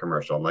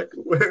commercial, I'm like,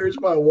 where's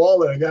my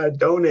wallet? I got to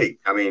donate.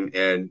 I mean,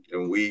 and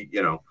we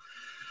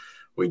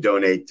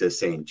donate to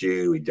St.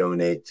 Jude. We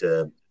donate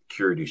to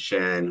Cure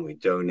Duchenne. We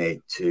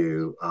donate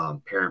to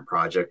Parent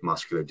Project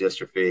Muscular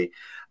Dystrophy.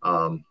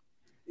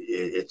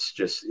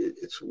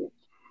 It's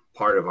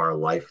part of our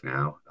life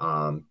now,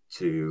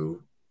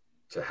 to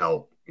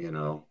help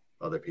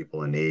other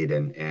people in need,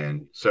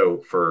 and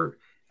so for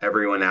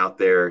everyone out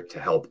there to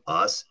help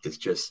us, it's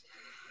just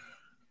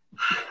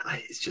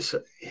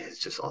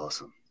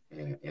awesome,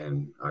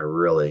 and I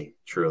really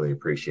truly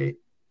appreciate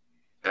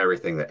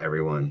everything that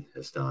everyone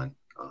has done.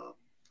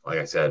 Like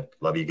I said,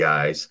 love you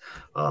guys.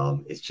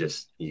 It's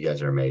just, you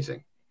guys are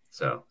amazing.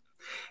 So,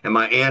 and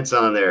my aunt's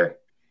on there.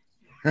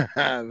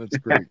 That's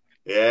great.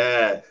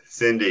 Yeah,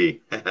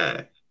 Cindy.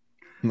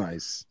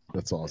 Nice.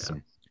 That's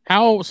awesome.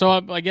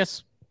 I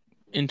guess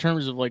in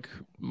terms of like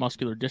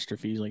muscular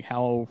dystrophies, like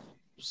how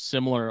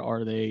similar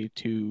are they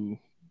to,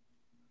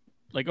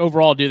 like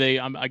overall, do they,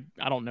 I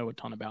don't know a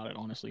ton about it,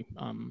 honestly.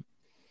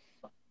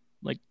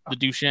 Like the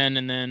Duchenne,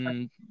 and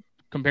then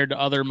compared to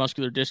other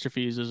muscular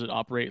dystrophies, does it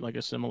operate like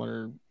a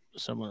similar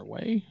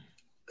way?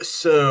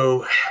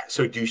 So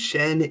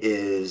Duchenne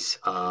is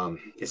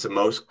it's the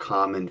most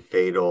common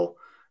fatal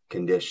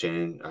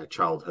condition,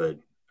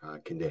 childhood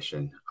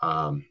condition.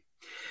 For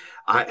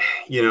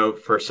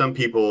some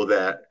people,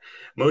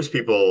 most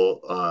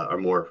people are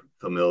more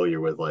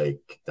familiar with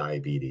like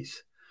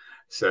diabetes.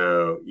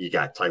 So you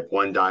got type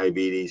 1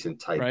 diabetes and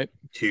type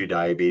 2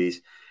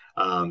 diabetes.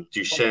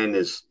 Duchenne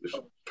is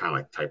kind of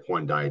like type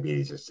 1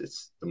 diabetes.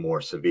 It's the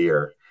more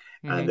severe.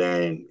 Mm-hmm. And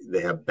then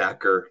they have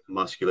Becker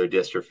muscular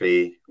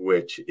dystrophy,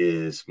 which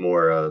is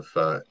more of,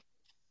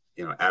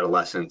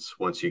 adolescence.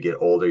 Once you get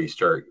older, you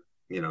start,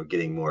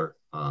 getting more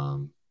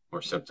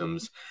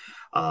symptoms.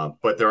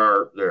 But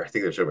I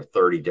think there's over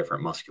 30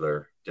 different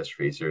muscular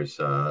dystrophies. There's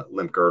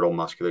limb-girdle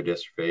muscular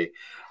dystrophy,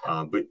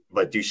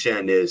 but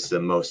Duchenne is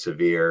the most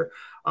severe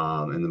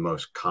and the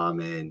most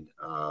common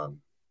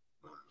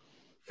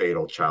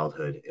fatal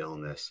childhood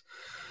illness.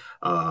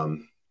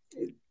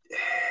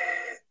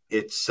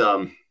 It's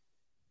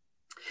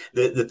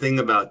the thing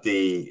about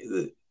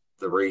the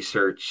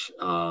research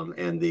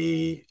and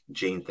the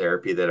gene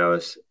therapy that I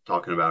was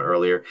talking about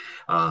earlier.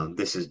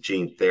 This is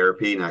gene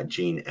therapy, not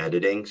gene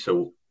editing.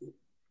 So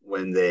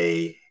when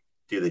they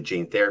do the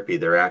gene therapy,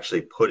 they're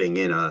actually putting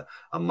in a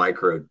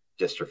micro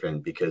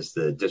dystrophin, because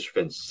the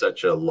dystrophin is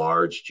such a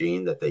large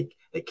gene that they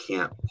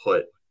can't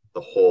put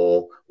the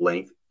whole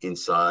length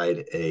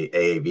inside a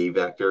AAV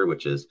vector,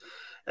 which is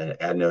an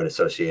adenoid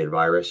associated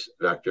virus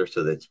vector.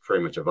 So that's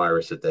pretty much a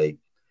virus that they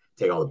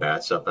take all the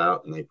bad stuff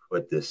out and they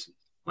put this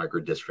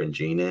microdystrophin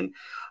gene in.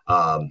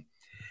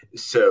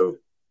 So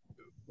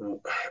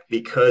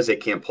because they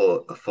can't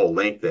pull a full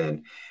length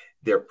in,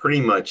 they're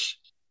pretty much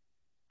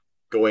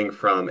going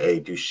from a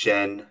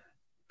Duchenne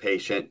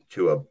patient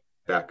to a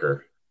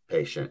Becker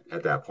patient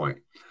at that point.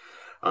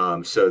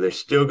 So they're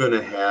still going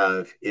to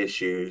have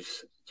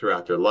issues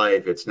throughout their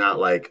life. It's not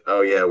like,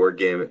 oh yeah, we're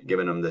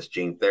giving them this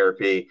gene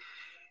therapy,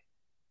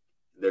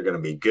 they're going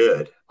to be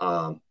good,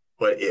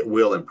 but it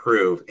will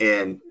improve.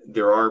 And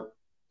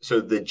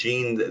the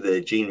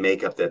gene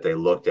makeup that they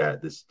looked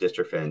at, this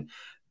dystrophin,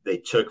 they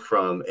took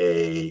from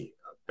a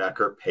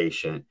Becker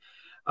patient.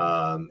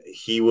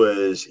 He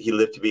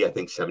lived to be, I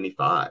think,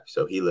 75.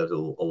 So he lived a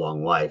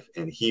long life,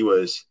 and he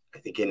was, I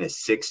think, in his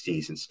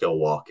 60s and still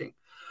walking.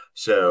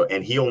 So,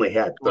 and he only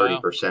had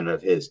 30%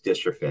 of his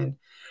dystrophin.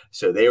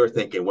 So they were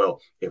thinking, well,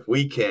 if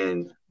we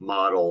can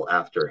model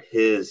after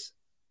his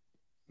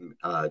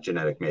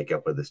genetic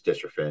makeup with this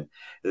dystrophin,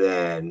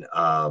 then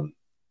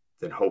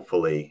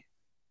hopefully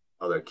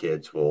other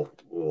kids will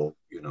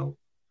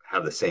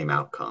have the same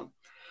outcome.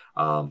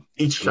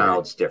 Each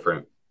child's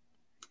different.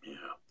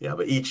 Yeah,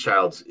 but each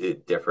child's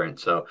different.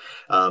 So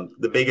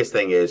the biggest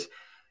thing is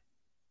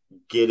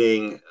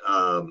getting,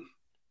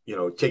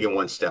 taking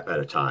one step at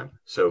a time.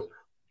 So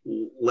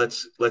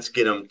let's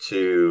get them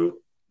to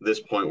this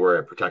point where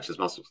it protects his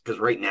muscles. Because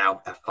right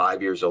now, at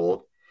 5 years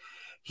old,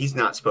 he's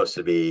not supposed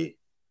to be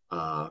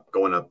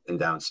going up and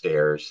down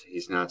stairs.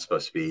 He's not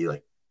supposed to be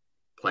like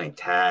playing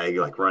tag,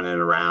 like running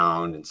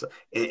around and stuff.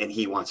 And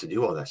he wants to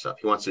do all that stuff.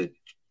 He wants to,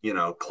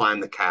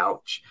 climb the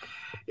couch,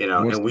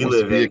 and we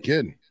live in a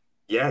kid.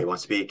 Yeah, he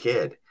wants to be a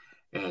kid.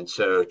 And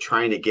so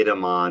trying to get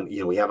him on,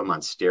 we have him on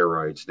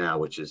steroids now,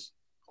 which is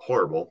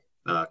horrible,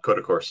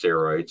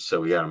 corticosteroids. So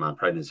we got him on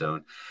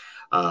prednisone.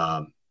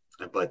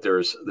 But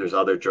there's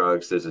other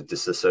drugs. There's a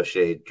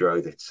disassociated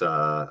drug that's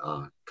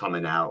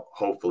coming out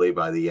hopefully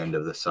by the end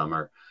of the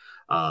summer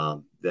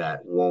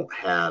that won't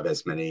have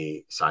as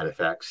many side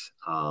effects,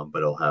 but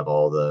it'll have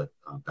all the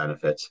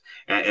benefits.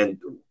 And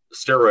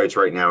steroids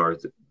right now are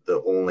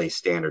the only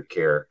standard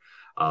care,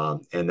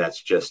 and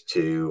that's just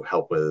to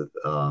help with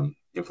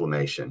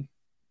inflammation.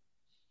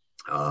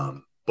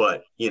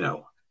 But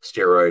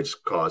steroids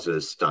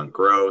causes stunt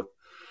growth,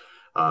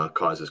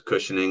 causes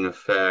cushioning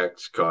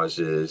effects,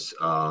 causes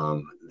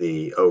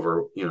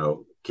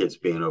kids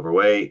being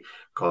overweight,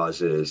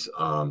 causes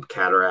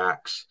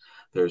cataracts.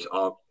 There's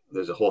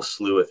a whole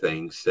slew of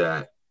things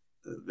that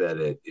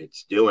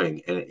it's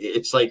doing, and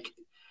it's like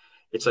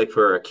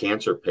for a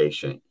cancer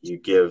patient, you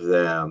give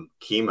them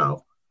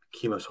chemo.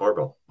 Chemo's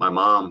horrible. My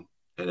mom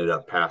ended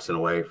up passing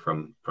away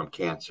from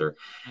cancer,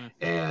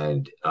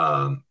 and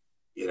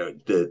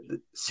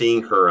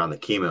seeing her on the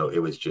chemo, it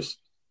was just,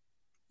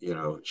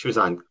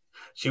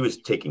 she was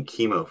taking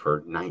chemo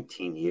for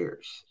 19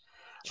 years,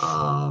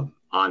 on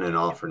and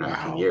off for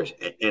 19 years.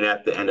 And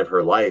at the end of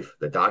her life,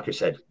 the doctor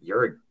said,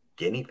 "You're a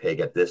guinea pig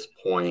at this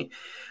point.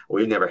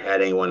 We've never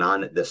had anyone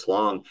on it this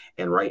long.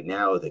 And right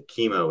now the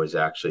chemo is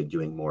actually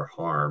doing more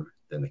harm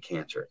than the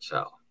cancer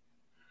itself."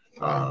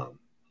 Wow.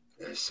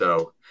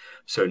 So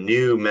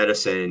new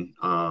medicine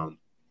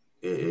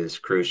is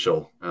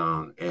crucial.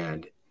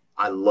 And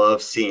I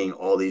love seeing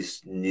all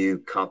these new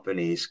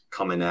companies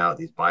coming out,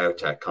 these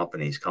biotech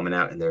companies coming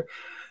out, and they're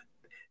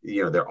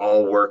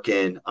all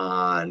working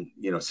on,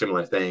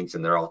 similar things,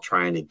 and they're all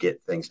trying to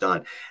get things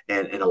done.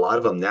 And a lot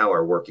of them now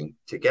are working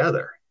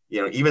together,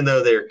 even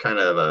though they're kind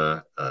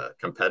of a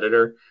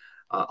competitor,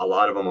 a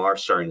lot of them are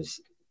starting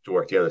to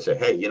work together and say,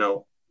 "Hey,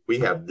 we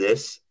have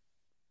this,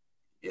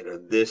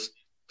 this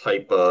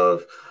type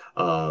of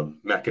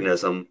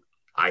mechanism.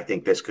 I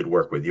think this could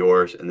work with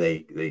yours." And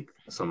they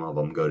some of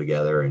them go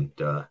together and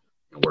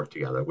work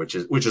together, which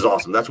is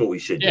awesome. That's what we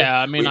should do. Yeah,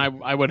 I mean,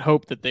 I would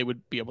hope that they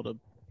would be able to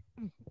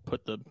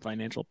put the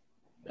financial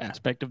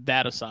aspect of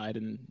that aside,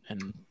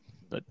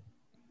 but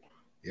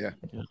yeah.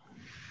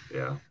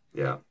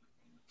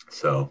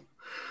 So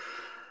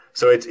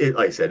it's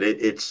like I said,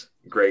 it's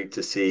great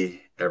to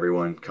see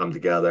everyone come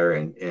together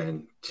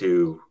and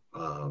to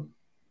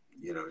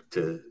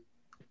to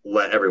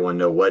let everyone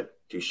know what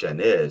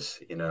Duchenne is,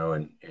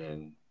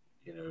 and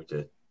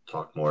to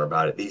talk more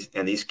about it.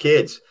 These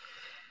kids,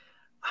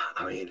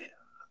 I mean,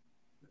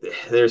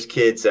 there's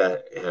kids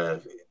that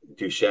have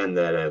Duchenne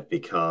that have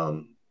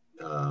become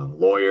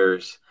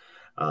lawyers,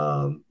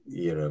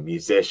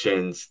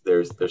 musicians.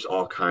 There's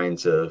all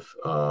kinds of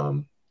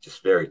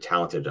just very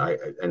talented. I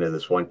know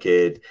this one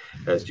kid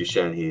has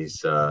Duchenne.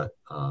 He's a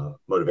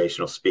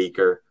motivational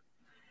speaker.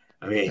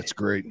 I mean, that's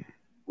great.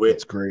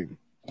 That's great.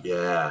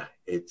 Yeah,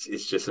 it's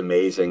just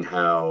amazing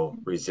how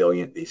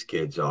resilient these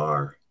kids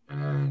are,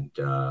 and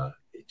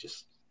it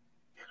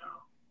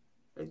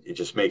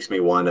just makes me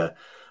want to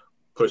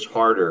push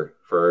harder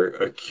for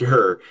a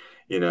cure,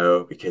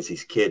 because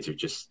these kids are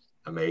just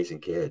amazing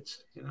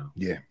kids,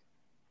 Yeah,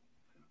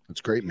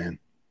 that's great, man.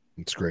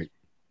 It's great.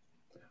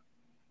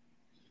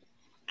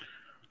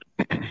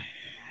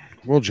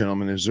 Well,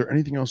 gentlemen, is there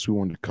anything else we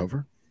wanted to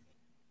cover?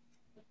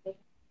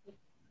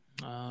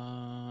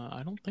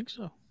 I don't think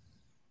so.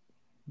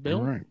 Bill?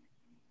 All right.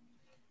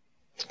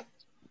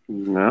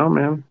 No,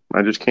 man.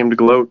 I just came to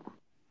gloat.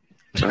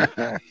 You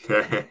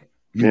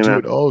do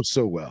it oh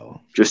so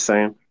well. Just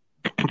saying.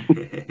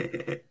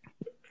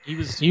 He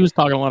was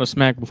talking a lot of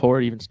smack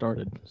before it even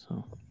started.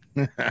 So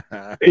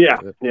Yeah,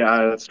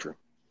 that's true.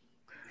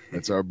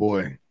 That's our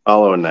boy.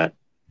 I'll own that.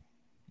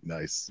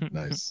 Nice.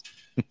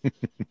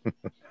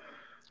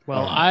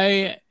 Well,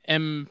 I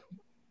am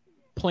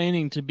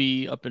planning to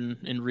be up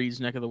in Reed's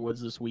neck of the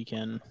woods this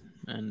weekend,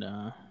 and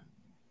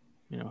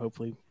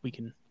hopefully we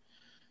can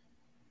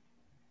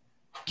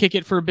kick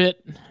it for a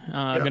bit.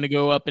 I'm going to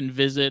go up and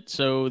visit.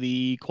 So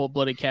the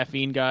Cold-Blooded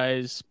Caffeine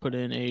guys put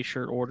in a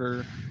shirt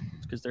order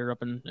because they're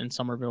up in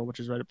Somerville, which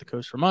is right up the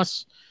coast from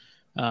us.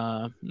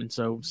 And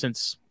so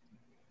since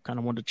kind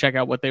of wanted to check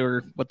out what they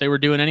were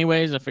doing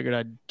anyways, I figured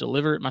I'd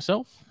deliver it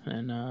myself.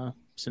 And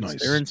since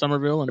they're in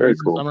Somerville and Very in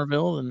cool.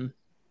 Somerville, and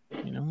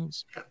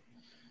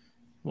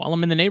while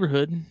I'm in the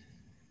neighborhood,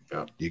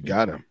 you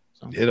got him.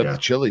 so, Hit up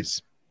the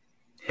Chili's.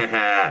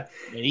 hey.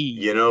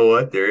 You know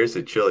what? There is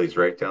a Chili's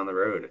right down the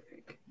road, I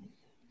think.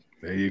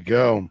 There you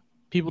go.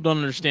 People don't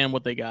understand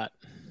what they got.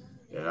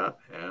 Yeah.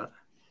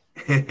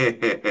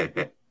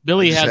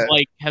 Billy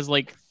has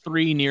like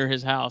 3 near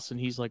his house, and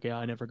he's like, "Yeah,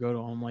 I never go to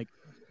them." I'm like,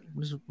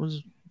 what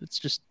is it's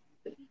just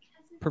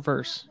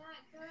perverse.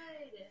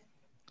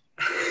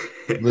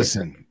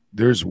 Listen,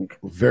 there's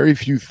very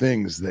few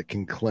things that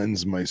can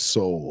cleanse my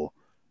soul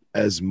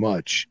as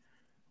much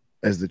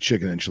as the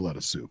chicken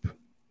enchilada soup.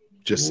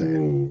 Just saying.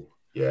 Ooh,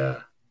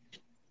 yeah.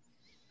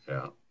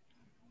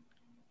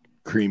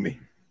 Creamy.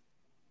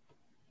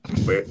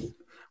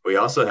 We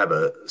also have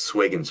a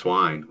Swig and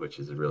Swine, which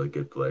is a really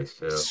good place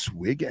too.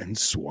 Swig and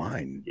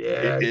Swine.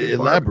 Yeah.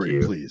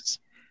 Elaborate, please.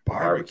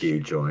 Barbecue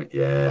joint.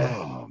 Yeah.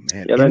 Oh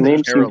man. Yeah, that In the name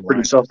seems pretty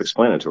Carolinas.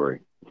 self-explanatory.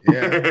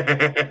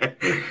 Yeah.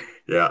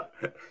 Yeah.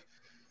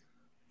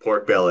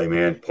 Pork belly,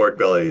 man. Pork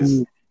belly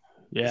is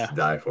Yeah. to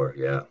die for.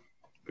 Yeah.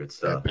 Good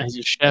stuff. As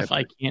a chef,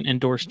 I can't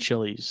endorse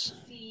Chili's.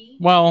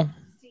 Well,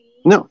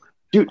 No,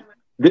 dude,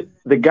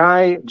 the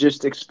guy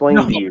just explained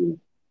to you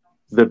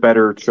the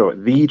better choice,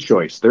 the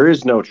choice. There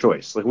is no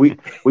choice. Like we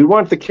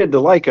want the kid to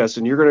like us,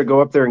 and you're going to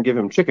go up there and give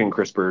him chicken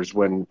crispers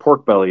when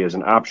pork belly is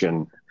an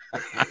option.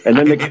 And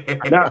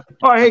then now,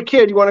 oh, hey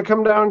kid, you want to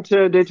come down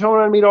to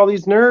Daytona and meet all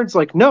these nerds?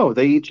 Like, no,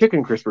 they eat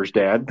chicken crispers,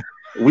 Dad.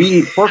 We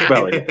eat pork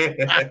belly.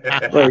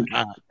 Like,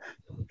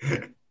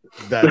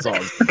 that's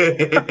awesome.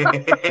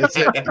 That's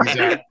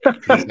it.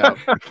 He's out.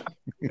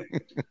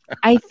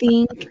 I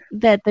think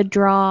that the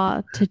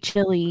draw to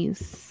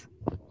Chili's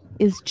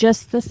is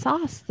just the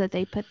sauce that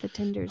they put the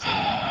tenders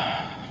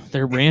in.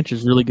 their ranch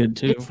is really good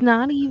too. It's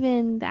not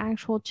even the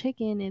actual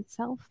chicken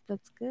itself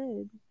that's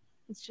good.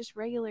 It's just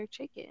regular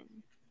chicken.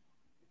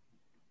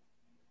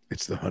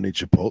 It's the honey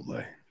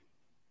chipotle.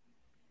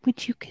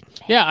 Which you could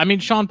make. Yeah, I mean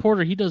Sean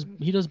Porter, he does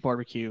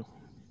barbecue.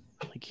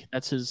 Like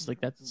that's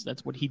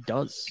what he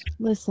does.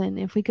 Listen,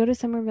 if we go to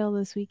Somerville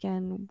this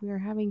weekend, we're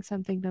having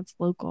something that's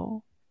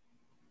local.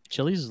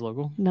 Chili's is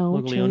local. No,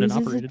 locally owned and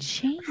Chili's is a operated.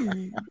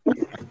 chain.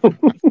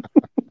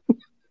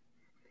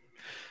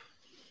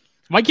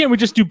 Why can't we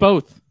just do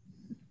both?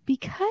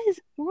 Because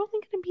we're only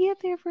going to be up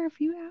there for a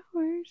few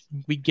hours.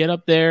 We get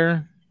up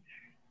there.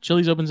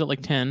 Chili's opens at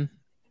like 10.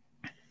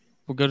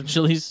 We'll go to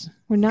Chili's.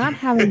 We're not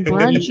having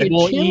brunch at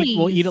Chili's.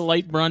 We'll eat a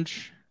light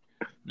brunch.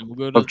 And we'll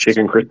go to of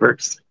chicken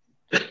crispers.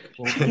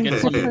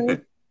 We'll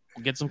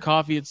get some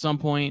coffee at some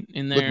point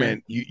in there. Look,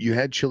 man, you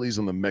had Chili's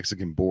on the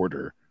Mexican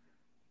border.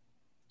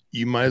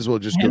 You might as well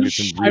just go get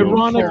some.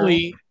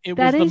 Ironically, it was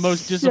That the is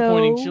most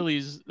disappointing so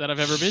Chili's that I've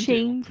ever been to.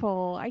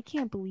 Shameful. I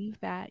can't believe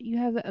that. You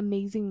have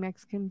amazing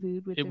Mexican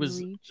food within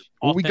was reach.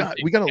 Well, we got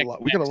a lot.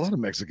 We got a Tex-Mex. lot of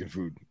Mexican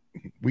food.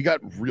 We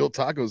got real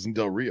tacos in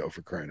Del Rio,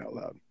 for crying out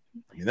loud.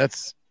 I mean,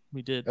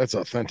 We did. that's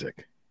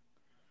authentic.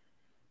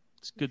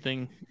 It's a good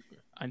thing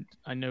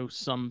I know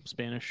some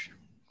Spanish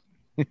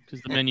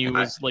because the menu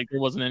was like there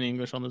wasn't any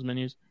English on those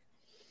menus.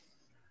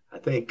 I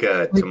think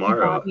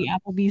tomorrow. Bobby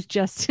Applebee's,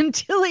 Justin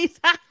Chili's.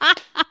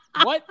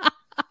 What?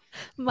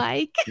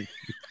 Mike.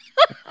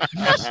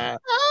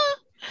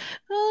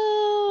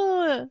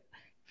 Oh,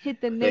 hit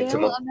the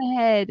nail on the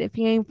head. If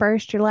you ain't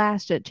first, you're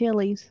last at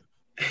Chili's.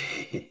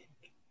 I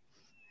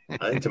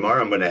think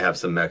tomorrow I'm going to have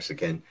some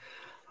Mexican.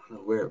 I don't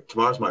know where.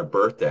 Tomorrow's my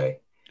birthday.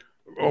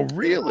 Oh,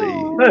 really?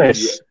 Oh.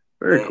 Nice.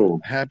 Very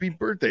cool. Happy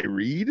birthday,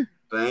 Reed.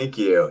 Thank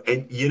you.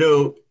 And you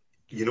know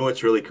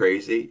what's really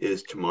crazy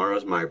is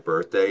tomorrow's my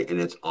birthday, and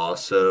it's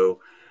also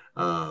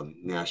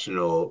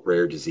National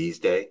Rare Disease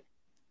Day.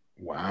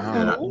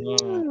 Wow.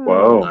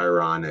 Whoa.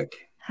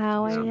 Ironic.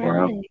 How Yeah.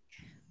 ironic.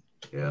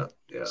 Yeah.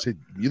 So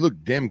you look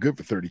damn good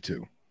for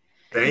 32.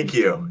 Thank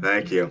you.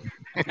 I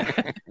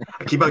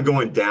keep on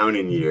going down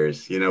in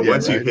years.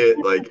 Once you right. hit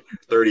like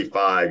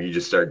 35, you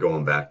just start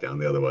going back down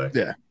the other way.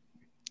 Yeah.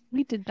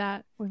 We did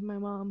that with my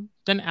mom.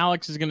 Then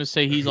Alex is going to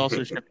say he's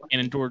also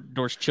and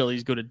endorse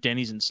Chili's. Go to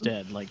Denny's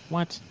instead. Like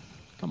what?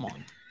 Come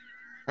on.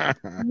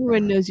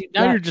 Everyone knows you.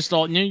 Now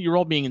you're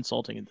all being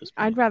insulting at this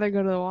point. I'd rather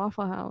go to the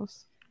Waffle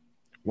House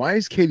Why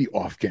is Katie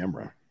off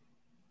camera?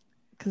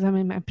 because I'm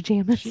in my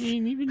pajamas. She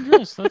ain't even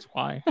dressed. That's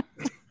why.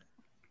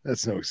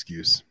 That's no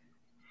excuse.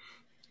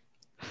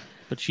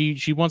 But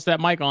she wants that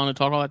mic on to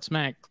talk all that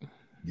smack.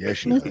 Yeah,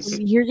 she does.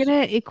 Listen, you're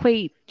gonna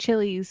equate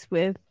Chili's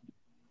with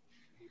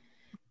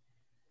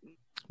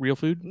Real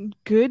food.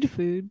 good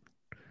food.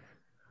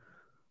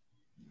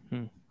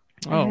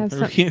 Oh,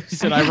 have he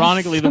said, I have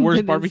ironically, the worst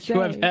something to barbecue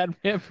I've say. had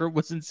ever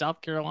was in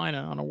South Carolina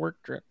on a work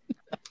trip.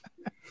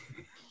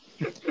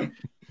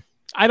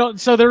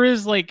 So there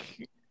is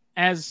like,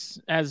 as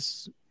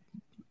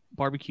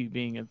barbecue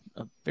being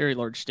a very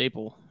large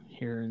staple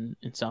here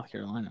in South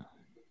Carolina,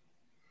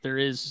 there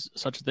is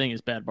such a thing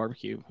as bad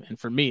barbecue. And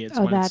for me, it's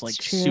when it's that's like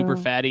super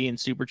true. fatty and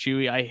super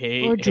chewy. I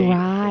hate Or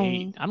dry.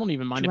 hate. I don't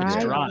even mind if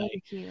it's dry,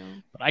 barbecue.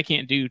 but I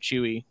can't do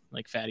chewy,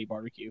 like fatty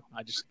barbecue.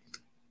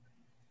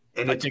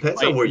 And I it take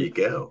depends a on bite. where you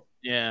go.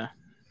 Yeah.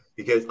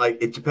 Because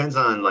it depends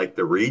on like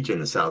the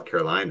region of South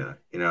Carolina.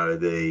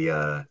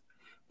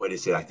 What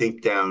is it? I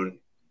think down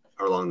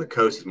along the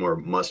coast is more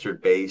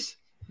mustard base,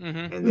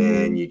 Mm-hmm. and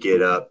then you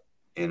get up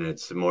and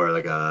it's more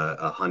like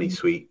a honey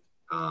sweet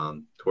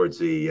towards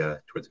the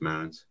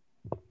mountains,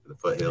 the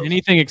foothills.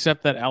 Anything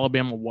except that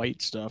Alabama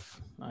white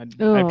stuff. I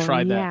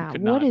tried that. Yeah. And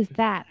could What not. is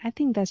that? I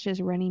think that's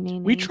just runny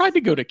mayonnaise. We tried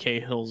to go to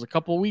Cahill's a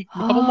couple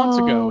months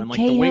ago, and like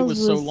the wait was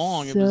so Cahill's was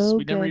long, so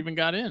we never good. even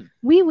got in.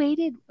 We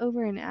waited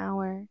over an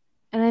hour,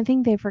 and I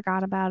think they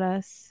forgot about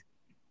us.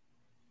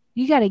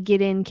 You got to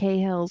get in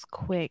Cahill's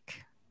quick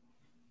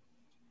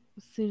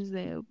as soon as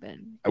they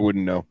open. I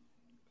wouldn't know.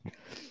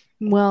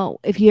 Well,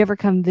 if you ever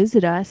come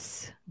visit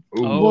us,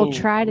 Ooh. we'll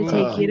try to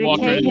take you to walk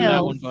right into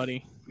that one, Cahill's.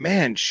 buddy.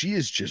 Man, she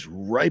is just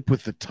ripe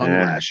with the tongue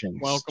Yeah.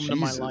 lashings. Welcome to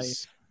my Jesus.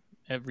 life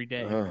every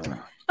day.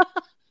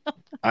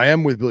 I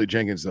am with Billy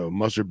Jenkins though.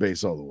 Mustard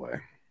base all the way.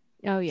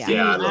 Oh yeah.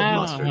 Yeah, I love Wow.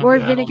 mustard. Or I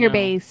don't vinegar know.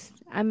 based.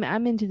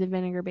 I'm into the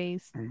vinegar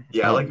based.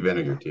 Yeah, I like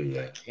vinegar too.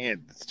 Yeah.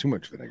 Can't. It's too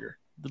much vinegar.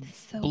 The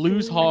So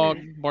Blues good. Hog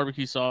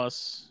barbecue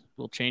sauce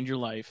will change your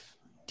life.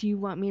 Do you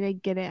want me to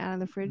get it out of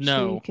the fridge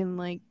so No. you can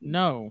like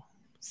No,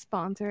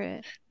 sponsor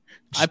it?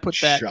 I put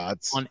that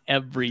shots on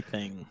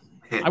everything.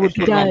 I would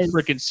put it on Does.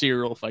 freaking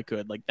cereal if I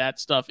could. Like that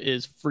stuff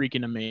is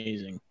freaking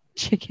amazing.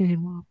 Chicken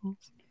and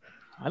waffles.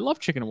 I love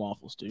chicken and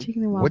waffles, dude.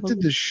 Chicken and What waffles.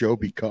 did this show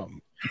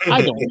become?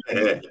 I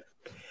don't.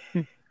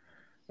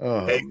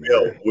 Oh, Hey, man.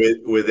 Bill,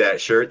 with that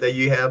shirt that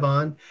you have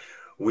on,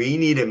 we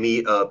need to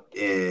meet up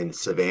in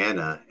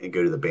Savannah and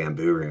go to the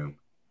Bamboo Room.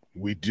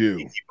 We do.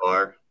 Tiki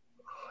bar.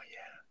 Oh,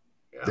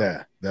 yeah.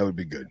 Yeah, that would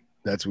be good.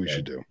 That's what we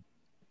should do.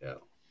 Yeah.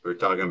 We were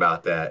talking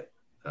about that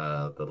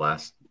the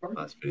last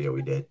video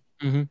we did.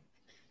 Mhm.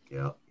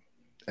 Yeah.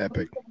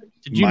 Epic.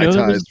 Did you Mai know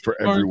there Tais was for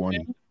a bar in everyone.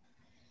 Savannah?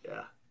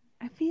 Yeah.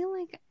 I feel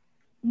like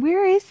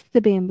where is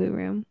the Bamboo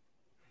Room?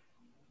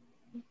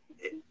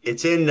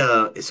 It's in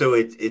so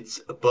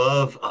it's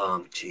above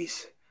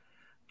geez.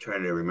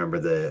 Trying to remember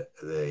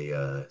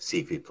the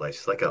seafood place.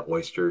 It's like an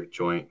oyster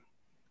joint.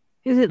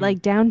 Is it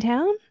like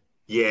downtown?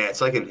 Yeah,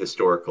 it's like an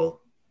historical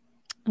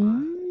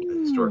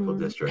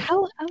district.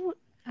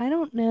 I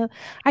don't know.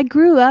 I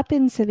grew up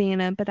in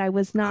Savannah, but I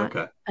was not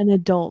Okay. an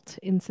adult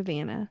in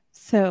Savannah.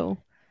 So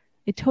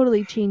it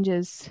totally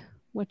changes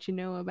what you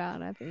know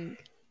about, I think.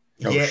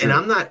 Oh, Yeah, sure.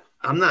 and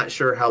I'm not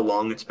sure how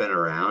long it's been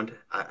around.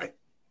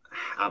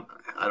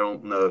 I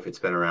don't know if it's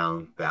been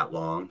around that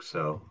long,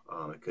 so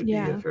it could be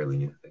Yeah. a fairly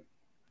new thing.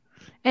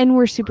 And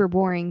we're super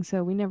boring,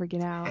 so we never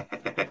get out.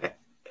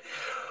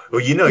 Well,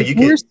 you know, Like, you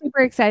we're can. super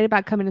excited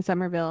about coming to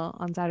Somerville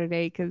on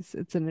Saturday because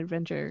it's an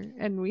adventure,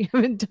 and we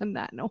haven't done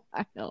that in a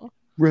while.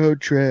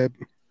 Road trip.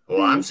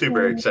 Well, I'm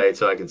super excited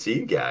so I can see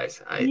you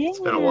guys. It's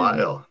been a Yeah.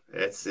 while.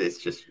 It's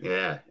just it's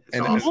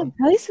And awesome.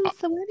 Probably since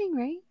the wedding,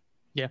 right?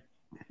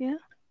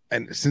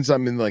 And since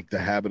I'm in like the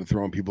habit of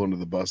throwing people under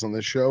the bus on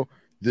this show,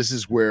 this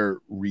is where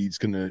Reed's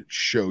gonna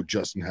show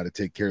Justin how to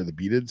take care of the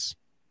beateds,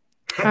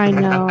 I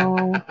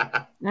know.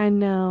 I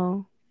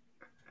know.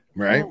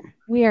 right?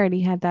 We already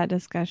had that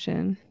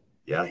discussion.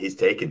 Yeah, he's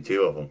taken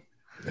 2 of them.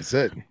 That's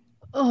it.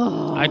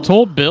 Oh, I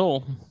told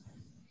Bill.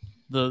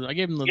 I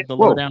gave him the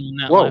Whoa, lowdown on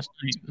that whoa. last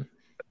night.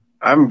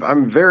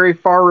 I'm very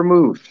far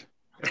removed,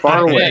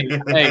 far away.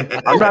 Hey,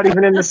 I'm not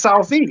even in the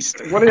southeast.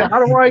 How do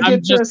I I'm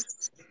get just-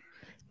 this?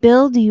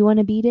 Bill, do you want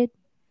to beat it?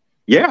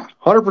 Yeah,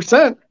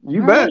 100%.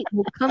 You All bet. right,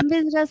 well, come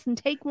visit us and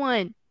take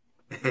one.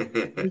 We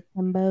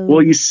can both.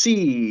 Well, you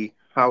see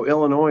how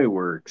Illinois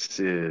works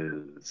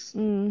is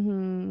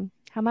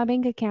How my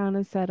bank account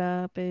is set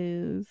up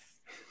is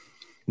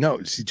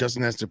No, see,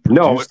 Justin has to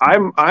no. produce.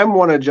 I'm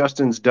one of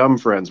Justin's dumb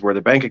friends where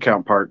the bank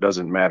account part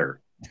doesn't matter.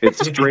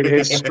 It's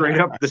straight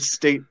up the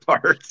state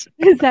part.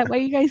 Is that why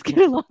you guys get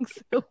along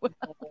so well?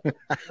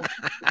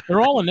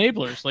 they're all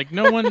enablers. Like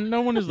no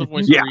one is the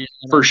voice. Yeah, of reason.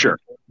 for sure.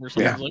 Where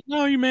someone's Yeah. like,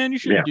 no, you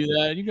shouldn't Yeah. do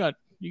that.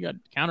 You got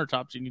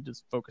countertops you need to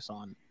focus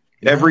on.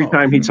 Every No.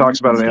 time he talks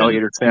about an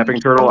alligator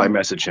snapping turtle, I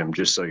message him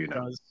just so you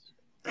know.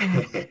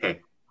 Because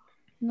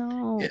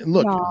No. Yeah,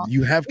 look, y'all.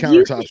 you have You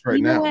countertops could- right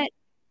you know now. what?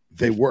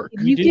 They work.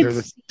 If you do. They're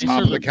could the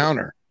top of the see-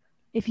 counter.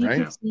 If you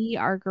right? could see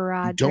our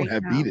garage don't right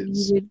have now,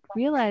 beateds. you would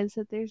realize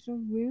that there's a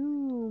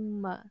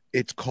room.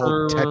 It's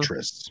called For-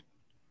 Tetris.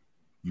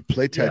 You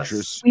play Tetris.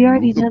 Yes. We you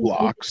already move the done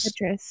blocks. the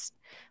Tetris.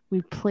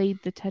 We played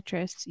the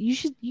Tetris.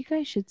 You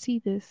guys should see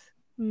this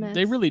mess.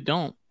 they really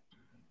don't.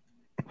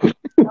 don't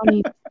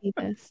need to see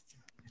this.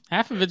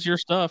 Half of it's your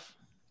stuff.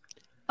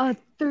 A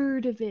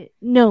third of it.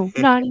 No,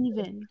 not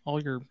even.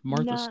 All your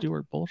Martha Not-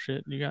 Stewart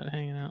bullshit you got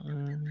hanging out.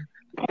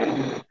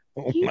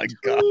 Oh You my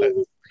told god. me it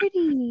was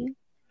pretty.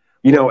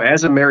 You know,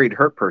 as a married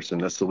hurt person,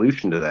 the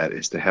solution to that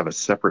is to have a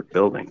separate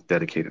building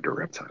dedicated to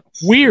reptiles.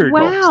 Weird.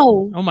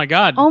 Wow. Oh my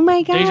god. Oh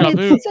my god, Deja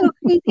vu. it's so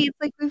crazy. It's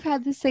like we've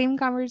had the same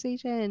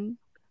conversation.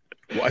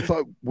 Well, I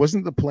thought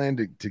wasn't the plan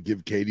to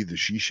give Katie the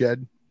she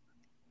shed?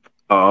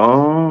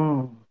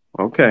 Oh,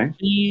 okay.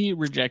 He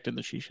rejected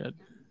the she shed.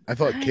 I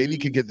thought Katie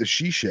could get the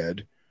she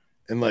shed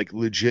and like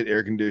legit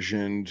air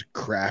conditioned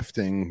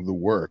crafting the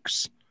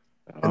works.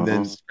 And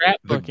then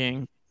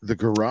Scrapbooking. the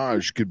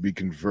garage could be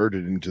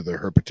converted into the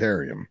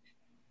herpetarium.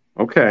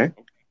 Okay.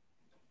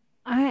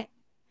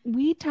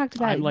 We talked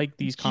about I like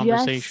these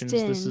conversations.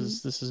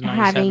 This is nice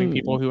having having-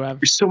 people who have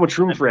There's so much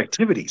room for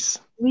activities.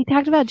 we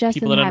talked about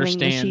Justin People that having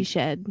the understand. she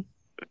shed.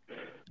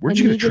 Where'd And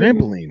you you get a getting-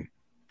 trampoline?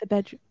 The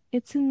bedroom.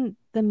 It's in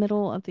the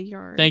middle of the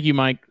yard. Thank you,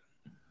 Mike.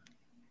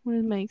 What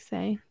did Mike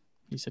say?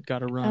 He said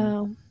gotta run.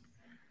 Oh,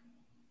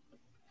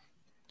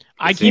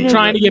 I It's keep in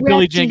trying to get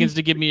Billy Reggie. Jenkins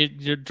to give me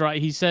a dry.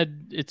 He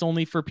said it's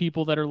only for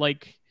people that are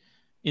like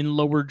in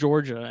Lower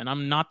Georgia, and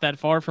I'm not that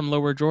far from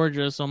Lower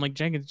Georgia, so I'm like,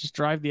 Jenkins, just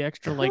drive the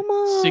extra like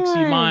Come 60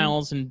 on.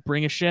 miles and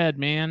bring a shed,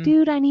 man.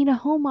 dude, I need a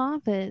home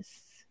office.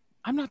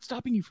 I'm not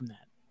stopping you from that.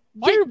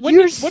 Yeah, When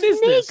your what is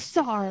this? snakes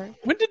are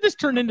When did this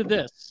turn into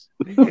this?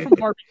 We go from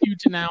barbecue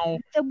to now.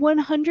 the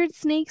 100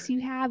 snakes you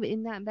have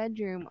in that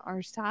bedroom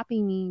are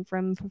stopping me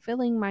from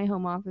fulfilling my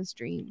home office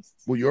dreams.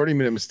 Well, you already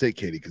made a mistake,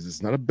 Katie, because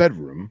it's not a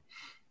bedroom;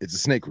 it's a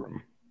snake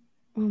room.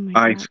 Oh my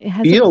I god! It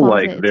has a feel closet,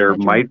 like it's there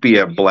bedroom. might be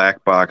a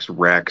black box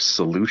rack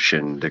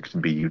solution that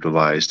could be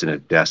utilized in a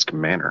desk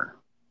manner.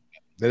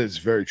 That is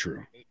very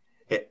true.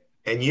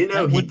 And you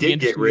know, That he would be did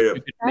get interesting rid if of.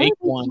 we could That make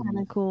would be one. kind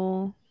of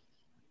cool.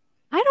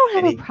 I don't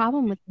have And a he-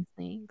 problem with the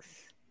snakes.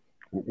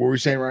 What were we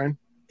saying, Ryan?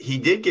 He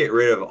did get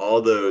rid of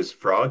all those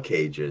frog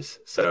cages,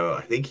 so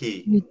I think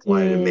he You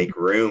wanted to did. make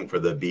room for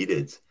the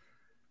beateds.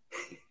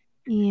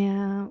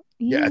 Yeah.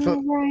 Yeah, I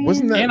thought- Ryan.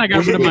 wasn't that- And I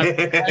got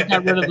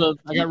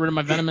rid of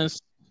my venomous.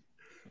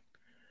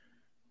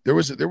 There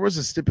was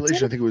a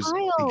stipulation. I think it was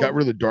he got Child.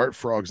 rid of the dart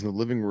frogs in the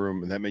living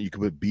room, and that meant you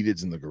could put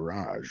beateds in the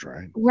garage,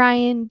 right?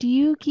 Ryan, do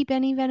you keep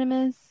any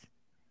venomous?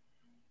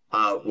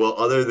 Well,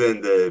 other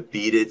than the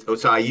beaded,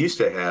 so I used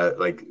to have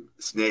like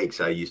snakes.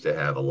 I used to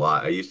have a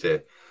lot. I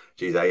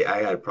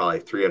had probably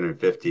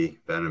 350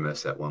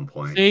 venomous at one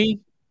point.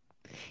 See,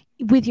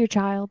 With your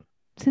child?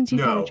 Since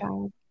you've had No. a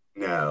child.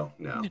 No.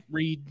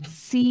 read.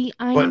 See,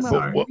 I'm But, a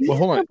sorry.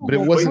 hold on, but it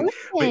reasonable wasn't.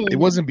 person. It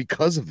wasn't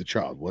because of the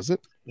child, was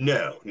it?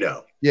 No.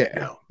 Yeah.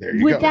 No. There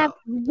you go.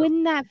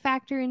 Wouldn't that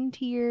factor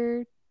into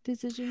your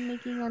decision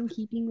making on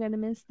keeping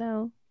venomous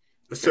though?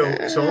 So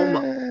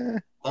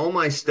all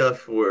my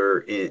stuff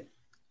were in.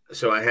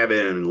 So I have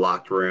it in a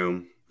locked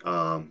room,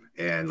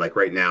 and like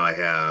right now I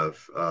have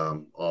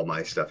all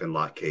my stuff in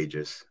locked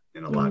cages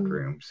in a locked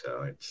room.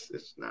 So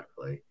it's not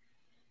really,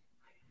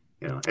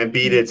 and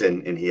beadeds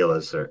and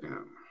healers are.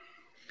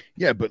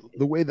 Yeah, but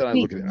the way that I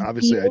Wait, look at it,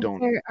 obviously, I beetles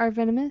don't. are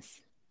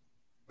venomous.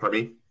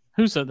 Pardon me?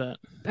 Who said that?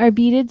 Are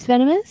beeteds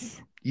venomous?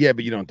 Yeah,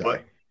 but you don't die.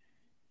 What?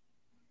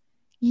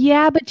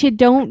 Yeah, but you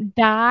don't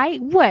die.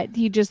 What?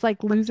 You just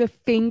like lose a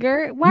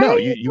finger? Why No, are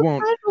you so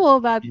won't. casual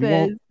about You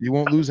this?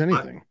 won't lose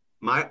anything.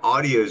 My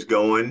audio is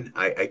going.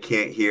 I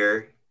can't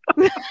hear.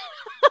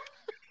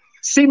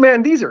 See,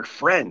 man, these are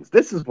friends.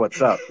 This is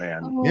what's up,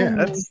 man. Oh Yeah.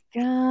 my That's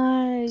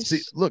gosh. See,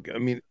 look, I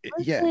mean, it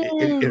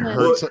Listen.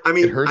 hurts. Well, I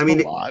mean- it hurts I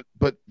mean- a lot,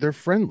 but they're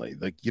friendly.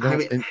 Like you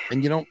don't,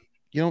 and you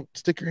don't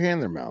stick your hand in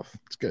their mouth.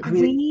 It's good. I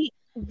mean, we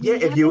Yeah,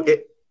 if have you.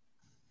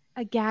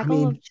 a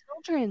gaggle of mean-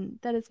 children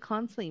that is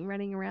constantly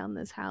running around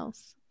this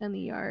house and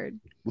the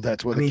yard. Well,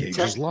 that's why I the mean, cage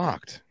is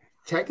locked.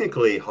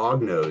 Technically,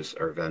 hognose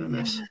are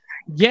venomous.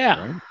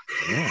 Yeah. Right?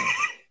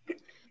 Yeah.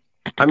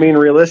 I mean,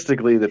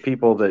 realistically, the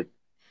people that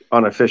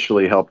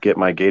unofficially help get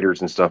my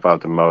gators and stuff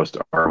out the most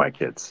are my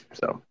kids.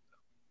 So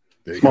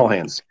There you small go.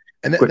 hands,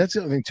 And quick- that's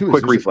the other thing too. Is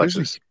quick there's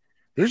reflexes.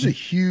 there's a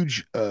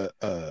huge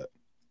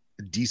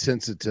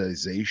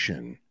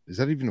desensitization. Is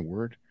that even a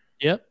word?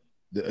 Yep.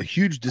 A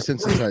huge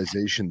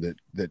desensitization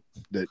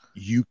that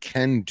you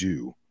can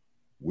do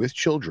with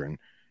children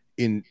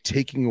in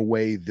taking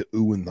away the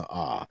ooh and the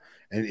ah,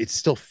 and it's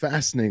still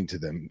fascinating to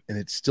them, and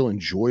it's still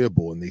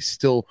enjoyable, and they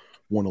still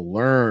want to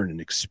learn and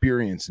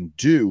experience and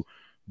do.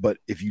 But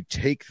if you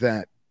take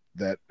that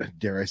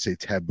dare I say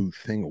taboo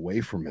thing away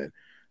from it,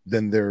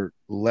 then they're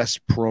less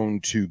prone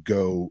to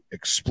go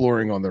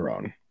exploring on their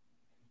own.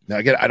 Now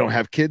again, I don't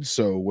have kids,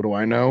 so what do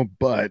I know?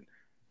 But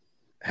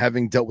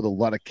having dealt with a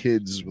lot of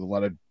kids with a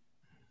lot of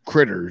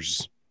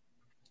critters,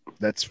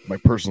 that's my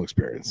personal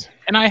experience.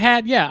 And I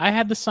had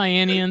the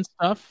cyanian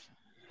stuff.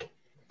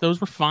 Those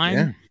were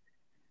fine.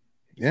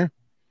 Yeah.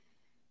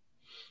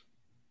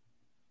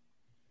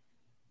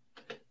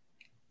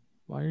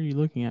 Why are you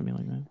looking at me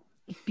like that?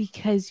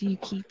 Because you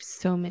keep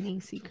so many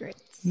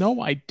secrets.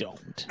 No, I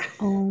don't.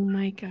 Oh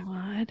my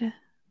god.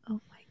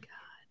 Oh my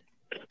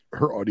god.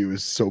 Her audio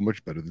is so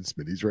much better than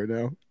Smitty's right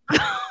now.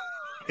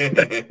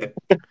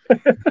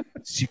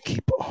 You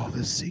keep all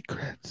the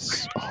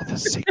secrets. All the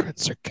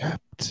secrets are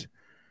kept.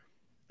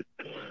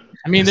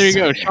 I mean, there you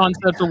go. Sean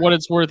said, for what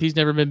it's worth, he's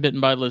never been bitten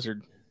by a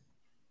lizard.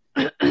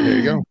 There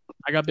you go.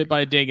 I got bit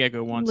by a day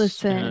gecko once.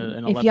 Listen,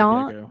 and a if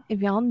leopard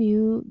gecko. y'all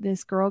knew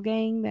this girl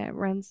gang that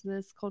runs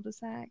this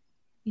cul-de-sac,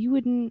 you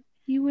wouldn't.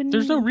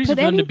 There's no reason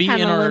put for them to any be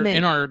kind in of our limit.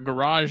 in our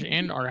garage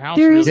and our house.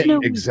 There is really. no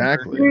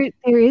exactly.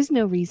 There is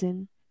no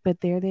reason,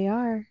 but there they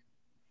are.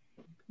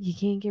 You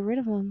can't get rid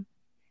of them.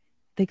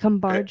 They come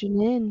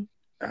barging in,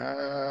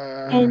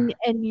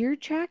 and your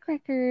track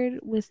record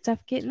with stuff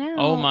getting out.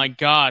 Oh my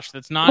gosh,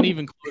 that's not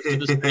even close to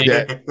the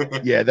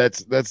snake. Yeah,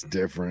 that's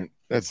different.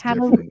 That's How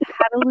different.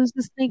 to lose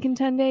a snake in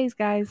 10 days,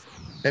 guys.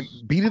 And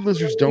beaded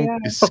lizards don't Yeah.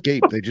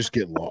 escape; they just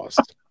get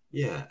lost.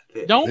 Yeah.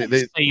 Don't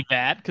They- say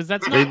that because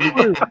that's they- not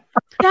true.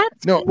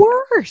 That's No,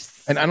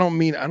 worse. And I don't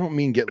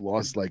mean get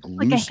lost like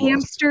like loose a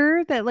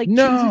hamster that like chews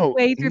No, its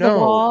way through no, the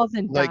walls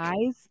and like-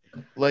 dies.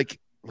 lost. Like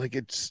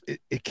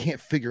it can't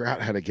figure out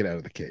how to get out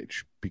of the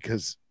cage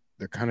because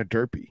they're kind of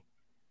derpy.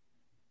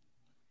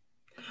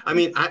 I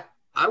mean,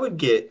 I would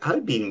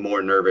be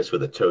more nervous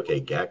with a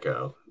tokay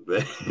gecko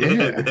than,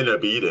 Yeah. than a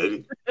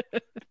beaded.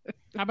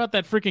 How about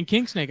that freaking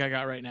king snake I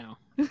got right now?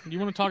 You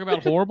want to talk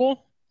about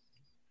horrible?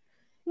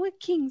 What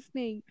king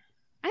snake?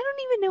 I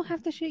don't even know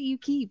half the shit you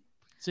keep.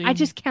 See, I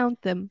just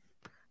count them.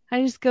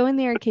 I just go in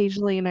there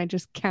occasionally and I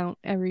just count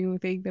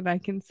everything that I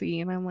can see,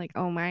 and I'm like,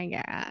 oh my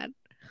god,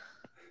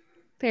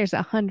 there's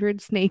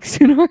 100 snakes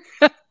in our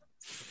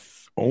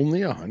house.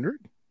 Only 100?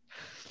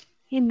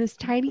 In this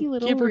tiny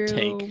little give or room.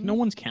 take. No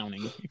one's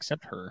counting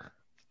except her.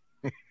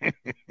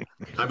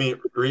 I mean,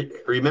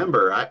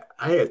 remember, I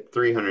had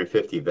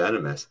 350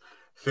 venomous.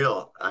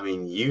 Phil, I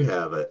mean, you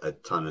have a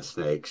ton of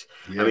snakes.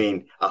 Yeah. I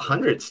mean,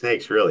 100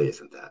 snakes really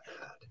isn't that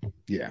bad.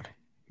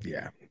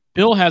 Yeah.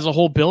 Bill has a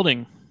whole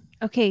building.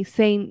 Okay,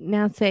 say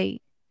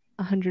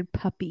 100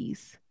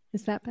 puppies.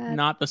 Is that bad?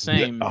 Not the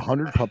same.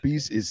 100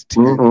 puppies is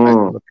 10.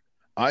 Mm-mm.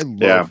 I love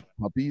Yeah.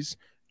 puppies.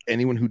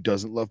 Anyone who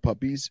doesn't love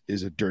puppies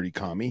is a dirty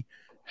commie.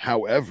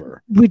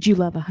 However, Would you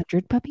love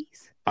 100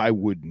 puppies I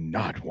would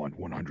not want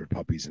 100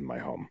 puppies in my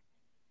home.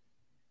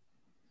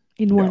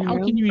 in No. one How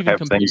room? can you I even have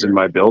compare? things in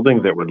my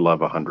building that would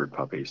love 100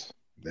 puppies.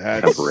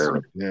 That's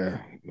Temporary. Yeah.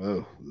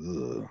 Oh,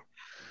 ugh.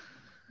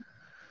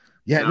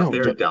 Yeah, Now, no.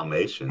 if they're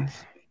Dalmatians.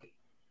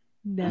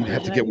 No, You'd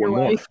have to let get your one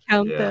more. wife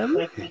count Yeah.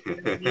 them.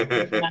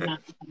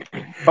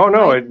 Oh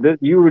no,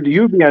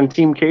 you'd be on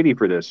Team Katie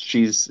for this.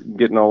 She's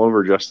getting all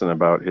over Justin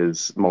about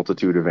his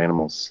multitude of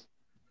animals.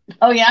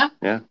 Oh yeah.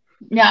 Yeah.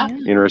 Yeah.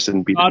 Interested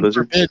in beaded God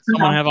lizards? forbid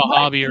someone have a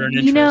hobby or an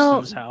interest You know,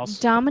 in his house.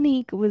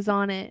 Dominique was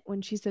on it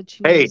when she said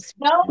she Hey, was.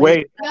 No.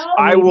 Wait, No.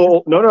 I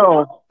will.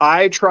 No.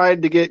 I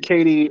tried to get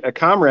Katie a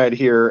comrade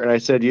here, and I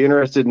said, "You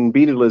interested in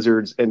beaded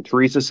lizards?" And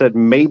Teresa said,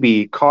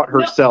 "Maybe." Caught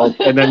herself,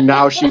 and then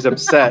now she's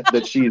upset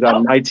that she's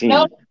on my team.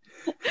 No.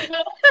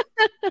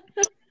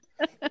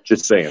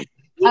 Just saying.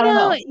 You I don't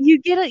know. you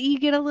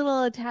get a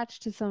little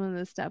attached to some of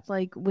this stuff,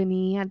 like when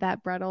he had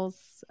that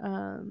Brettles,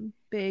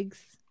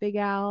 Big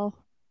Al,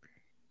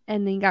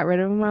 and then he got rid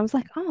of him. I was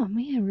like, oh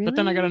man, really? But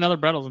then I got another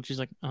Brettles, and she's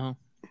like, "Oh,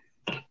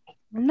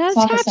 I'm not It's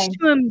not the attached same.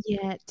 to him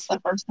yet. The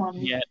first one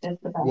Yet. is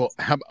the best. Well,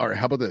 all right.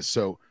 How about this?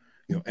 So,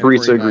 Anna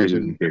Teresa Marie and I have agrees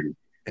with been- you,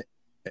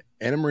 Katie.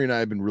 Anna Marie and I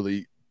have been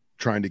really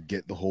trying to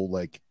get the whole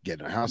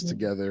getting a house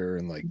together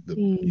and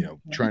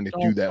trying to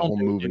do that Don't whole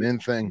do it, moving dude. in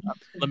thing.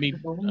 let me."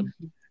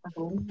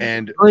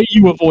 And Pray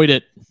you avoid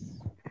it.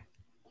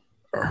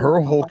 her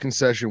whole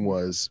concession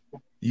was,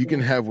 you can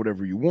have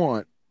whatever you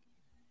want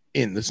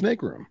in the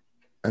snake room.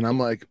 And I'm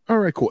like, all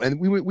right, cool. And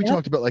we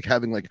talked about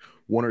having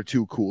one or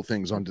two cool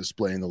things on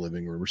display in the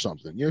living room or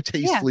something,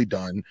 tastefully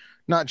done,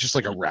 not just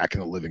like a rack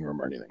in the living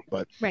room or anything.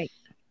 But Right.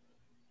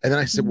 And then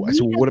I said, well,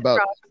 what about?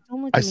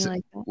 Don't look I at me said,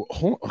 like that. well,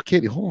 hold on,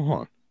 Katie, hold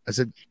on. I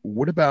said,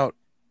 what about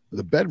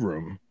the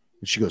bedroom?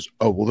 And she goes,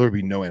 oh, well, there'll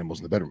be no animals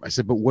in the bedroom. I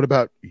said, but what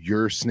about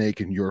your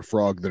snake and your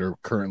frog that are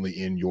currently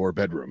in your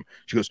bedroom?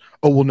 She goes,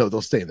 oh, well, no,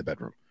 they'll stay in the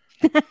bedroom.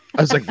 I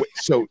was like, wait,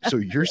 so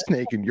your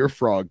snake and your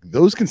frog,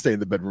 those can stay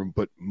in the bedroom,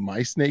 but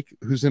my snake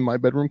who's in my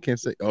bedroom can't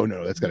stay. Oh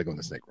no, that's got to go in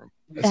the snake room.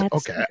 I said,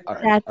 okay, all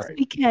right, That's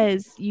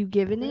because you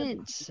give an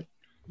inch,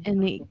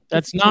 and it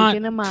That's gets not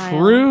taken a mile.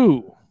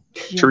 true.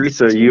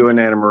 Teresa, you and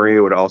Anna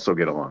Maria would also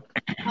get along.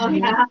 Oh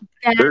yeah.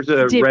 There's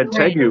a red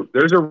tegu.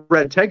 There's a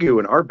red tegu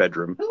in our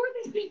bedroom. Who are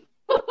these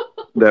people?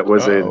 That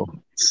was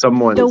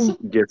someone's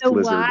gift The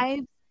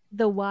lizard.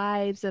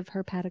 wives of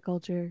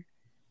herpetoculture.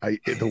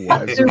 The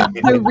wives,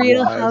 The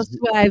real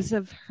housewives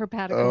of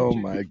herpetoculture. Oh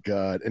my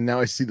god! And now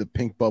I see the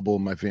pink bubble.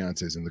 My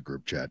fiance's in the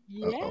group chat.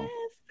 Yes,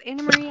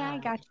 Anna Maria, I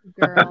got you,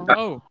 girl.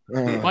 Oh,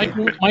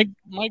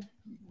 Mike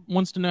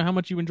wants to know how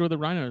much you enjoy the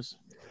rhinos.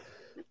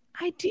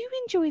 I do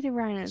enjoy the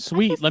rhinos.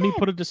 Sweet. Like I Let me said,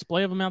 put a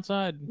display of them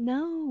outside.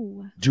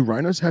 No. Do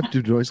rhinos have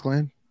Duvnoy's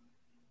gland?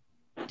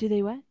 Do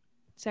they what?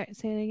 Sorry,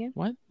 say it again.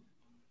 What?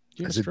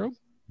 Do you have I a said, stroke?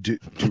 Do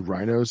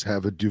rhinos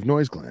have a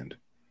Duvnoy's gland?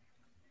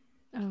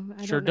 Oh,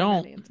 I Sure don't know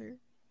don't. that answer.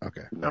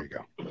 Okay, there you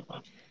go.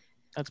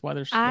 That's why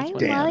there's. I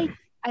That's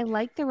why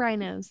like the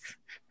rhinos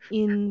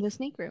in the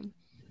snake room.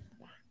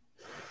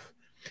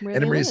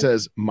 Anna Marie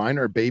says, "Mine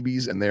are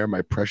babies, and they are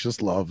my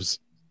precious loves,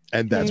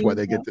 and that's why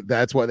they get.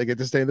 That's why they get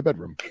to stay in the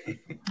bedroom."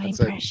 My That's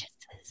it. precious.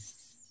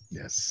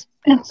 Yes.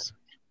 Yes.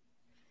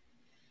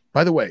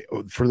 By the way,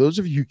 for those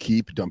of you who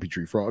keep dumpy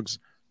tree frogs,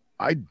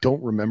 I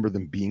don't remember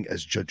them being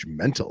as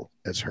judgmental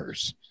as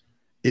hers.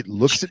 It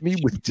looks at me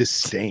with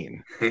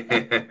disdain.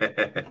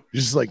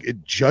 Just like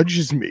it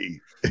judges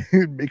me.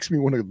 It makes me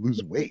want to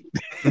lose weight.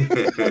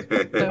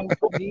 So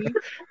funny.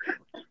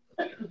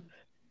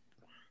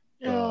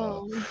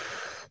 Oh.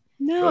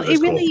 No, Those are it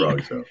cool really.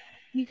 frogs, though.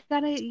 You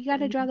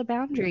gotta draw the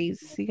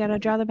boundaries. You gotta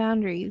draw the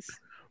boundaries.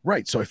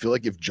 Right. So I feel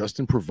like if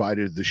Justin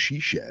provided the she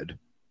shed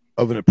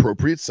of an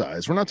appropriate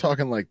size, we're not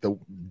talking like the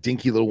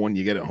dinky little one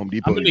you get at Home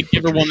Depot. I'm going you to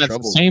give her put your one that's the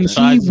shovels same in.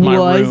 size as He my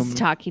was room.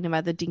 talking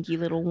about the dinky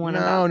little one.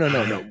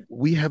 No.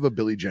 We have a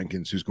Billy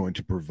Jenkins who's going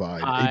to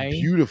provide a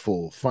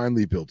beautiful,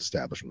 finely built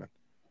establishment.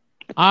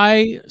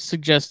 I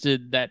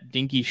suggested that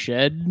dinky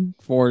shed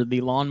for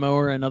the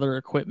lawnmower and other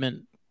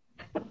equipment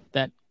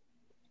that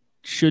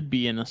should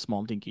be in a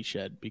small dinky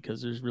shed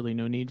because there's really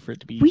no need for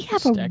it to be. We have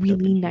a stacked up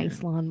really in nice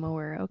here.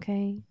 lawnmower.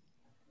 Okay.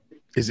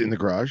 Is it in the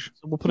garage?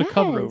 So we'll put a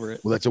cover over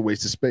it. Well, that's a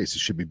waste of space. It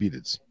should be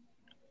beadeds.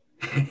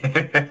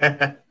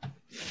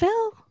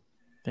 Phil.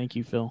 Thank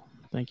you, Phil.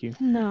 Thank you.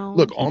 No.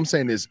 Look, all I'm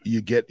saying is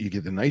you get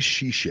the nice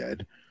she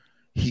shed.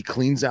 He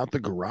cleans out the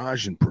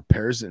garage and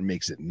prepares it and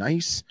makes it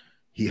nice.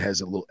 He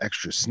has a little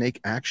extra snake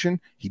action.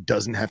 He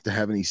doesn't have to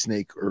have any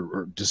snake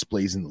or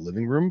displays in the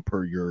living room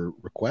per your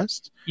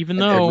request. Even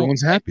And though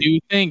everyone's I happy. do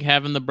think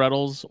having the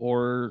Brettles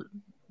or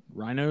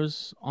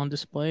rhinos on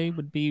display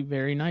would be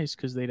very nice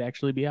because they'd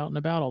actually be out and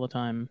about all the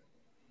time.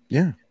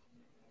 Yeah.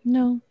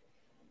 No.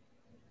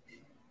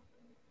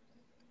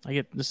 I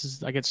get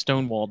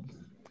stonewalled.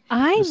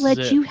 I This is let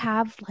it. you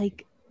have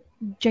like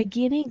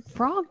gigantic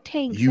frog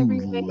tanks You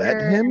everywhere.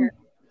 let him?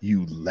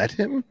 You let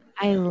him?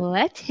 I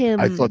let him.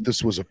 I thought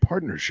this was a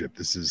partnership.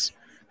 This is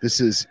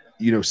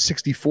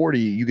 60-40,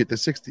 you get the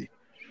 60.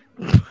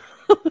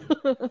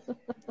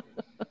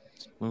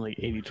 More like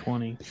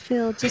 80-20.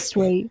 Phil, just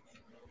wait.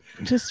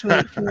 Just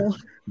wait, Phil.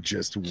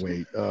 Just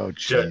wait. Oh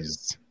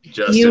jeez.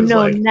 You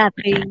know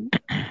nothing.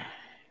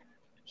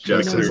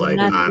 Justin's like,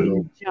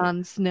 nothing,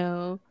 Jon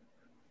Snow.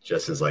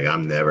 Justin's like,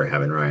 I'm never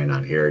having Ryan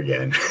on here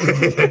again.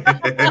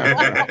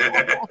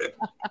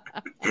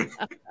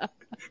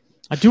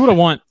 I do what I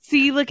want.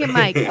 See, look at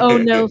Mike. Oh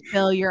no,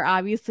 Phil, you're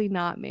obviously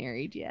not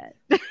married yet.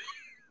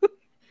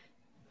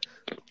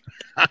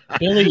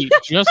 Billy,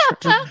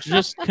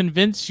 just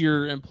convince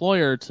your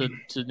employer to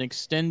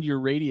extend your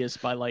radius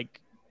by like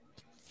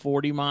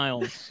 40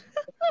 miles.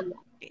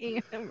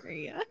 Anna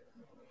Maria.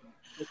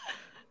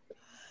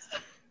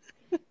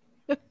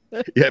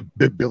 Yeah,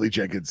 Billy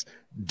Jenkins,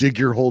 dig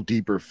your hole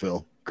deeper,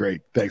 Phil.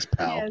 Great, thanks,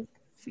 pal.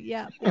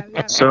 Yes.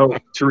 Yeah. So,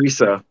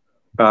 Teresa,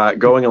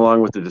 going along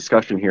with the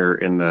discussion here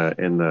in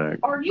the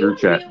group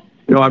chat.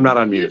 No, I'm not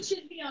on mute. You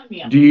should be on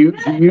mute.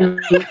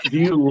 Do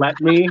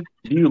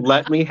you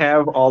let me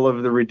have all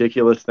of the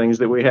ridiculous things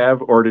that we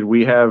have, or did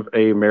we have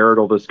a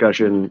marital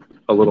discussion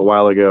a little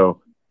while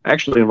ago,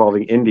 actually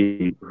involving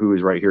Indy, who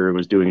is right here, who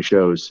was doing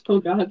shows?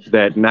 Oh God.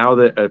 That Now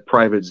that a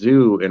private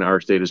zoo in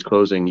our state is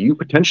closing, you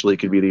potentially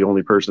could be the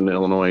only person in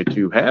Illinois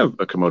to have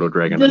a Komodo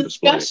dragon on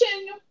display.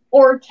 discussion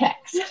or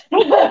text?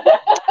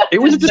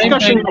 It was a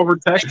discussion thing. over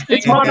text.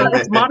 It's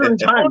modern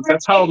times.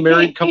 That's how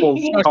married couples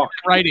talk.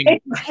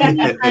 Writing.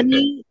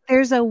 Honey,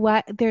 there's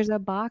a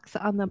box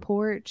on the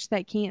porch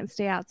that can't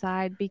stay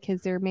outside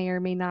because there may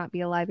or may not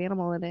be a live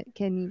animal in it.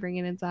 Can you bring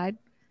it inside?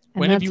 And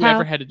When have that's you how-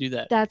 ever had to do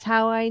that? That's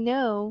how I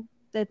know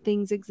that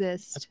things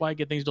exist. That's why I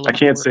get things I delivered.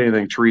 can't say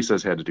anything.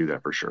 Teresa's had to do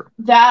that for sure.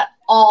 That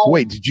all.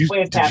 Wait, did you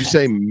happens.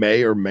 say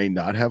may or may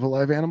not have a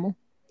live animal?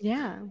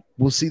 Yeah.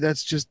 Well, see,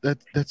 that's just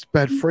that's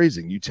bad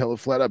phrasing. You tell it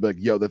flat out, like,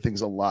 yo, that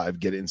thing's alive.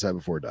 Get it inside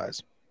before it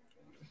dies.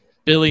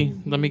 Billy,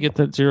 let me get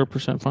that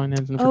 0%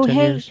 financing for 10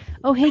 years.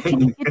 Oh, hey, can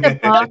you get the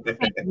box of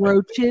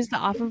roaches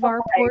off of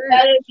our porch?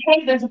 That is,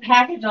 hey, there's a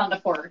package on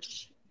the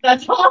porch.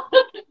 That's all.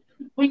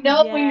 We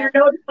know when you're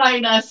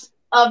notifying us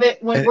of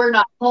it when we're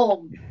not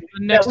home.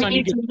 The next we time you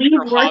need get to to leave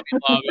your Hobby right-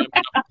 Lobby, I'm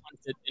going to punt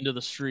it into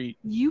the street.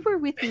 You were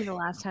with me the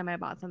last time I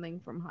bought something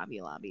from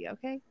Hobby Lobby,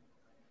 okay?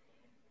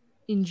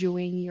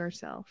 Enjoying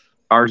yourself.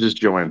 Ours is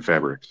Joanne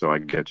Fabric, so I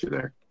can get you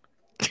there.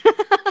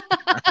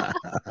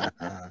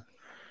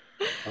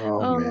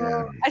 Oh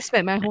man. I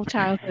spent my whole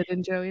childhood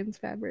in Joanne's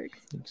Fabric.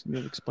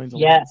 That explains a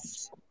lot.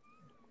 Yes.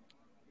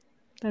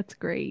 That's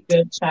great.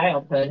 Good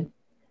childhood.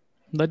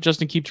 Let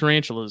Justin keep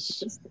tarantulas.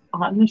 Just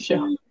on the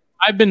show.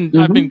 I've been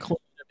cleaning up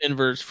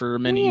inverts for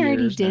many We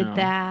already years did now.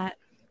 that.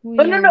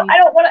 But no, I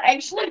don't want to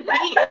actually be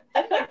on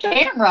the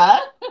camera.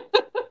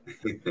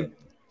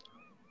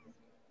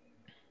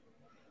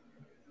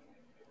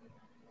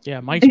 Yeah,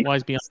 Mike's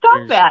wise beyond Stop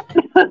years. that.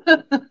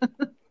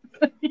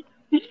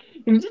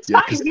 It's Yeah,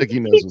 fine. 'cause You Sticky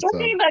can knows keep what's up.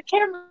 turning that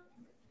camera.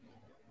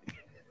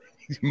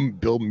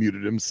 Bill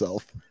muted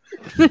himself.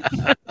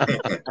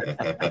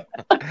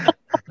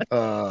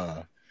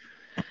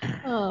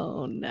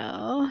 Oh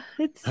no.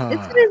 It's an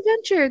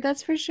adventure,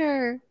 that's for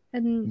sure.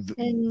 And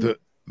The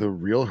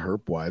real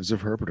herp wives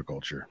of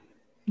herpetoculture.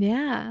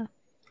 yeah,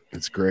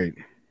 It's great.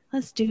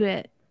 let's do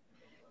it.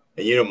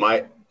 And you know,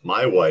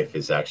 my wife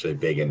is actually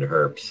big into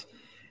herps.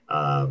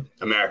 A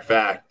matter of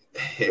fact,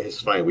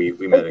 it's funny.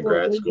 We met in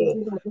grad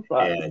school,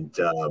 and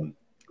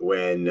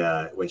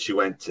when she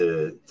went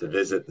to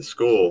visit the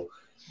school,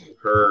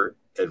 her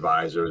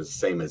advisor was the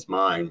same as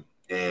mine,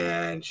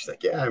 and she's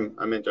like, "Yeah,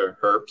 I'm into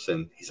herps,"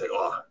 and he's like,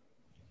 "Oh,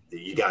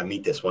 you gotta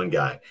meet this one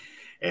guy,"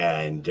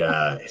 and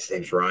his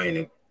name's Ryan,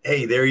 and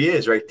hey, there he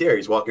is, right there.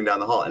 He's walking down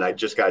the hall, and I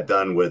just got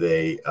done with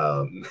a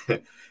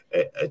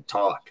a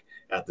talk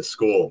at the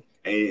school,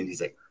 and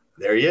he's like,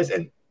 "There he is,"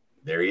 and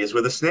there he is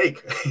with a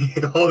snake,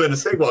 holding a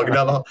snake, walking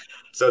down the hall.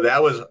 So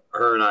that was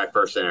her and I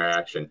first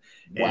interaction.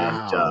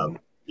 Wow. And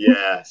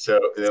yeah, so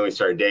then we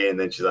started dating. And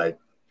then she's like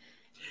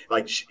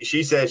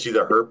she says she's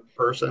a herp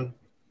person,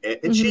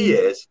 and she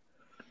is,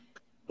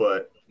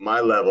 but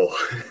my level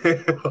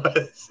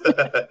was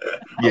a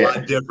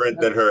lot different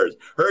than hers.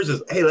 Hers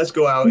is, hey, let's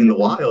go out in the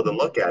wild and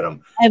look at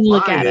them. And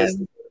look Mine at is,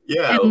 him.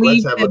 yeah, And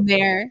let's leave have them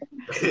there.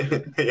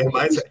 yeah,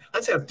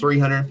 let's have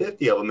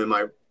 350 of them in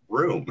my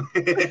room.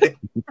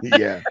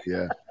 Yeah.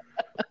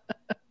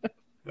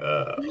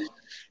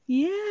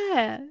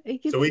 Yeah.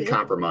 It gets, So we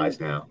compromise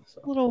now.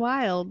 a little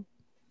wild.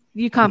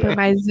 You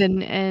compromise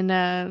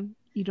and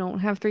you don't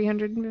have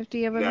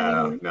 350 of them No,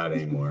 anymore? not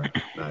anymore.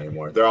 Not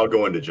anymore. They're all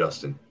going to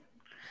Justin.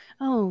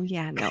 Oh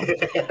yeah, no.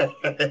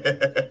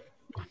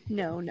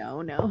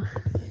 No.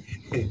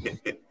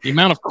 The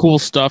amount of cool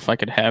stuff I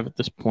could have at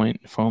this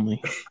point, if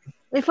only.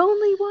 If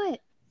only what?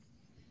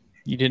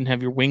 You didn't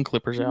have your wing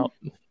clippers out,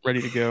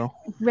 ready to go.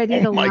 Ready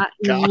Oh to my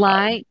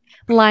God.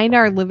 line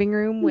our living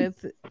room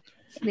with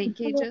snake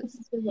cages.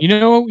 You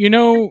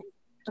know,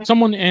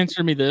 Someone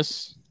answer me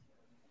this.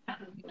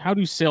 How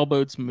do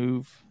sailboats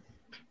move?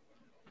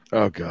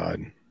 Oh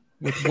God.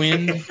 With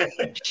wind.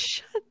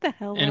 Shut the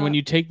hell And up. when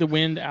you take the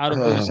wind out of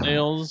those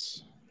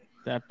sails,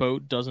 that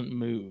boat doesn't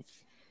move.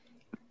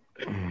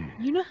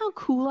 You know how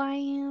cool I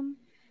am?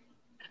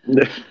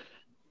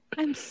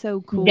 I'm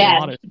so cool.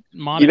 Yeah.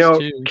 Modest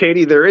too.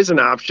 Katie, there is an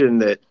option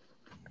that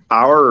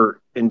our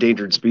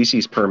endangered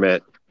species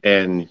permit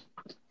and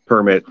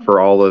permit for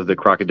all of the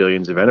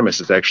crocodilians and venomous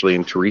is actually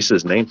in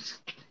Teresa's name.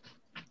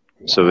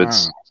 So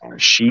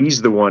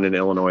she's the one in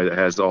Illinois that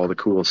has all the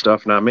cool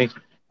stuff, not me.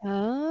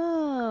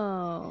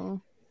 Oh.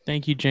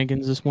 Thank you,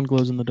 Jenkins. This one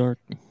glows in the dark.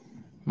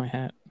 My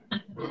hat.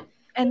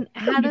 And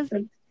how does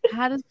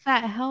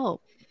that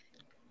help?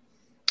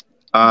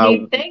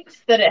 He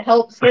thinks that it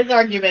helps his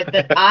argument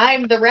that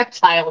I'm the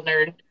reptile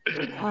nerd.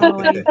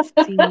 Oh, I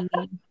see.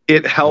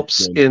 It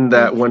helps in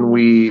that when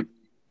we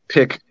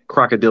pick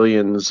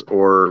crocodilians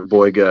or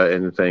boiga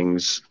and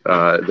things,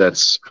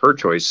 that's her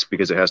choice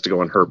because it has to go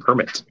on her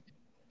permit.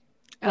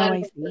 Oh,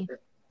 I see.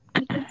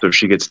 So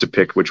she gets to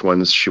pick which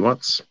ones she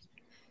wants.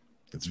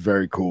 It's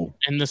very cool.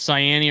 And the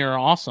Cyania are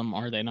awesome,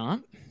 are they not?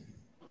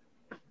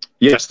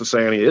 Yes, the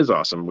Cyania is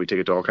awesome. We take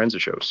it to all kinds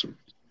of shows.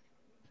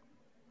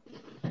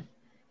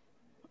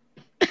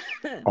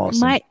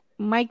 Awesome.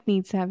 Mike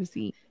needs to have a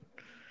seat.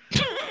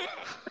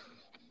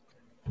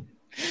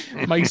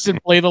 Mike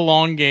said, "Play the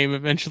long game.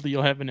 Eventually,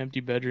 you'll have an empty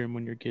bedroom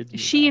when your kids."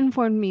 She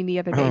informed me the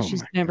other day Oh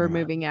she's my never God.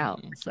 moving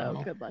out.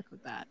 So good luck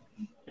with that.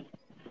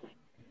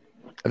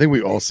 I think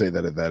we all say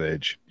that at that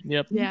age.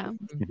 Yep. Yeah.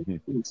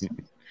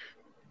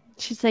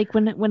 She's like,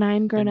 when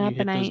I'm grown And you up hit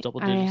and those I double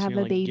digits, have you're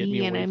a like, "Get me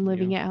baby and away I'm from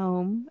living you." at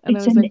home. And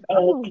It's I was an like,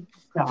 oh. egg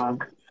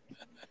dog.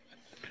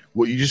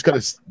 Well, you just got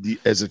to,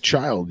 as a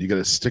child, you got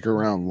to stick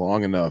around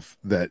long enough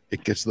that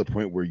it gets to the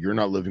point where you're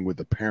not living with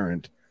the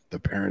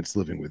parent's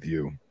living with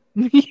you.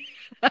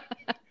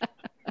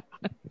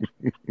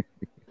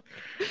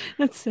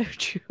 That's so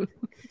true.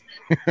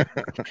 I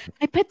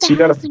put the So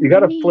house you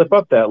gotta in flip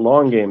up that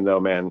long game though,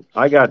 man.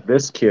 I got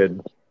this kid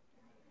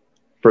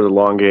for the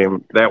long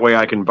game. That way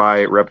I can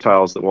buy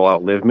reptiles that will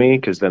outlive me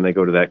because then they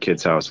go to that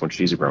kid's house when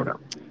she's a grown up.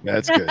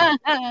 That's good.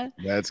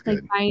 That's like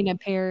good. buying a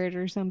parrot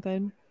or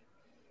something.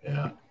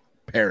 Yeah.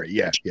 Parrot,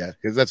 yeah,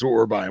 because that's what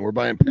we're buying. We're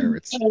buying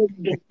parrots.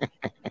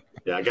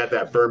 Yeah, I got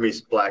that Burmese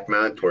black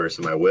mount horse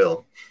in my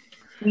will.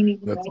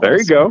 That's There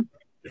you go.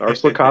 Our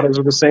sliccatos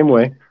are the same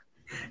way.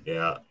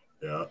 Yeah,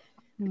 yeah.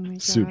 Oh my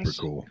Super gosh.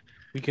 cool.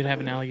 We could have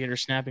an alligator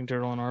snapping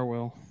turtle in our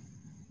will.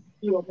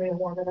 You want me to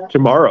warm it up?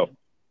 Tomorrow.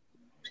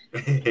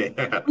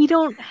 We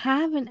don't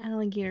have an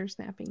alligator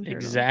snapping turtle.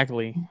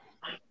 Exactly.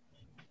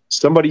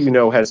 Somebody you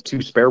know has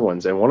two spare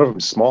ones, and one of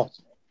them's small.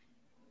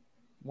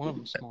 One of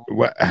them small.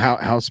 What?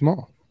 How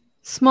small?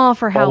 Small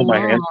for how Hold my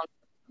hand.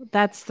 long?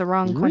 That's the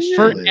wrong question.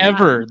 Really?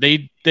 Forever.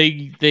 They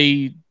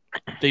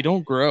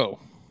don't grow.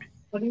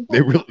 What do you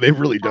They think?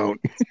 really don't.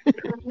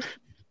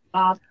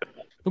 Uh,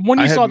 The one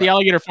you I had saw at my- the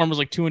alligator farm was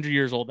like 200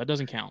 years old. That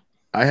doesn't count.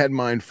 I had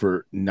mine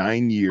for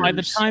 9 years. By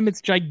the time it's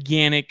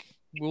gigantic,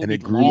 we'll And be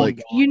it grew long like-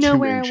 gone. You know 2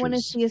 where I want to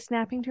inches. see a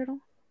snapping turtle?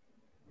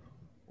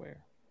 Where?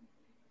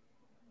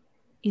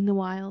 In the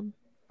wild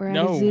or at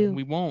No, a zoo.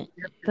 we won't.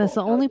 That's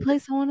the only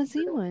place I want to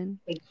see one.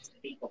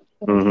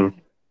 Mm-hmm.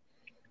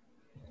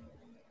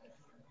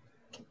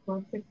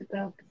 Well, pick it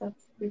up.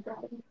 That's we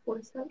brought it before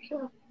that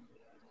show.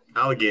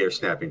 Alligator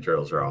snapping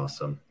turtles are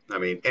awesome. I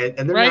mean,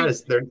 and they're Right. not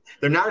as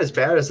they're not as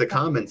bad as the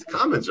commons.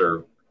 Commons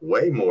are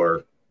way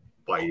more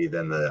bitey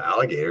than the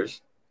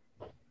alligators.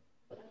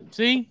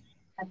 See?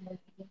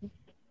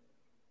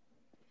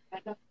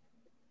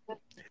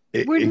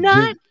 We're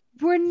not.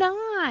 We're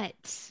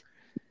not.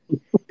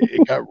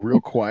 It got real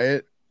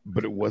quiet,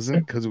 but it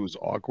wasn't because it was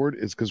awkward.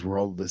 It's because we're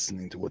all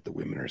listening to what the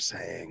women are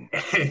saying.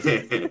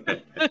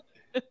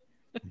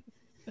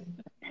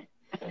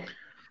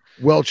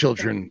 Well,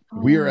 children,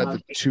 we are at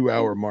the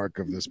 2-hour mark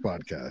of this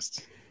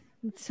podcast.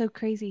 It's so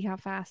crazy how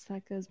fast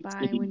that goes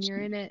by when you're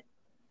in it.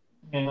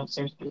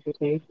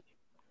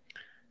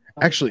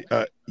 Actually,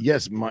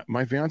 yes,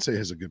 my fiance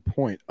has a good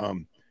point.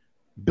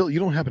 Bill, you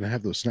don't happen to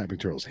have those snapping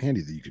turtles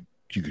handy that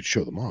you could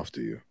show them off,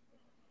 do you?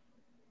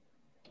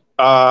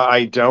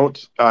 I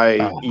don't.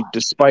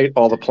 Despite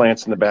all the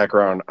plants in the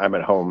background, I'm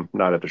at home,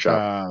 not at the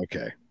shop.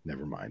 Okay,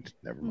 never mind.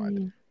 That'd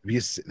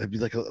be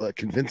like a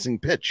convincing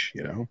pitch,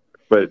 you know.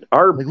 But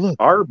our Like, look,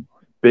 our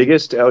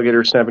biggest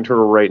alligator snapping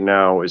turtle right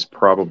now is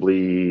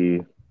probably,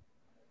 what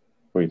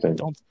do you think?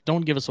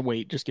 Don't give us a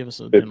weight. Just give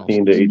us a general.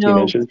 15 to 18 No,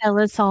 inches. tell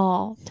us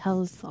all.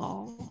 Tell us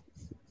all.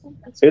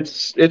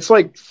 It's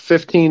like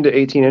 15 to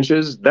 18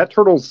 inches. That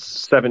turtle's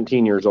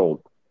 17 years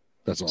old.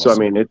 that's awesome. So I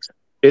mean,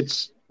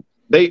 it's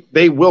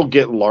they will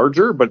get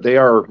larger, but they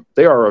are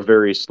a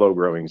very slow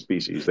growing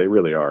species. They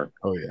really are.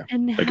 Oh yeah.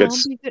 And Like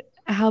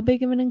how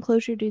big of an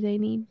enclosure do they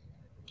need?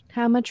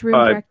 How much room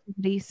for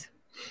activities?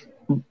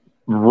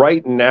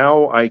 Right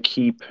now, I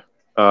keep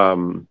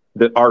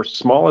our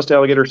smallest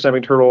alligator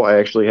snapping turtle. I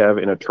actually have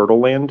in a turtle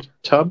land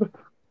tub,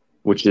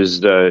 which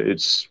is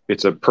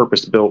it's a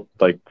purpose built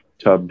like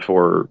tub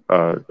for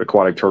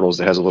aquatic turtles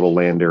that has a little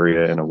land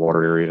area and a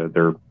water area.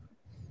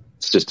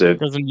 It's just a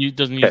Doesn't use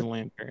the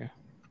land area.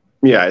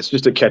 Yeah, it's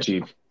just a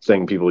catchy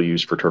thing people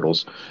use for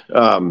turtles.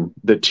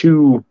 The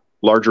two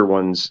larger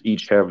ones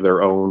each have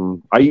their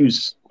own. I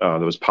use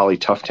those poly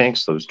tough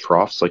tanks, those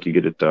troughs like you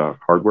get at the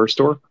hardware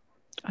store,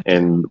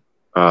 and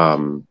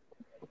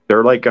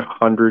they're like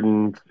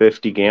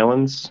 150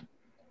 gallons.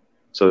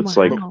 So it's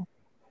like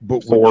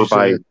But 4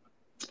 by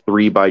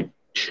 3 by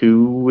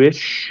 2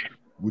 ish.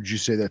 Would you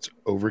say that's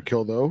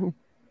overkill though?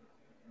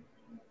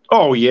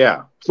 Oh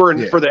yeah, for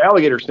the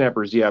alligator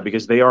snappers, yeah,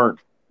 because they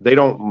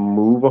don't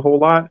move a whole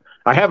lot.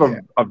 I have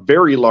a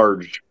very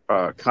large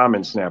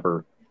common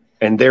snapper,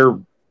 and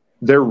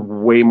they're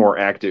way more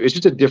active. It's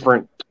just a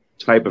different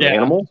type of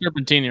animal.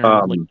 Serpentine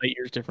are like 8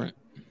 years different.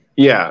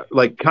 Yeah,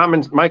 like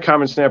my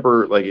common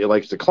snapper, like it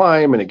likes to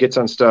climb and it gets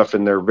on stuff,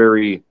 and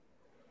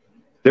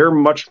they're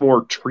much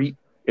more treat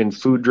and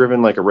food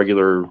driven, like a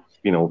regular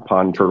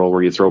pond turtle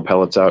where you throw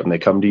pellets out and they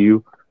come to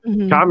you.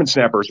 Mm-hmm. Common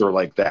snappers are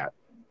like that.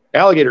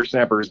 Alligator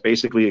snappers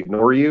basically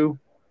ignore you,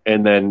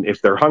 and then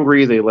if they're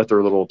hungry, they let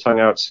their little tongue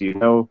out,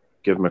 so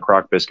give them a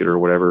crock biscuit or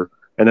whatever,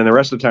 and then the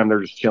rest of the time they're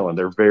just chilling.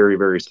 They're very,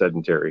 very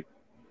sedentary.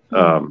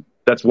 Mm-hmm.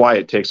 That's why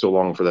it takes so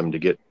long for them to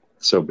get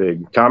so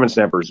big. Common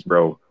snappers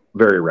grow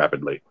very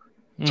rapidly.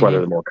 That's why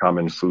they're the more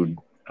common food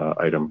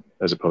item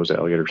as opposed to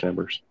alligator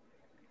snappers.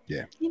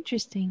 Yeah,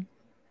 interesting.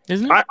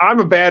 Isn't it? I'm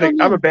a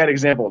bad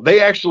example. They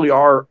actually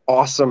are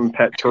awesome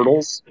pet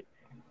turtles.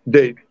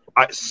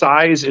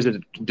 Size is a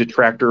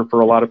detractor for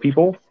a lot of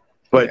people,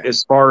 but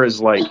as far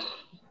as like,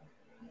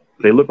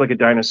 they look like a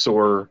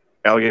dinosaur.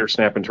 Alligator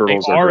snapping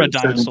turtles are a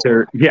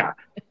dinosaur. Yeah,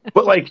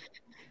 but like,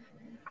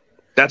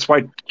 that's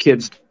why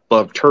kids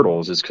love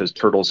turtles, is because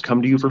turtles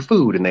come to you for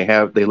food, and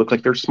they look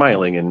like they're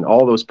smiling and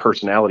all those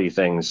personality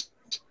things.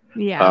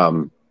 Yeah.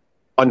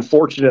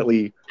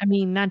 Unfortunately, I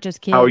mean, not just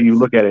kids. How you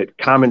look at it,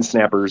 common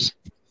snappers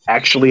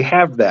actually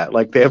have that.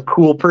 Like, they have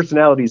cool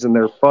personalities and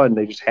they're fun.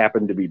 They just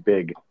happen to be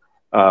big.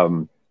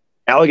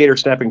 Alligator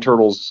snapping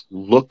turtles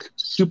look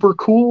super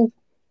cool,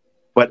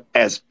 but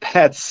as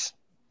pets,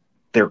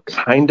 they're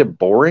kind of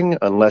boring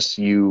unless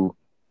you,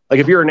 like,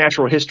 if you're a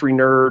natural history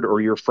nerd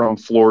or you're from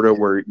Florida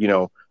where,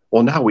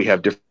 well, now we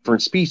have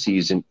different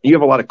species and you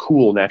have a lot of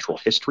cool natural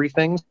history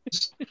things.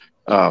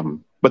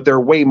 But they're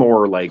way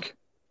more like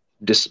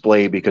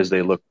display because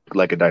they look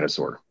like a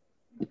dinosaur.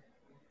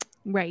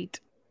 Right.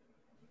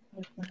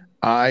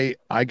 I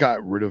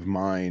got rid of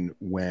mine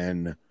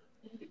when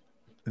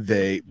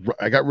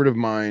I got rid of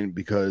mine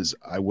because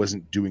I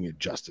wasn't doing it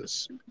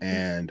justice,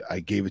 and I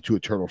gave it to a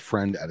turtle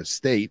friend at a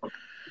state,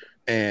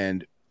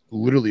 and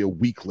literally a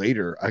week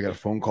later I got a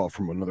phone call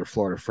from another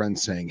Florida friend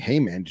saying, "Hey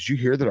man, did you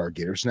hear that our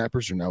gator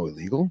snappers are now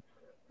illegal?"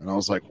 And I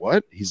was like,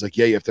 "What?" He's like,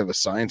 "Yeah, you have to have a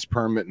science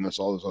permit and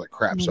all this other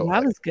crap." Well, so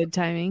that was good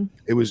timing.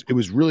 It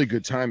was really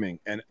good timing,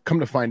 and come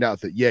to find out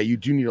that you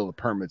do need all the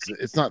permits.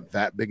 It's not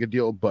that big a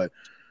deal, but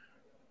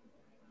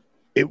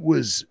it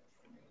was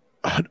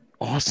an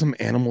awesome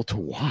animal to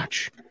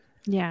watch.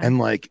 Yeah. And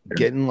like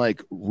getting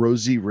like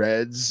rosy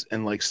reds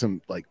and like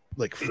some like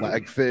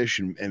flagfish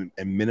and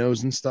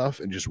minnows and stuff,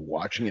 and just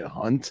watching it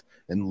hunt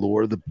and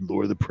lure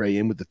the prey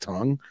in with the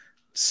tongue.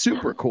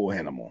 Super cool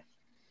animal.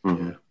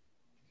 Mm-hmm.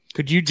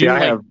 Could you do? I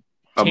have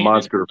a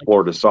monster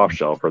Florida soft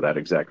shell for that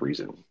exact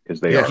reason, because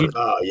they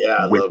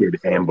are wicked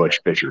ambush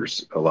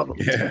fishers. I love them.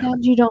 Yeah.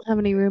 You don't have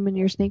any room in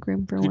your snake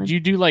room for one. Could you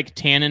do like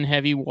tannin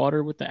heavy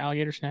water with the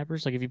alligator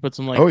snappers? Like if you put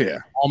some like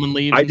almond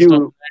leaves.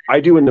 I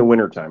do in the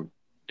wintertime.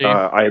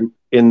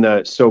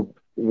 So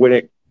when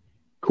it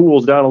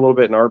cools down a little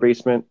bit in our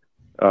basement,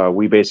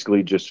 we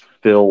basically just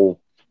fill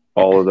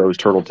all of those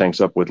turtle tanks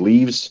up with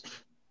leaves,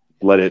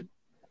 let it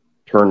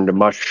turn to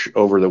mush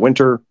over the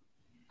winter,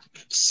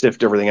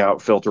 sift everything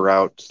out, filter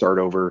out, start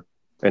over.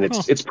 And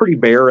it's pretty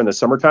bare in the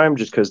summertime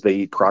just because they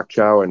eat crock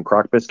chow and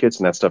crock biscuits,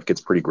 and that stuff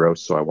gets pretty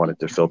gross. So I want it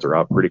to filter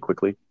out pretty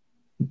quickly.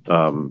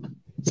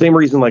 Same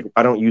reason, like,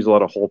 I don't use a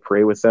lot of whole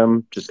prey with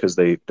them, just because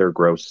they're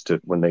gross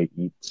when they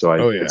eat.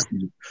 So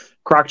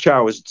crock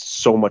chow is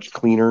so much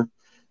cleaner,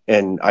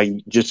 and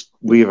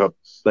we have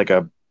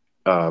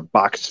a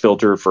box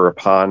filter for a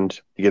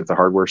pond you get at the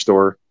hardware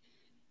store.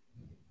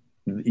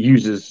 It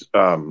uses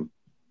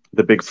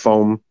the big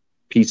foam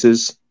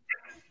pieces,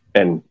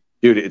 and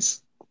dude,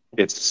 it's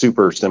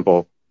super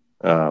simple.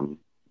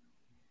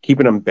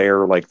 Keeping them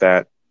bare like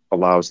that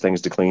allows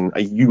things to clean.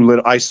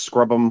 I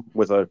scrub them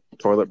with a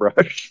toilet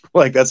brush.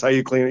 Like, that's how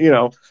you clean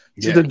it.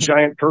 It's just a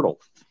giant turtle.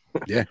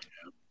 Yeah.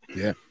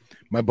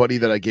 My buddy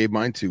that I gave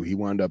mine to, he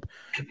wound up,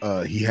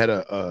 he had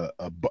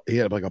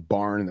like a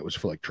barn that was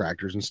for like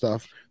tractors and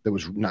stuff that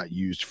was not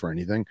used for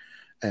anything.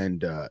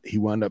 And he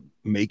wound up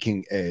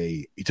making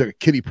he took a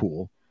kiddie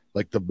pool,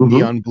 like the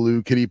neon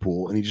blue kiddie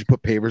pool, and he just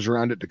put pavers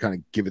around it to kind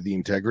of give it the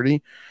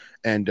integrity.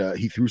 And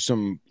he threw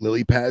some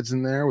lily pads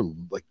in there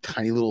with like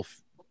tiny little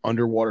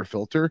underwater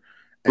filter,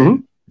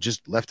 and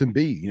just left him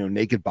be,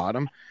 naked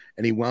bottom.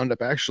 And he wound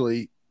up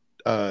actually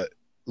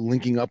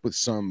linking up with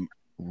some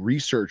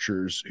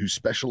researchers who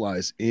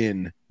specialize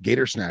in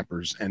gator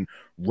snappers and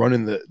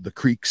running the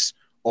creeks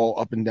all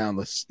up and down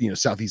the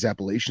Southeast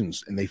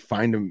Appalachians, and they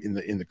find them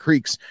in the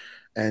creeks.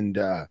 And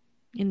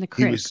in the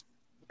creek.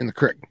 in the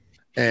creek,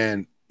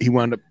 and he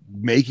wound up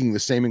making the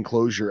same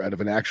enclosure out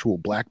of an actual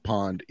black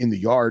pond in the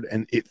yard,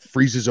 and it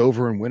freezes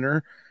over in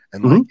winter,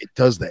 and like it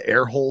does the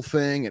air hole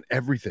thing and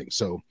everything.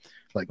 So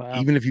like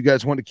even if you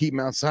guys want to keep them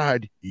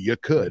outside, you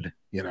could,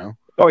 you know.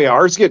 Oh yeah,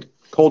 ours get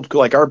cold.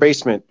 Like our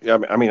basement.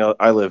 I mean,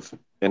 I live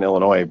in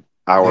Illinois,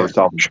 hour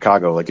south of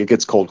Chicago. Like it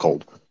gets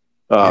cold.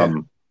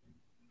 And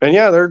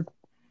yeah, they're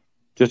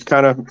just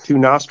kind of 2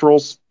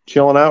 nostrils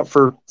chilling out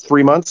for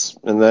 3 months,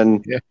 and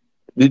then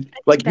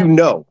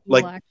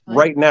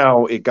right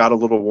now it got a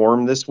little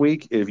warm this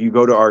week. If you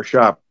go to our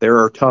shop, there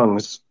are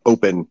tongues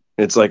open.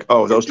 It's like,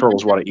 oh, those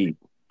turtles want to eat.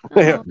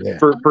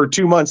 For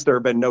 2 months there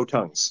have been no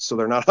tongues, so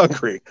they're not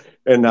hungry.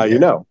 And now you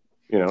know.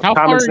 How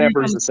common far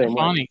snapper is the same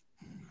way.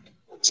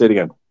 Say it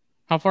again.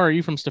 How far are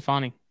you from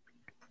Stefani?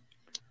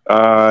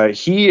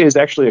 He is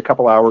actually a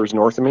couple hours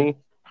north of me,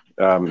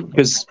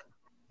 because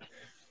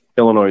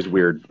Illinois is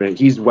weird, but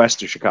he's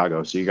west of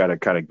Chicago, so you got to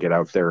kind of get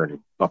out there and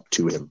up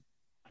to him.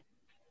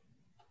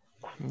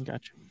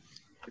 Gotcha.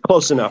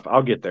 Close enough.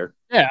 I'll get there.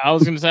 Yeah, I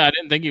was going to say I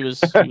didn't think he was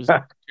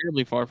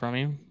terribly far from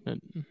you, but...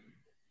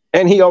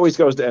 And he always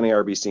goes to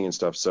NARBC and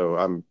stuff, so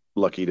I'm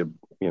lucky to,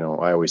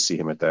 I always see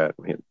him at that,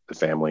 the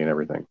family and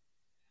everything.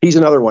 He's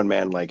another one,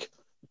 man. Like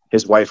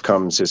his wife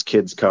comes, his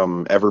kids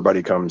come,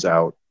 everybody comes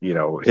out.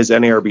 His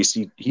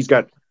NARBC. He's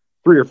got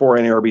 3 or 4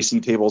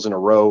 NARBC tables in a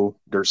row.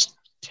 There's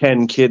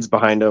 10 kids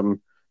behind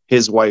him.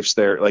 His wife's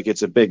there. Like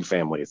it's a big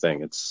family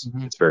thing. It's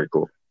very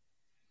cool.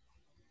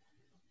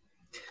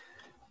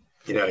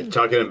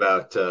 Talking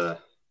about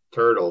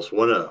turtles,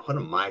 one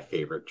of my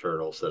favorite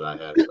turtles that I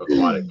had,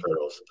 aquatic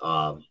turtles,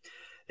 a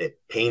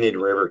painted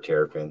river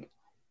terrapin.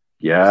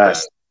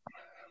 Yes.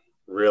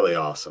 Really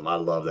awesome. I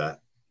love that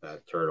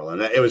turtle.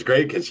 And it was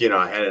great because,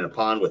 I had it in a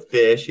pond with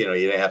fish. You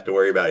didn't have to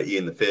worry about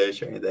eating the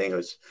fish or anything. It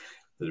was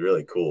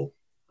really cool.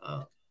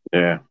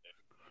 Yeah.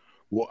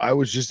 Well, I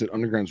was just at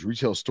Underground's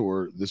retail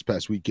store this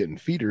past week getting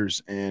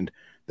feeders, and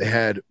they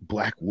had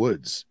black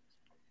wood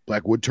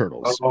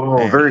turtles.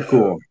 Oh, very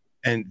cool.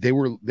 And they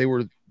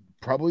were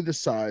probably the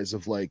size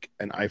of like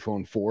an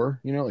iPhone 4,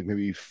 like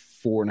maybe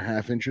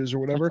 4.5 inches or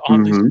whatever.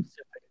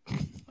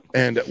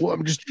 And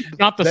I'm just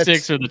not the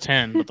 6 or the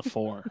 10, but the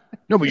 4.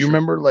 No, but you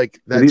remember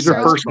like that. These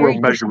are first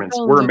world measurements.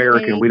 We're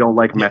American. We don't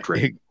like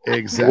metric.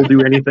 Exactly. We'll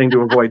do anything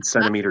to avoid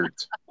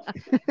centimeters.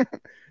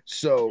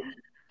 So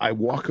I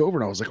walk over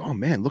and I was like, oh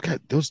man, look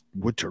at those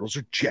wood turtles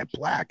are jet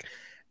black.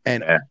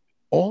 And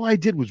all I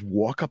did was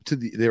walk up to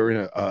they were in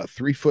a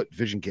 3-foot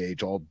vision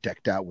cage, all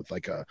decked out with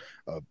like a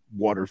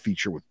water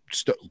feature with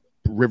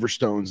river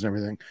stones and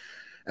everything.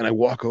 And I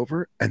walk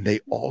over and they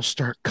all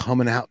start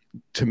coming out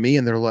to me,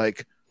 and they're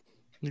like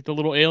the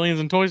little aliens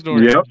in Toy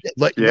Story. Yep.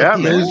 Like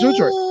aliens in Toy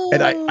Story.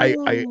 And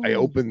I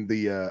opened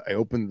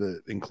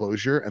the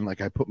enclosure, and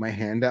like I put my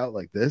hand out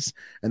like this,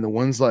 and the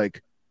one's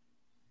like,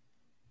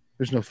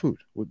 there's no food.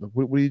 What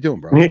are you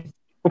doing, bro?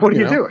 What are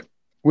you doing?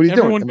 What are you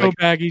Everyone doing? go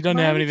back. He doesn't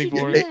have anything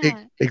for it.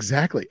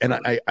 Exactly. And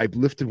I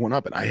lifted one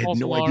up, and I had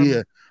no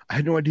idea. I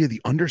had no idea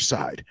the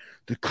underside,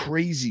 the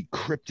crazy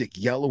cryptic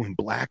yellow and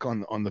black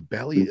on the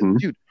belly.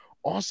 Dude,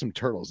 awesome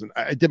turtles. And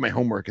I did my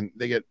homework, and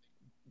they get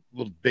a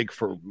little big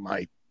for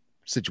my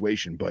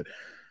situation, but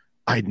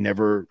I'd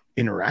never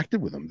interacted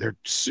with them. They're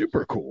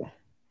super cool.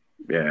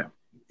 Yeah.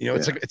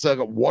 It's like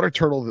a water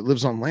turtle that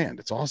lives on land.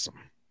 It's awesome.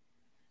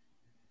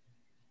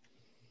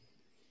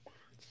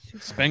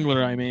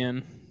 Spengler Eye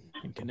Man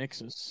and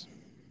Connexus.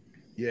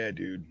 Yeah,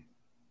 dude.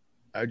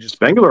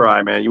 Spengler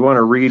Eye Man. You want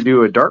to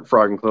redo a dart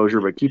frog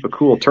enclosure, but keep a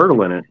cool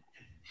turtle in it.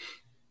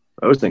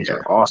 Those things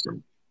are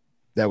awesome.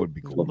 That would be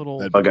cool.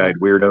 Little bug-eyed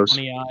weirdos.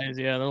 Funny eyes,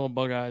 yeah, the little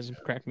bug eyes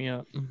crack me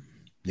up.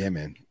 Yeah,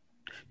 man.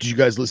 Did you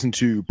guys listen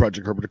to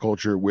Project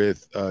Herpetoculture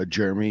with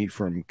Jeremy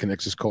from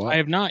Connexus Co-op? I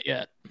have not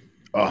yet.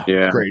 Oh,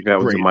 yeah, great. That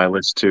was on my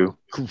list too.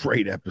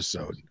 Great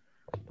episode,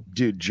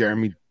 dude.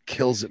 Jeremy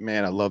kills it,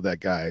 man. I love that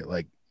guy.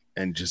 Like,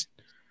 and just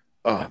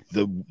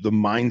the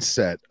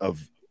mindset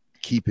of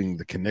keeping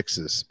the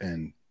Connexus,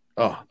 and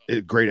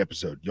great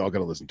episode. Y'all got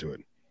to listen to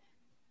it.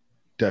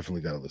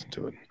 Definitely got to listen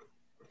to it.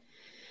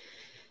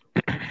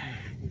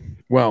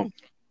 Well,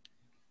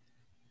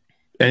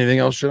 anything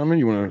else, gentlemen?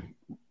 You want to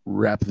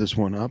wrap this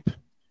one up?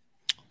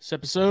 This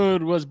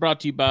episode was brought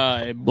to you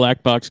by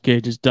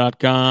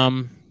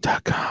blackboxcages.com.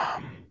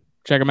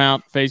 Check them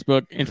out.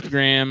 Facebook,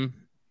 Instagram.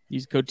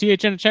 Use code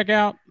THN to check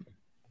out.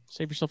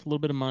 Save yourself a little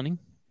bit of money.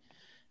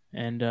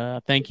 And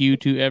thank you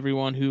to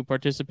everyone who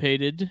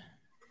participated.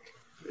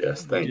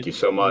 Yes, thank you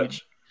so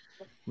much.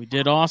 We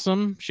did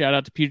awesome. Shout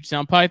out to Puget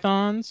Sound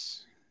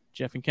Pythons,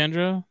 Jeff and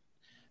Kendra.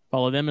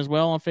 Follow them as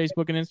well on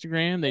Facebook and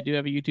Instagram. They do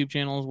have a YouTube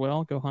channel as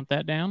well. Go hunt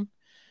that down.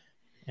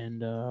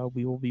 And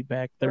we will be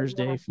back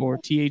Thursday for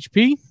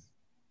THP.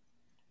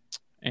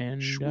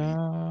 And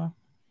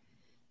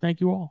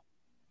thank you all.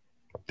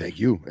 Thank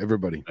you,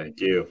 everybody. Thank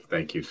you.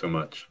 Thank you so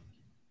much.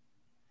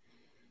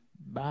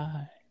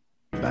 Bye.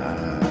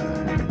 Bye.